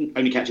great.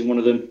 Only catching one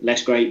of them,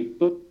 less great.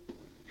 But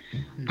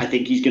I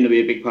think he's going to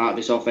be a big part of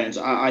this offense.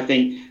 I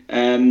think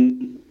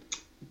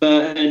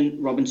Burton,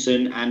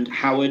 Robinson, and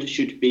Howard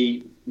should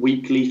be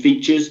weekly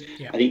features.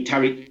 Yeah. I think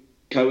Tariq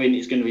Cohen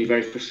is going to be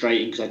very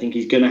frustrating because I think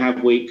he's going to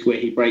have weeks where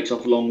he breaks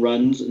off long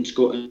runs and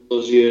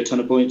scores you a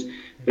ton of points.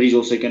 But he's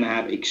also going to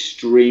have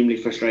extremely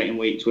frustrating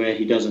weeks where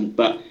he doesn't.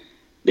 But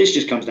this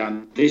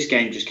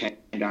game just came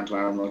down to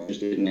Aaron Rodgers,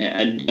 didn't it?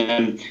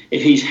 And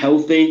if he's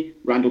healthy,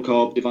 Randall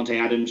Cobb, Devontae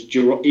Adams,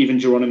 even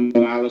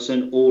Geronimo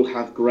Allison all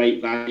have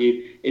great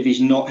value. If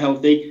he's not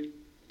healthy,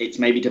 it's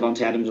maybe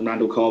Devontae Adams and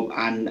Randall Cobb,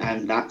 and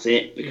that's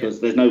it,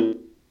 because there's no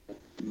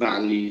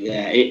value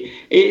there.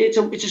 It's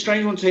a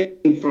strange one to take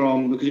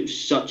from, because it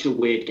was such a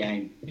weird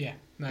game. Yeah.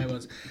 No, it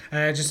was.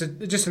 Just a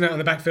note on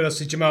the backfield.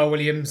 Obviously, Jamal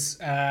Williams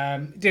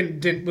wasn't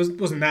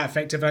that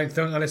effective, I don't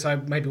think, unless I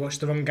maybe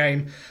watched the wrong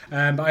game.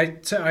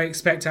 But I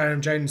expect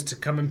Aaron Jones to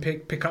come and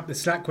pick up the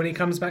slack when he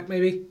comes back,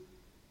 maybe.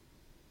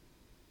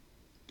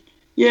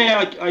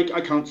 Yeah, I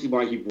can't see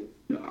why he would.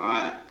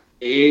 I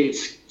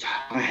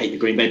hate the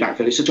Green Bay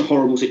backfield. It's such a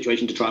horrible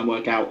situation to try and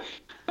work out.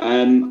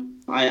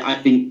 I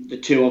think the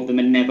two of them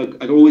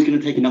are always going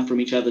to take enough from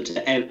each other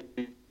to ever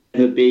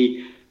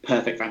be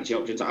perfect fantasy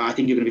options. I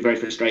think you're going to be very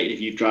frustrated if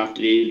you've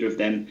drafted either of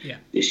them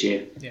this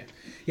year.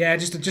 Yeah,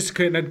 just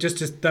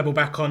to double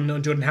back on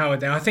Jordan Howard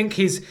there. I think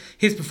his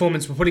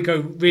performance will probably go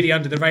really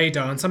under the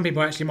radar, and some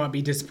people actually might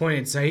be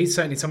disappointed. So he's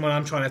certainly someone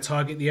I'm trying to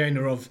target the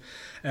owner of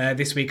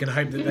this week and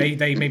hope that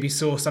they maybe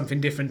saw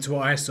something different to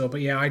what I saw.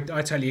 But yeah, I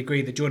totally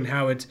agree that Jordan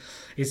Howard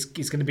is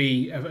going to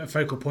be a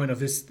focal point of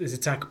this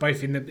attack,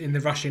 both in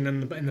the rushing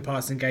and in the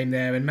passing game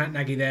there. And Matt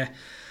Nagy there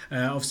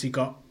obviously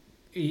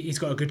he's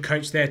got a good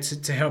coach there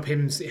to help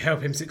him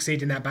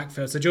succeed in that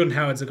backfield. So Jordan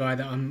Howard's a guy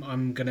that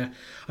I'm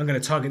gonna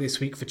target this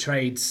week for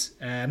trades.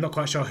 I'm not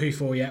quite sure who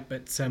for yet,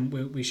 but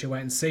we shall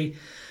wait and see.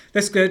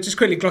 Let's just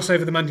quickly gloss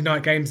over the Monday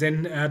night games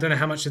then. I don't know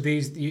how much of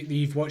these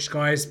you've watched,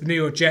 guys. The New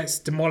York Jets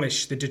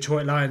demolish the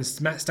Detroit Lions.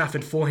 Matt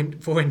Stafford, four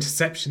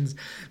interceptions.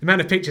 The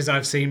amount of pictures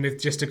I've seen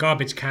with just a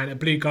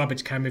blue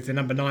garbage can with the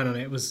number 9 on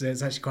it,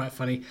 it's actually quite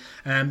funny.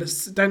 But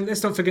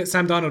let's not forget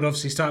Sam Darnold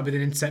obviously started with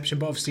an interception,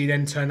 but obviously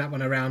then turned that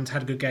one around,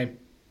 had a good game.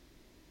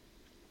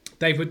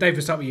 Dave,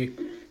 we'll start with you.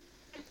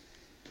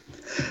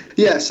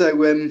 Yeah, so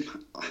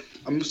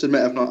I must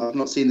admit I've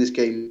not seen this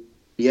game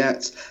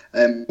yet.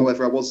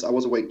 However, I was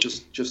awake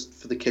just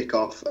for the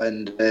kickoff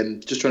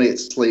and just trying to get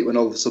to sleep when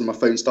all of a sudden my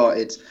phone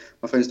started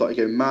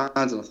going mad,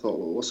 and I thought,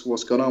 well,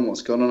 what's going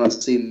on? I've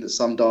seen that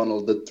Sam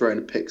Darnold had thrown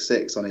a pick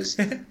 6 on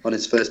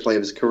his first play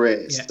of his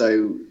career. Yeah.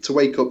 So to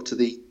wake up to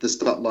the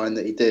stat line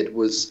that he did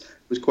was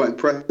quite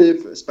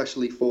impressive,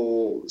 especially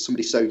for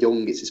somebody so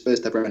young. It's his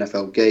first ever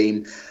NFL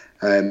game.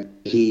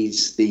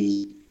 He's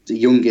the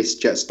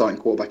youngest Jets starting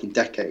quarterback in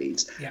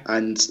decades,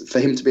 and for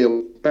him to be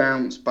able to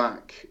bounce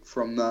back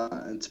from that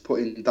and to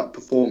put in that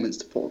performance,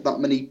 to put that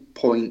many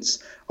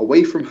points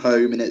away from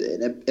home in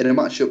a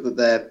matchup that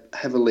they're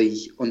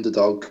heavily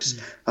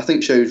underdogs, I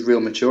think shows real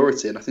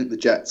maturity. And I think the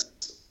Jets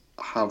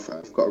have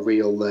got a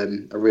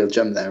real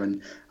gem there,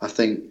 and I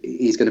think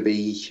he's going to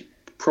be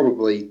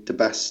probably the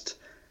best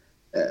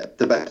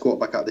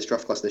quarterback out of this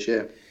draft class this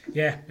year.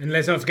 Yeah, and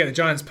let's not forget the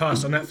Giants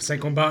passed on that for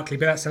Saquon Barkley,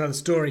 but that's another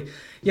story.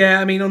 Yeah,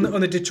 I mean, on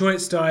the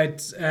Detroit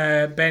side,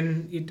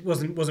 Ben, it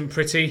wasn't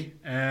pretty.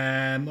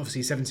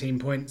 Obviously, 17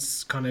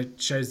 points kind of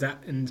shows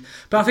that.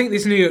 But I think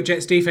this New York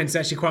Jets defense is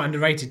actually quite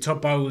underrated.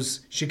 Todd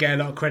Bowles should get a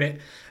lot of credit.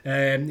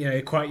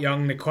 They're quite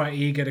young, they're quite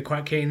eager, they're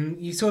quite keen.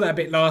 You saw that a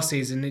bit last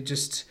season. It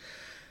just...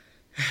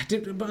 I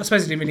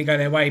suppose it didn't really go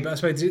their way, but I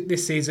suppose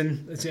this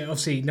season,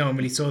 obviously, no one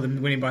really saw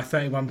them winning by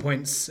 31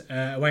 points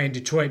away in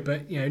Detroit.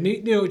 But New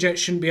York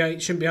Jets shouldn't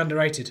be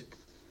underrated.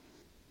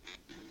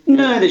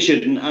 No, they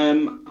shouldn't.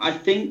 I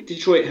think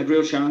Detroit had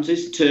real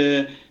chances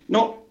to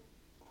not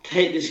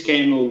take this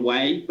game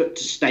away, but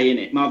to stay in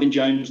it. Marvin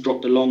Jones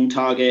dropped a long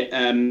target,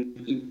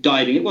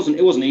 diving. It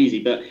wasn't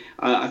easy, but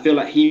I feel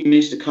like he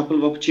missed a couple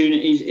of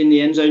opportunities in the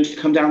end zone to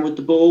come down with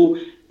the ball.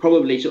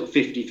 Probably sort of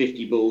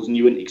 50-50 balls, and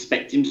you wouldn't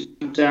expect him to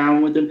come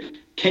down with them.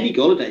 Kenny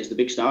Golladay is the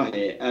big star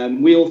here.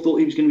 We all thought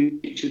he was going to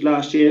be featured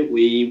last year.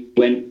 We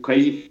went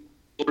crazy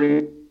for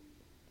him.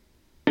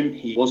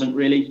 He wasn't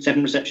really.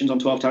 7 receptions on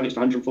 12 targets for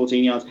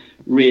 114 yards.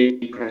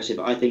 Really impressive.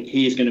 I think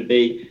he is going to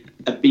be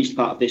a beast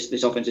part of this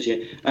offense this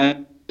year.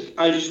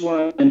 I just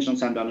want to mention on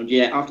Sam Darnold.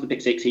 Yeah, after the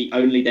pick 6, he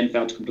only then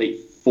failed to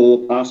complete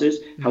 4 passes.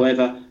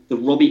 However, the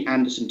Robbie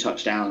Anderson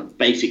touchdown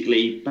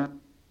basically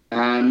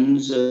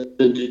hands the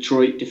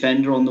Detroit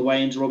defender on the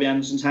way into Robbie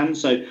Anderson's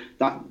hands, so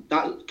that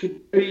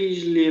could very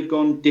easily have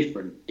gone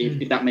different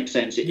if that makes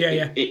sense.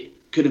 It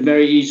could have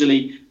very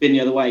easily been the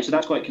other way, so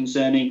that's quite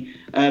concerning.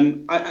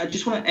 I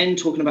just want to end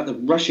talking about the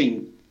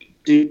rushing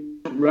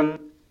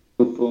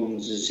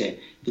performances here.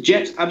 The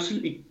Jets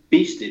absolutely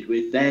beasted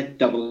with their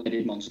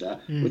double-headed monster,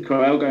 with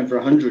Crowell going for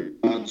 100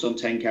 yards on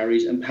 10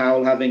 carries and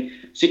Powell having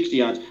 60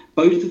 yards.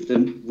 Both of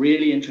them,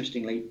 really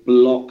interestingly,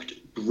 blocked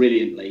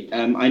brilliantly.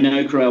 I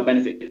know Crowell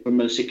benefited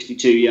from a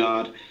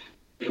 62-yard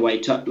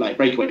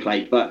breakaway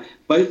play, but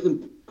both of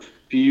them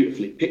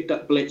beautifully picked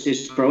up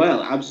blitzes.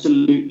 Crowell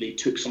absolutely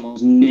took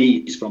someone's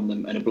knees from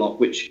them in a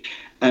block, which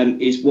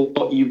is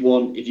what you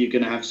want if you're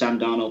going to have Sam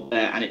Darnold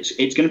there, and it's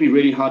going to be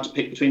really hard to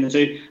pick between the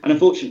two. And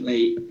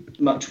unfortunately,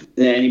 much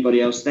than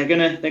anybody else, they're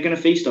gonna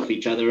feast off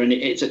each other, and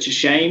it's such a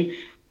shame.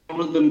 One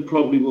of them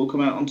probably will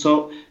come out on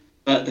top.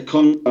 But the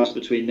contrast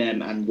between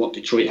them and what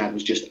Detroit had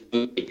was just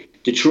ugly.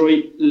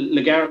 Detroit,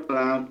 LeGarrette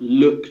Blount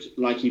looked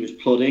like he was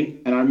plodding.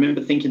 And I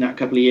remember thinking that a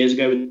couple of years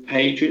ago with the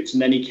Patriots,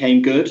 and then he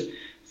came good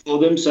for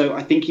them. So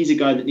I think he's a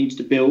guy that needs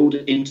to build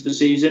into the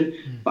season.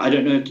 But I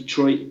don't know if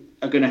Detroit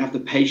are going to have the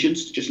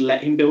patience to just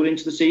let him build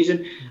into the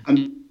season.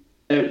 And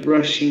their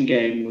rushing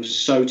game was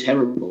so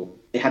terrible.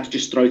 They had to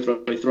just throw.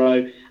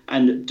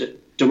 And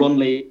Deron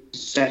Lee's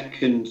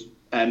second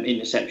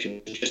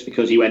interception was just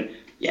because he went,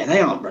 yeah,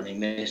 they aren't running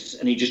this.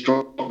 And he just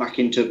dropped back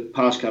into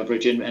pass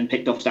coverage and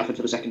picked off Stafford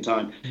for the second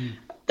time.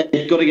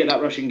 They've got to get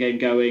that rushing game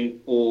going,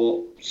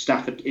 or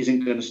Stafford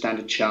isn't going to stand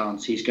a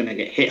chance. He's going to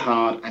get hit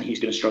hard, and he's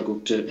going to struggle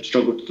to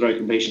throw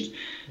completions.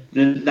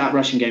 That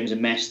rushing game is a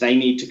mess. They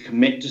need to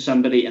commit to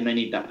somebody, and they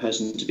need that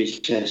person to be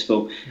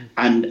successful.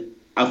 And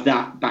of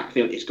that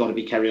backfield, it's got to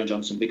be Kerryon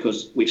Johnson,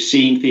 because we've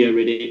seen Theo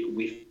Riddick,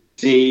 we've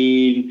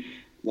seen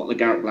what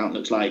LeGarrette Blount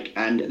looks like.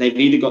 And they've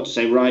either got to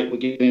say, right, we're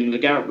giving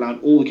LeGarrette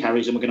Blount all the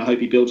carries and we're going to hope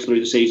he builds through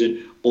the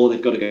season, or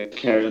they've got to go to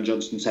Kerryon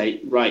Johnson and say,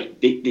 right,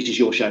 this is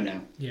your show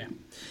now. Yeah.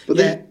 But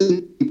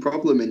there's a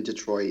problem in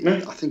Detroit.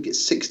 I think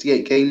it's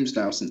 68 games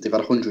now since they've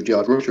had a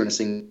 100-yard rusher in a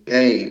single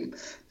game.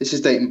 This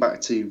is dating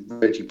back to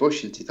Reggie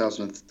Bush in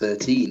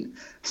 2013.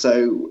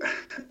 So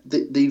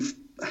they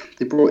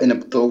brought in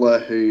Abdullah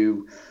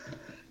who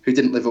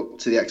didn't live up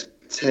to the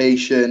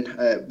expectation.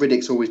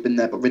 Riddick's always been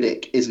there, but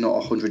Riddick is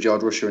not a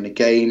 100-yard rusher in a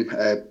game.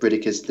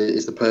 Riddick is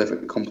the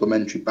perfect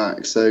complementary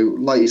back. So,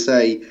 like you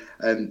say,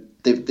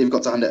 they've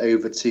got to hand it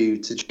over to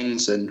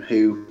Johnson,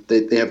 who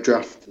they have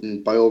drafted,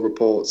 and by all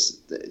reports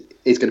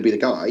is going to be the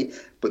guy.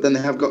 But then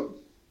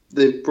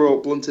they've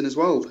brought Blount in as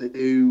well,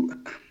 who,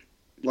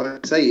 like I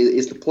say,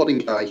 is the plodding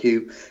guy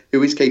who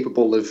is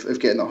capable of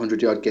getting that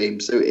 100-yard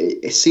game. So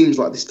it seems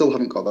like they still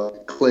haven't got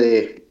that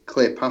clear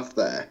path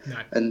there. No.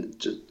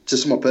 And to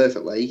sum up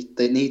perfectly,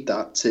 they need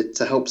that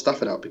to help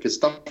Stafford out, because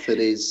Stafford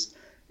is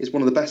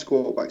one of the best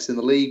quarterbacks in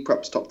the league,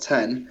 perhaps top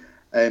 10.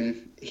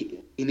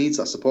 He needs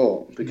that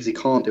support because he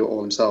can't do it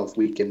all himself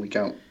week in, week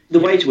out. The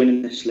way to win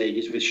in this league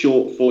is with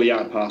short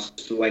 4-yard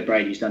passes, the way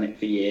Brady's done it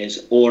for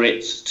years, or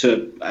it's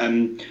to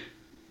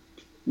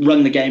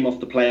run the game off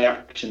the play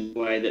action, the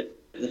way that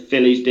the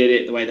Phillies did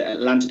it, the way that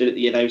Atlanta did it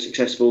the year they were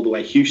successful, the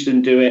way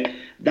Houston do it.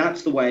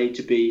 That's the way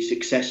to be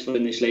successful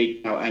in this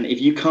league now. And if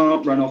you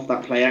can't run off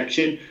that play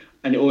action,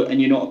 and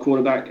you're not a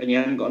quarterback, and you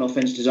haven't got an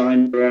offense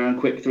designed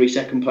around quick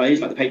 3-second plays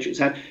like the Patriots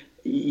had,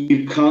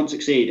 you can't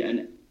succeed.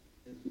 And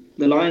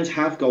the Lions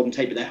have golden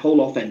tape, but their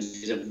whole offense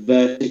is a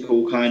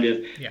vertical kind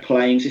of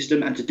playing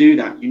system. And to do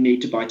that, you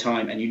need to buy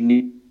time, and you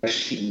need a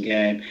rushing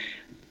game.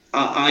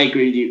 I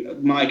agree with you.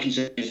 My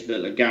concern is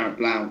that LeGarrette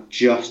Blount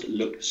just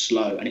looked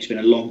slow, and it's been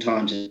a long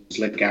time since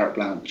LeGarrette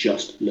Blount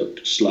just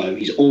looked slow.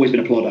 He's always been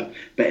a plodder,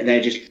 but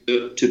there just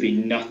looked to be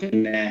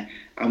nothing there.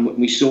 And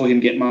we saw him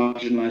get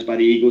marginalised by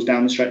the Eagles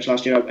down the stretch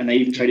last year, and they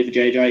even traded for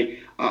JJ.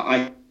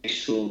 I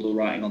saw the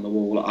writing on the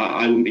wall.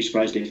 I wouldn't be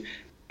surprised if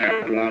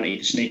LeGarrette Blount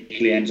either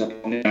sneakily ends up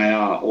on the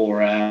IR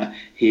or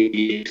he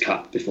is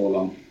cut before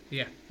long.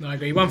 Yeah, no, I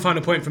agree. One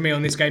final point for me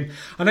on this game.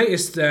 I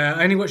noticed,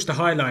 I only watched the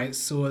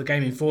highlights or the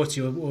game in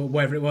 40 or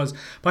whatever it was,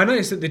 but I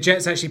noticed that the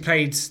Jets actually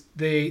played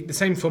the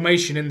same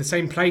formation and the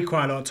same play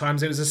quite a lot of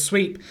times. It was a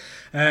sweep.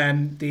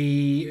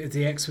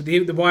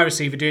 The wide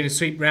receiver doing a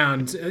sweep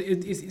round.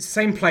 It's the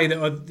same play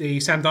that the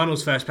Sam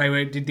Darnold's first play where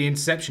it did the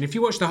interception. If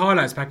you watch the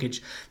highlights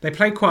package, they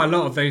play quite a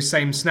lot of those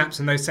same snaps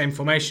and those same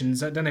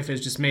formations. I don't know if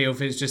it's just me or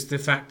if it's just the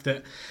fact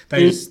that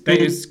that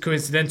is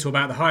coincidental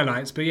about the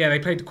highlights. But yeah, they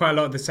played quite a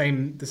lot of the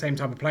same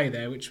type of play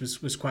there, which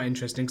was quite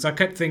interesting, because I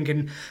kept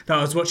thinking that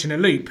I was watching a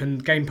loop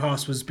and Game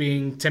Pass was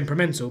being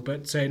temperamental,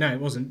 but no, it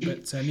wasn't.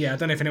 But yeah, I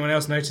don't know if anyone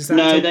else noticed that.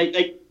 No,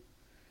 they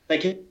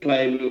kept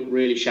playing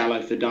really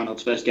shallow for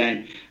Darnold's first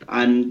game,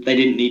 and they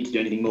didn't need to do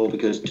anything more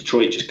because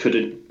Detroit just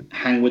couldn't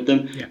hang with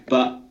them. Yeah.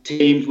 But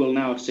teams will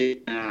now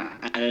see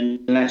that, and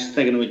unless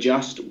they're going to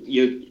adjust,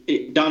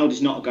 Darnold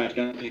is not a guy to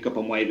go and pick up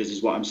on waivers,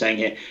 is what I'm saying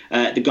here.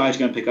 The guy who's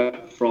going to pick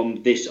up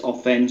from this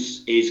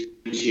offense is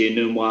Quincy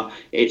Enunwa.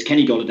 It's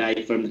Kenny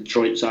Golladay from the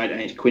Detroit side, and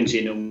it's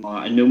Quincy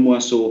Enunwa.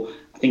 Enunwa saw,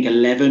 I think,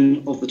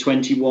 11 of the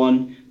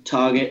 21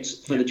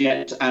 targets for the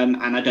Jets, and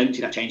I don't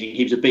see that changing.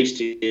 He was a beast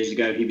 2 years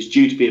ago. He was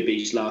due to be a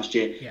beast last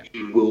year. Yeah.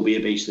 He will be a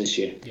beast this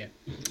year. Yeah.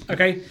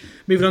 Okay,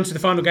 moving on to the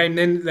final game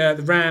then.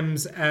 The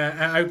Rams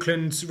at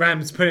Oakland.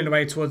 Rams pulling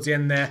away towards the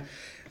end there.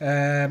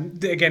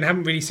 Again,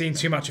 haven't really seen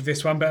too much of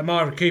this one, but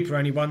Amari Cooper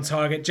only one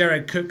target.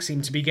 Jared Cook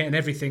seemed to be getting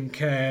everything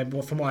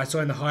from what I saw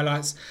in the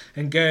highlights,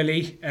 and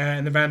Gurley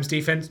and the Rams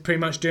defense pretty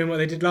much doing what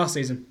they did last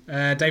season.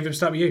 David, we'll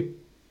start with you.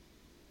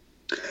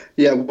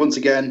 Yeah, once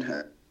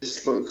again,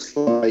 this looks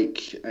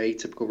like a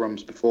typical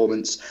Rams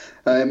performance.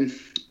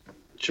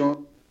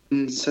 John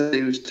said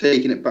he was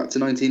taking it back to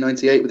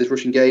 1998 with his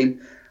rushing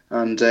game,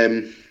 and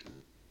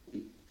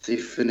they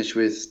finished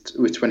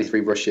with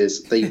 23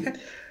 rushes. They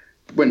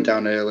went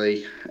down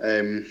early.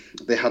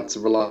 They had to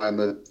rely on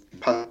the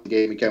passing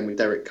game again with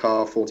Derek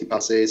Carr, 40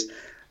 passes.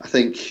 I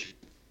think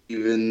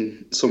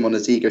even someone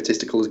as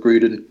egotistical as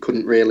Gruden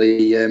couldn't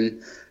really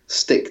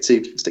stick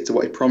to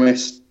what he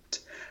promised.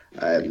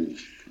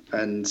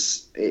 And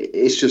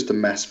it's just a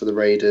mess for the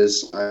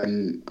Raiders.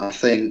 I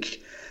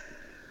think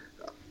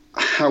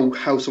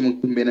how someone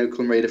can be an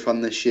Oakland Raider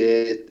fan this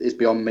year is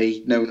beyond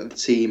me, knowing that the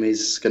team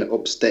is going to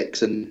up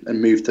sticks and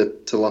move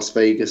to Las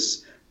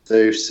Vegas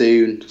so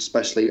soon,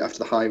 especially after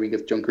the hiring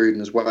of John Gruden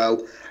as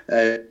well.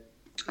 I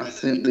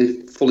think they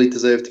fully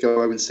deserve to go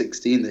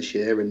 0-16 this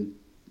year, and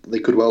they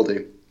could well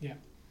do.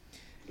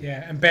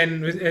 Yeah. And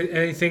Ben,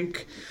 anything?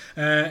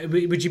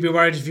 Would you be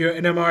worried if you're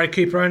an Amari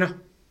Cooper owner?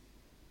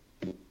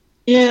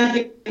 Yeah,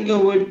 I think I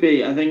would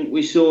be. I think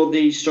we saw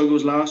the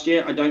struggles last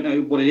year. I don't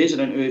know what it is. I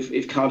don't know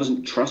if Carr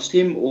doesn't trust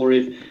him or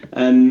if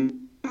I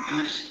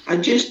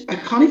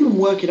can't even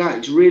work it out.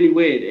 It's really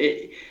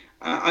weird.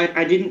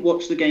 I didn't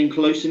watch the game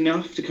close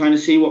enough to kind of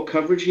see what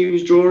coverage he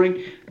was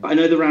drawing. But I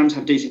know the Rams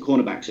have decent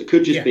cornerbacks. It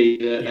could just be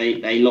that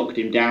they locked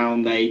him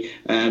down. They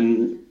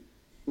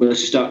with a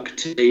stuck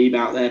Talib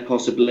out there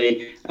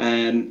possibly,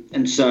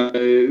 and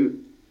so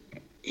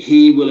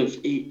he will have,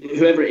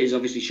 whoever it is,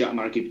 obviously shut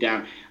Amari Cooper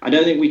down. I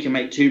don't think we can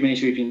make too many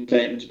sweeping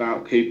statements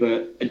about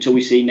Cooper until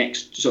we see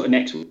next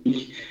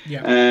week.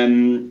 Yeah.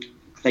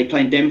 They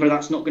play in Denver.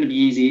 That's not going to be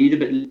easy either,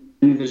 but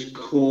Denver's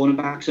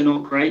cornerbacks are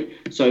not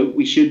great. So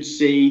we should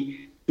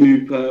see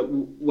Cooper,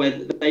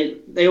 whether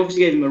they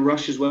obviously gave him a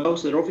rush as well,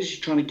 so they're obviously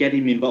trying to get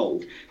him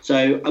involved.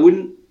 So I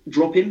wouldn't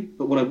drop him,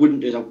 but what I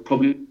wouldn't do is I'll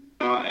probably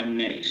start him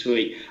next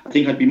week. I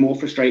think I'd be more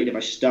frustrated if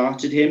I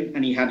started him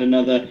and he had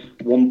another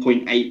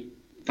 1.8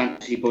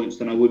 fantasy points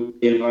than I would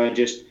if I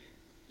just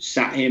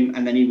sat him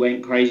and then he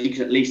went crazy,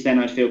 because at least then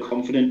I'd feel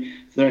confident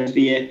for the rest of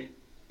the year.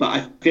 But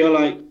I feel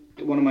like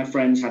one of my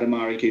friends had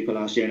Amari Cooper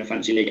last year in a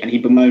fantasy league, and he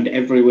bemoaned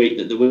every week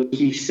that the week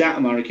he sat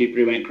Amari Cooper,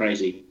 he went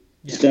crazy.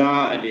 Yeah.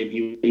 Started him,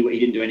 he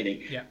didn't do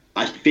anything. Yeah.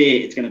 I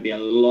fear it's going to be a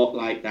lot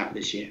like that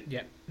this year.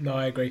 Yeah, no,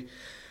 I agree.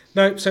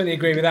 No, certainly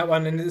agree with that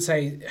one. And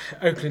say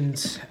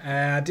Oakland,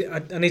 I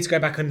need to go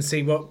back and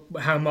see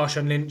how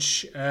Marshawn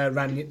Lynch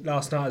ran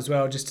last night as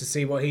well, just to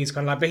see what he's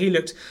kind of like. But he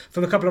looked,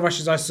 from the couple of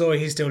rushes I saw,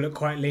 he still looked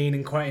quite lean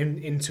and quite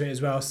into it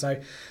as well.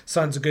 So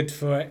signs are good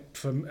for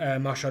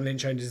Marshawn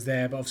Lynch owners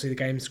there. But obviously the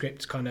game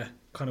script kind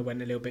of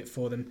went a little bit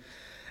for them.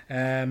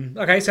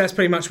 Okay, so that's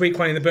pretty much week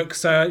 1 in the book.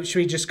 So should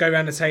we just go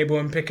around the table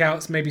and pick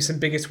out maybe some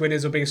biggest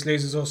winners or biggest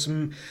losers, or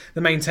the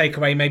main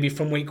takeaway maybe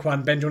from week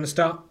 1? Ben, do you want to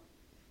start?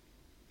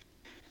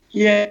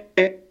 Yeah,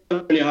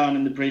 really hard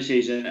in the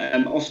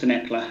preseason. Austin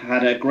Eckler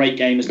had a great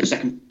game as the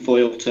second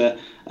foil to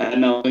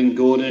Melvin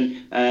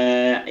Gordon.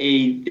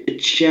 The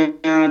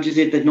Chargers,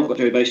 they've not got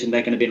Joey Bosa, and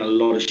they're going to be in a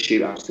lot of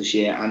shootouts this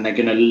year, and they're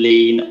going to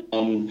lean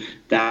on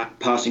that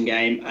passing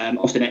game.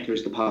 Austin Eckler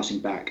is the passing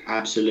back,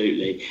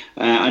 absolutely.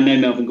 I know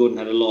Melvin Gordon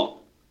had a lot.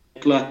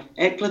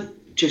 Eckler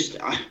just,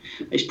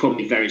 it's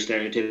probably very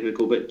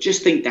stereotypical, but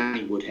just think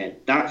Danny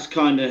Woodhead. That's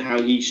kind of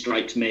how he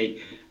strikes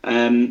me.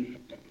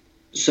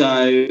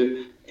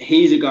 So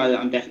he's a guy that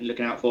I'm definitely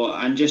looking out for.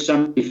 And just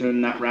somebody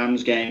from that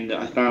Rams game that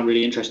I found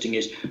really interesting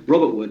is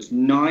Robert Woods,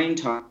 9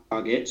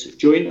 targets,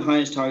 joint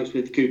highest targets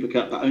with Cooper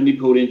Kupp, but only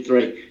pulled in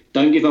 3.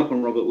 Don't give up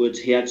on Robert Woods.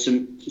 He had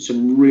some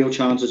real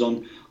chances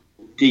on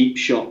deep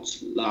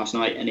shots last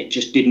night, and it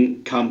just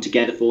didn't come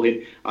together for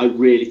him. I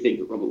really think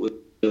that Robert Woods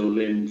will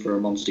in for a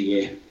monster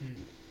year.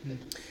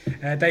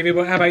 David,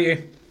 how about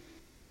you?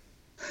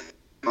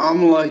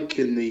 I'm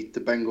liking the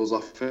Bengals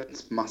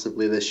offense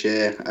massively this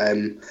year.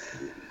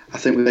 I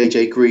think with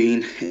AJ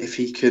Green, if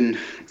he can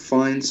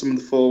find some of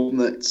the form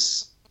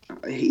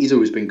he's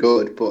always been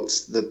good, but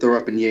there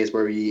have been years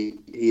where he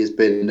has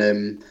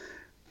been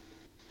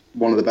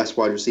one of the best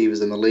wide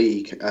receivers in the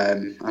league.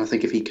 And I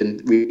think if he can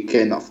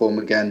regain that form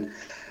again,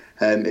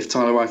 if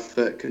Tyler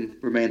Eifert can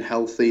remain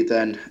healthy,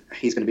 then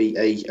he's going to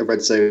be a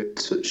red zone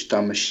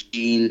touchdown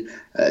machine.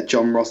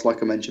 John Ross,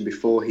 like I mentioned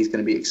before, he's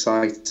going to be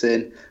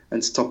exciting.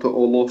 And to top it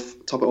all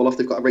off,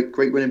 they've got a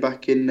great running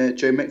back in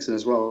Joe Mixon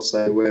as well.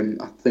 So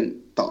I think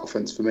that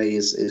offense for me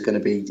is going to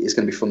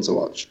be fun to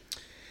watch.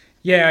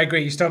 Yeah, I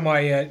agree. You stole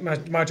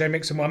my Joe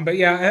Mixon one, but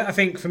yeah, I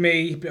think for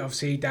me,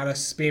 obviously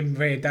Dallas, being a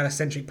very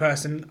Dallas-centric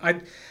person, I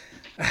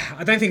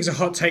don't think it's a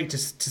hot take to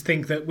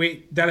think that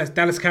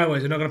Dallas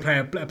Cowboys are not going to play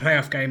a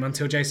playoff game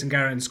until Jason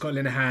Garrett and Scott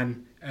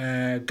Linehan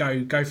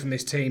go from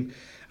this team.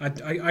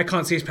 I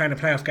can't see us playing a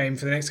playoff game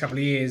for the next couple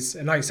of years.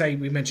 And like I say,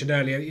 we mentioned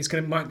earlier,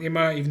 it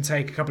might even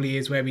take a couple of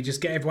years where we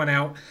just get everyone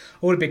out,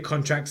 all the big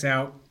contracts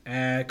out,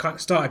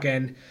 start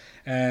again,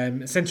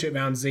 center it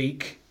around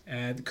Zeke,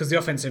 because the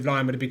offensive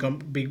line will be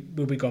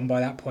gone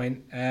by that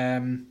point.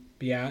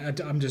 But yeah,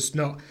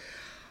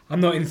 I'm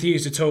not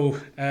enthused at all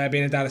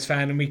being a Dallas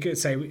fan, and we could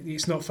say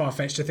it's not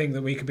far-fetched to think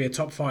that we could be a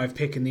top 5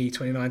 pick in the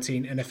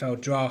 2019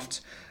 NFL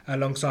draft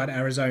alongside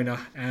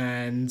Arizona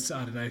and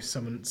I don't know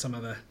some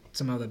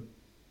other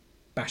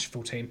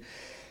bashful team.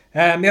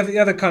 The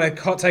other kind of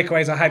hot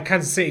takeaways I had,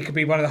 Kansas City could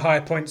be one of the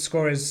higher point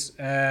scorers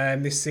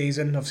this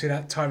season. Obviously,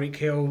 that Tyreek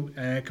Hill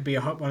could be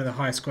one of the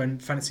highest scoring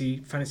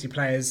fantasy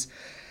players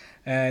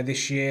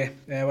this year.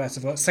 What else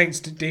have I got? Saints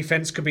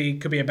defense could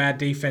be a bad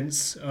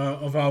defense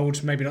of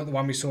old, maybe not the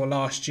one we saw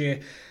last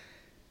year.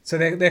 So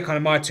they're kind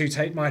of my two or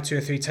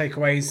three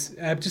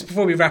takeaways. Just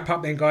before we wrap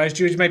up, then, guys,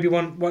 do you maybe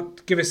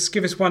give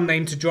us one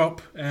name to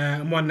drop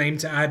and one name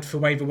to add for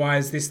waiver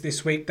wires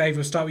this week? Dave,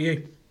 we'll start with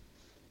you.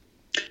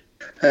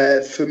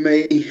 For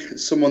me,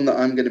 someone that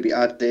I'm going to be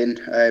adding.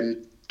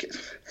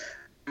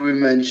 We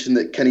mentioned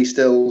that Kenny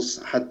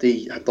Stills had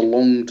the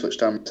long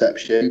touchdown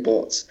reception,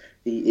 but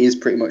he is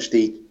pretty much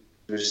the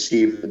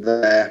receiver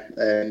there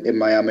in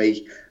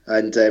Miami,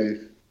 and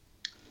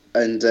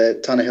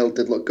Tannehill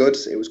did look good.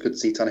 It was good to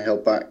see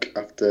Tannehill back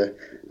after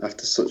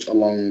such a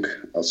long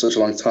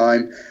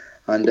time.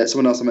 And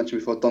someone else I mentioned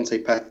before, Dante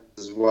Pettis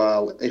as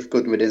well. If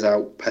Goodwin is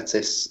out,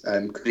 Pettis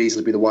could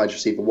easily be the wide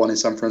receiver 1 in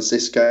San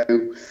Francisco.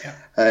 Yeah.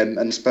 And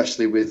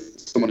especially with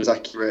someone as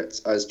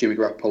accurate as Jimmy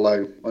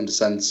Garoppolo under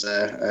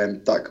centre,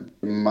 that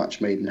could be a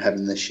match made in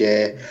heaven this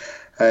year.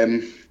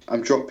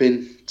 I'm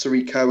dropping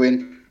Tariq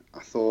Cohen. I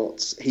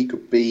thought he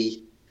could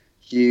be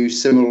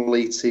used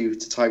similarly to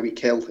Tyreek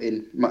Hill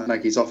in Matt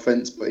Nagy's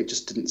offense, but it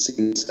just didn't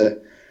seem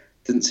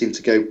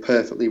to go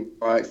perfectly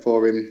right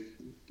for him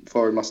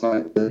last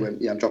night.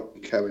 I'm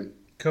dropping Cohen.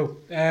 Cool.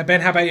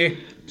 Ben, how about you?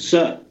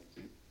 So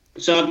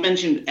I've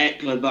mentioned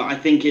Eckler, but I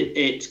think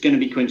it's going to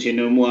be Quincy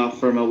Enunwa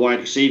from a wide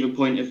receiver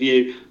point of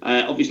view.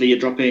 Obviously, you're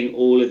dropping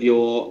all of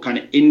your kind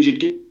of injured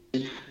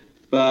guys,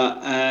 but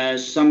I'm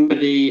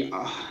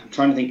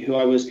trying to think who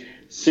I was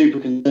super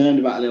concerned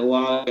about a little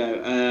while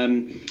ago.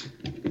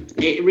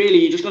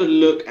 You just got to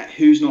look at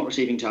who's not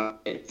receiving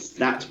targets.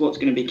 That's what's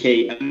going to be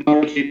key.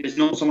 Amari Cooper is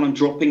not someone I'm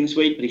dropping this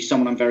week, but he's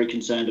someone I'm very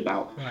concerned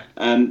about. Right.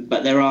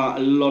 But there are a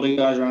lot of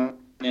guys around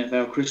the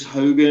NFL. Chris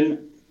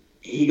Hogan,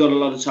 he got a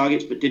lot of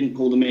targets but didn't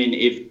pull them in.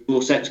 If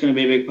Dorsett's going to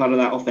be a big part of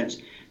that offense,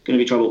 going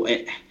to be trouble.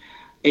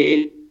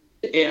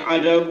 I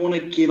don't want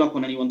to give up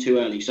on anyone too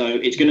early, so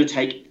it's going to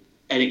take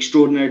an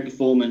extraordinary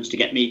performance to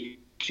get me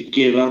to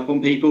give up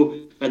on people.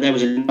 But there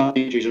was enough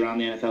injuries around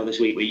the NFL this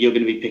week where you're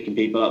going to be picking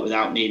people up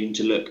without needing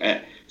to look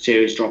at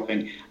serious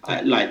dropping.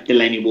 Like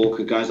Delaney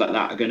Walker, guys like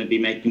that are going to be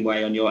making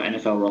way on your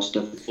NFL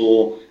roster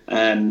for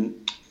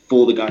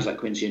the guys like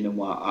Quincy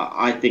Enunwa.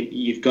 I think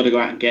you've got to go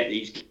out and get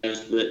these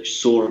guys that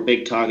saw a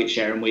big target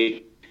share in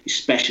week,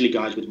 especially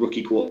guys with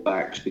rookie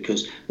quarterbacks,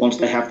 because once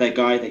they have their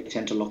guy, they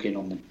tend to lock in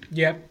on them.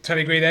 Yeah,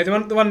 totally agree there.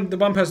 The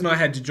one person I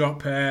had to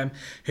drop,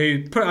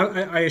 who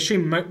I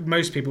assume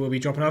most people will be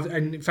dropping.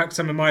 And in fact,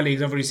 some of my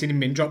leagues I've already seen him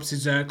being dropped.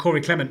 Is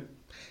Corey Clement.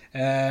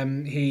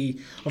 He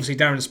obviously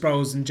Darren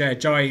Sproles and Jay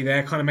Ajayi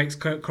there kind of makes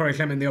Corey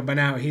Clement the odd man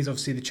out. He's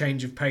obviously the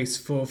change of pace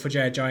for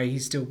Jay Ajayi.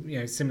 He's still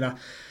similar.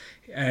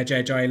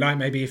 Jay Ajayi, like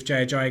maybe if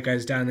Jay Ajayi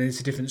goes down, then it's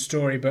a different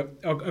story. But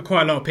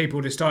quite a lot of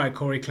people just started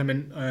Corey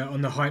Clement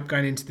on the hype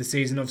going into the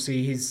season.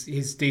 Obviously,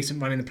 his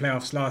decent run in the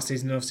playoffs last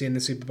season, and obviously in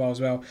the Super Bowl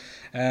as well.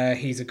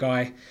 He's a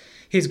guy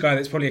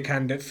that's probably a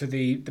candidate for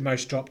the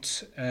most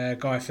dropped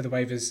guy for the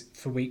waivers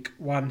for week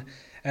 1.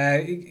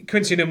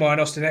 Quincy Enunwa and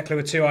Austin Eckler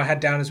were two I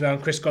had down as well,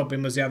 and Chris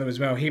Godwin was the other as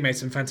well. He made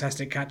some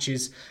fantastic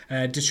catches.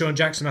 Deshaun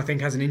Jackson, I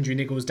think, has an injury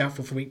niggle, is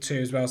doubtful for week 2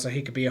 as well, so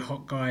he could be a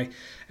hot guy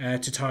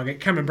to target.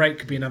 Cameron Brake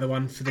could be another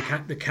one for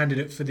the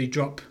candidate for the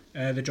drop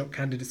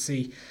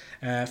candidacy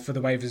for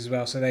the waivers as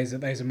well. So those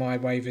are my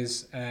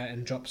waivers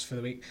and drops for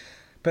the week.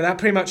 But that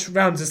pretty much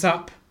rounds us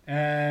up,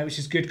 which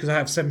is good because I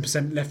have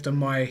 7% left on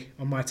my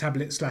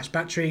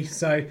tablet/battery.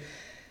 So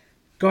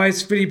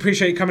guys, really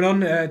appreciate you coming on,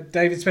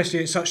 David, especially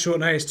at such short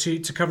notice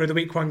to cover the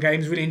week 1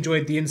 games. Really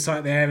enjoyed the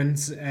insight there, and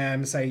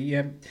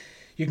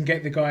you can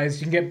get the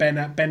guys. You can get Ben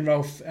at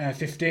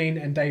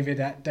BenRolf15 and David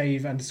at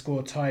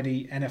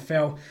Dave_Tidy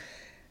NFL.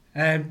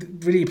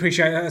 Really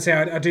appreciate it.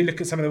 I do look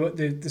at some of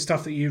the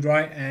stuff that you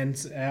write, and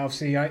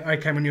obviously I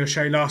came on your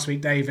show last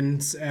week, Dave,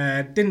 and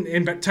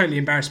didn't totally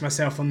embarrass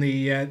myself on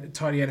the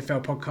Tidy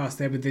NFL podcast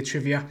there with the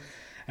trivia.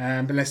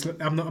 But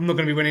I'm not going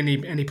to be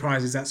winning any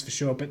prizes, that's for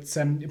sure. But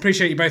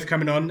appreciate you both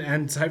coming on,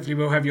 and hopefully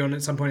we'll have you on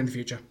at some point in the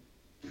future.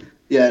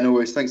 Yeah, no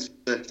worries. Thanks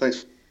for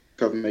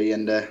having me,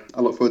 and I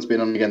look forward to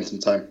being on again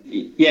sometime.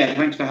 Yeah,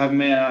 thanks for having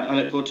me. I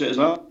look forward to it as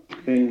well.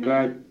 Been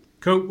great.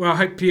 Cool. Well, I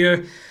hope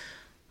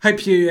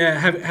you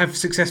have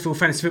successful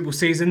fantasy football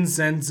seasons,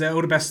 and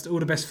all the best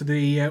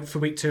for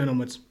week 2 and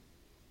onwards.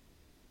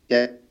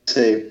 Yeah,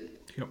 see.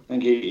 Cool.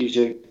 Thank you. You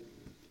too.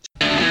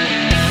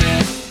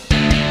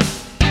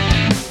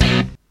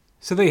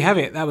 So there you have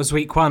it. That was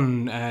week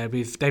 1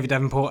 with David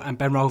Davenport and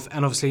Ben Rolfe,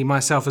 and obviously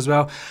myself as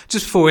well.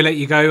 Just before we let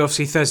you go,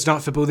 obviously Thursday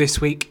night football this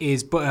week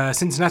is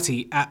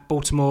Cincinnati at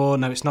Baltimore.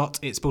 No, it's not.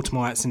 It's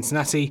Baltimore at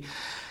Cincinnati.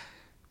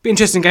 Be an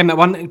interesting game, that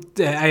one.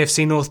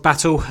 AFC North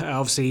battle.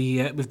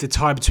 Obviously with the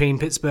tie between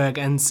Pittsburgh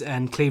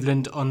and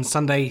Cleveland on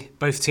Sunday,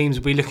 both teams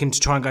will be looking to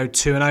try and go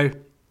 2-0. It'll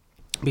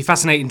be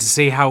fascinating to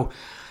see how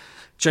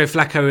Joe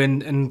Flacco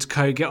and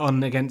co get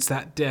on against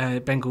that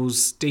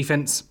Bengals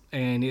defence,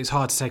 and it's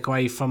hard to take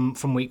away from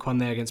week 1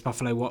 there against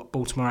Buffalo what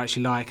Baltimore are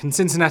actually like. And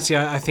Cincinnati,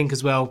 I think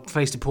as well,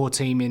 faced a poor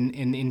team in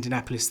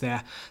Indianapolis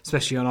there,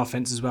 especially on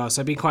offence as well. So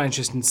it'd be quite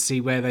interesting to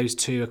see where those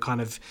two are kind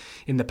of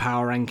in the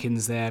power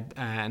rankings there,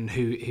 and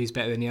who's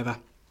better than the other.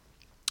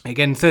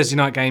 Again, Thursday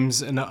night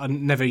games are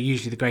never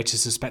usually the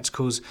greatest of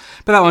spectacles,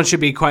 but that one should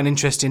be quite an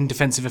interesting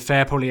defensive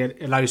affair, probably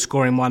a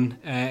low-scoring one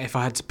if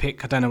I had to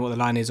pick. I don't know what the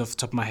line is off the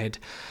top of my head.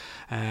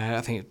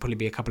 I think it'd probably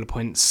be a couple of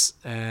points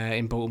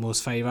in Baltimore's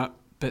favour.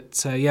 But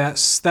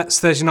that's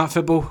Thursday night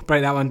football.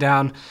 Break that one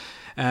down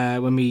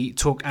when we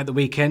talk at the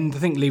weekend. I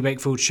think Lee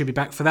Wakefield should be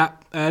back for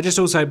that. Just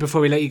also before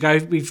we let you go,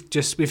 we've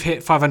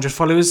hit 500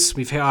 followers.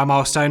 We've hit our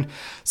milestone.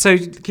 So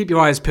keep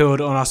your eyes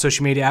peeled on our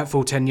social media at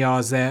Full 10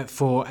 Yards there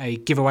for a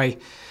giveaway.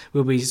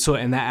 We'll be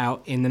sorting that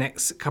out in the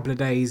next couple of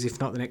days, if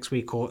not the next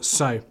week or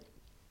so.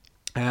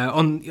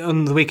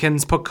 On the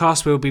weekend's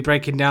podcast, we'll be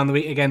breaking down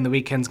the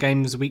weekend's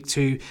games, week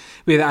 2,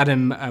 with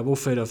Adam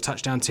Wolford of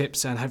Touchdown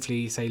Tips, and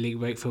hopefully, Lee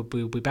Wakefield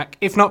will be back.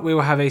 If not, we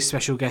will have a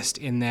special guest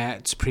in there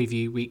to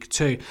preview week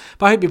 2.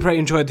 But I hope you pretty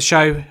enjoyed the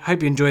show.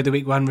 Hope you enjoyed the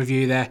week 1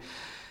 review there.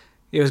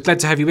 It was glad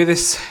to have you with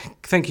us.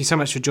 Thank you so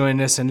much for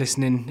joining us and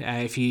listening.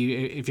 If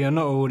you're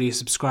not already a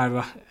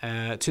subscriber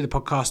to the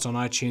podcast on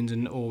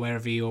iTunes or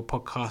wherever your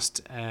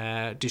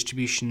podcast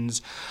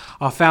distributions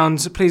are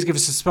found, please give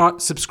us a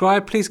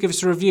subscribe. Please give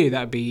us a review.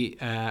 That would be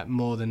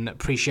more than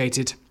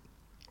appreciated.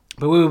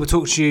 But we will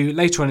talk to you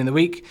later on in the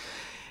week.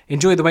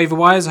 Enjoy the waiver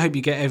wires. I hope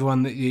you get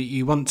everyone that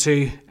you want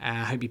to.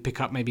 I hope you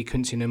pick up maybe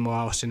Quincy Numba,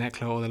 Austin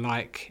Eckler or the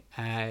like.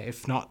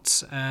 If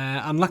not,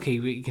 unlucky,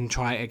 we can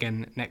try it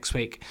again next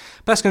week.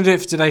 But that's going to do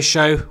it for today's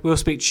show. We'll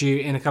speak to you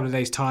in a couple of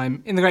days'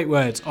 time. In the great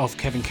words of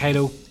Kevin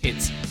Cadle,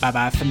 it's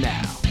bye-bye for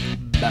now.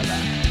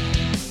 Bye-bye.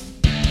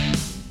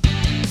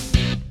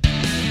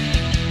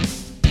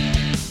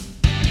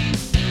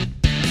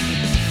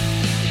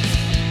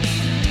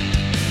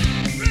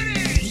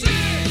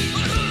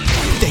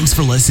 Thanks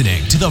for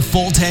listening to the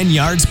Full 10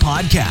 Yards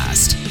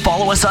podcast.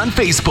 Follow us on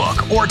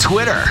Facebook or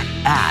Twitter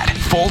at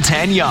Full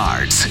 10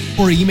 Yards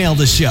or email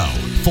the show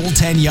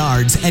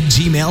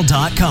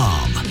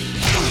full10yards@gmail.com.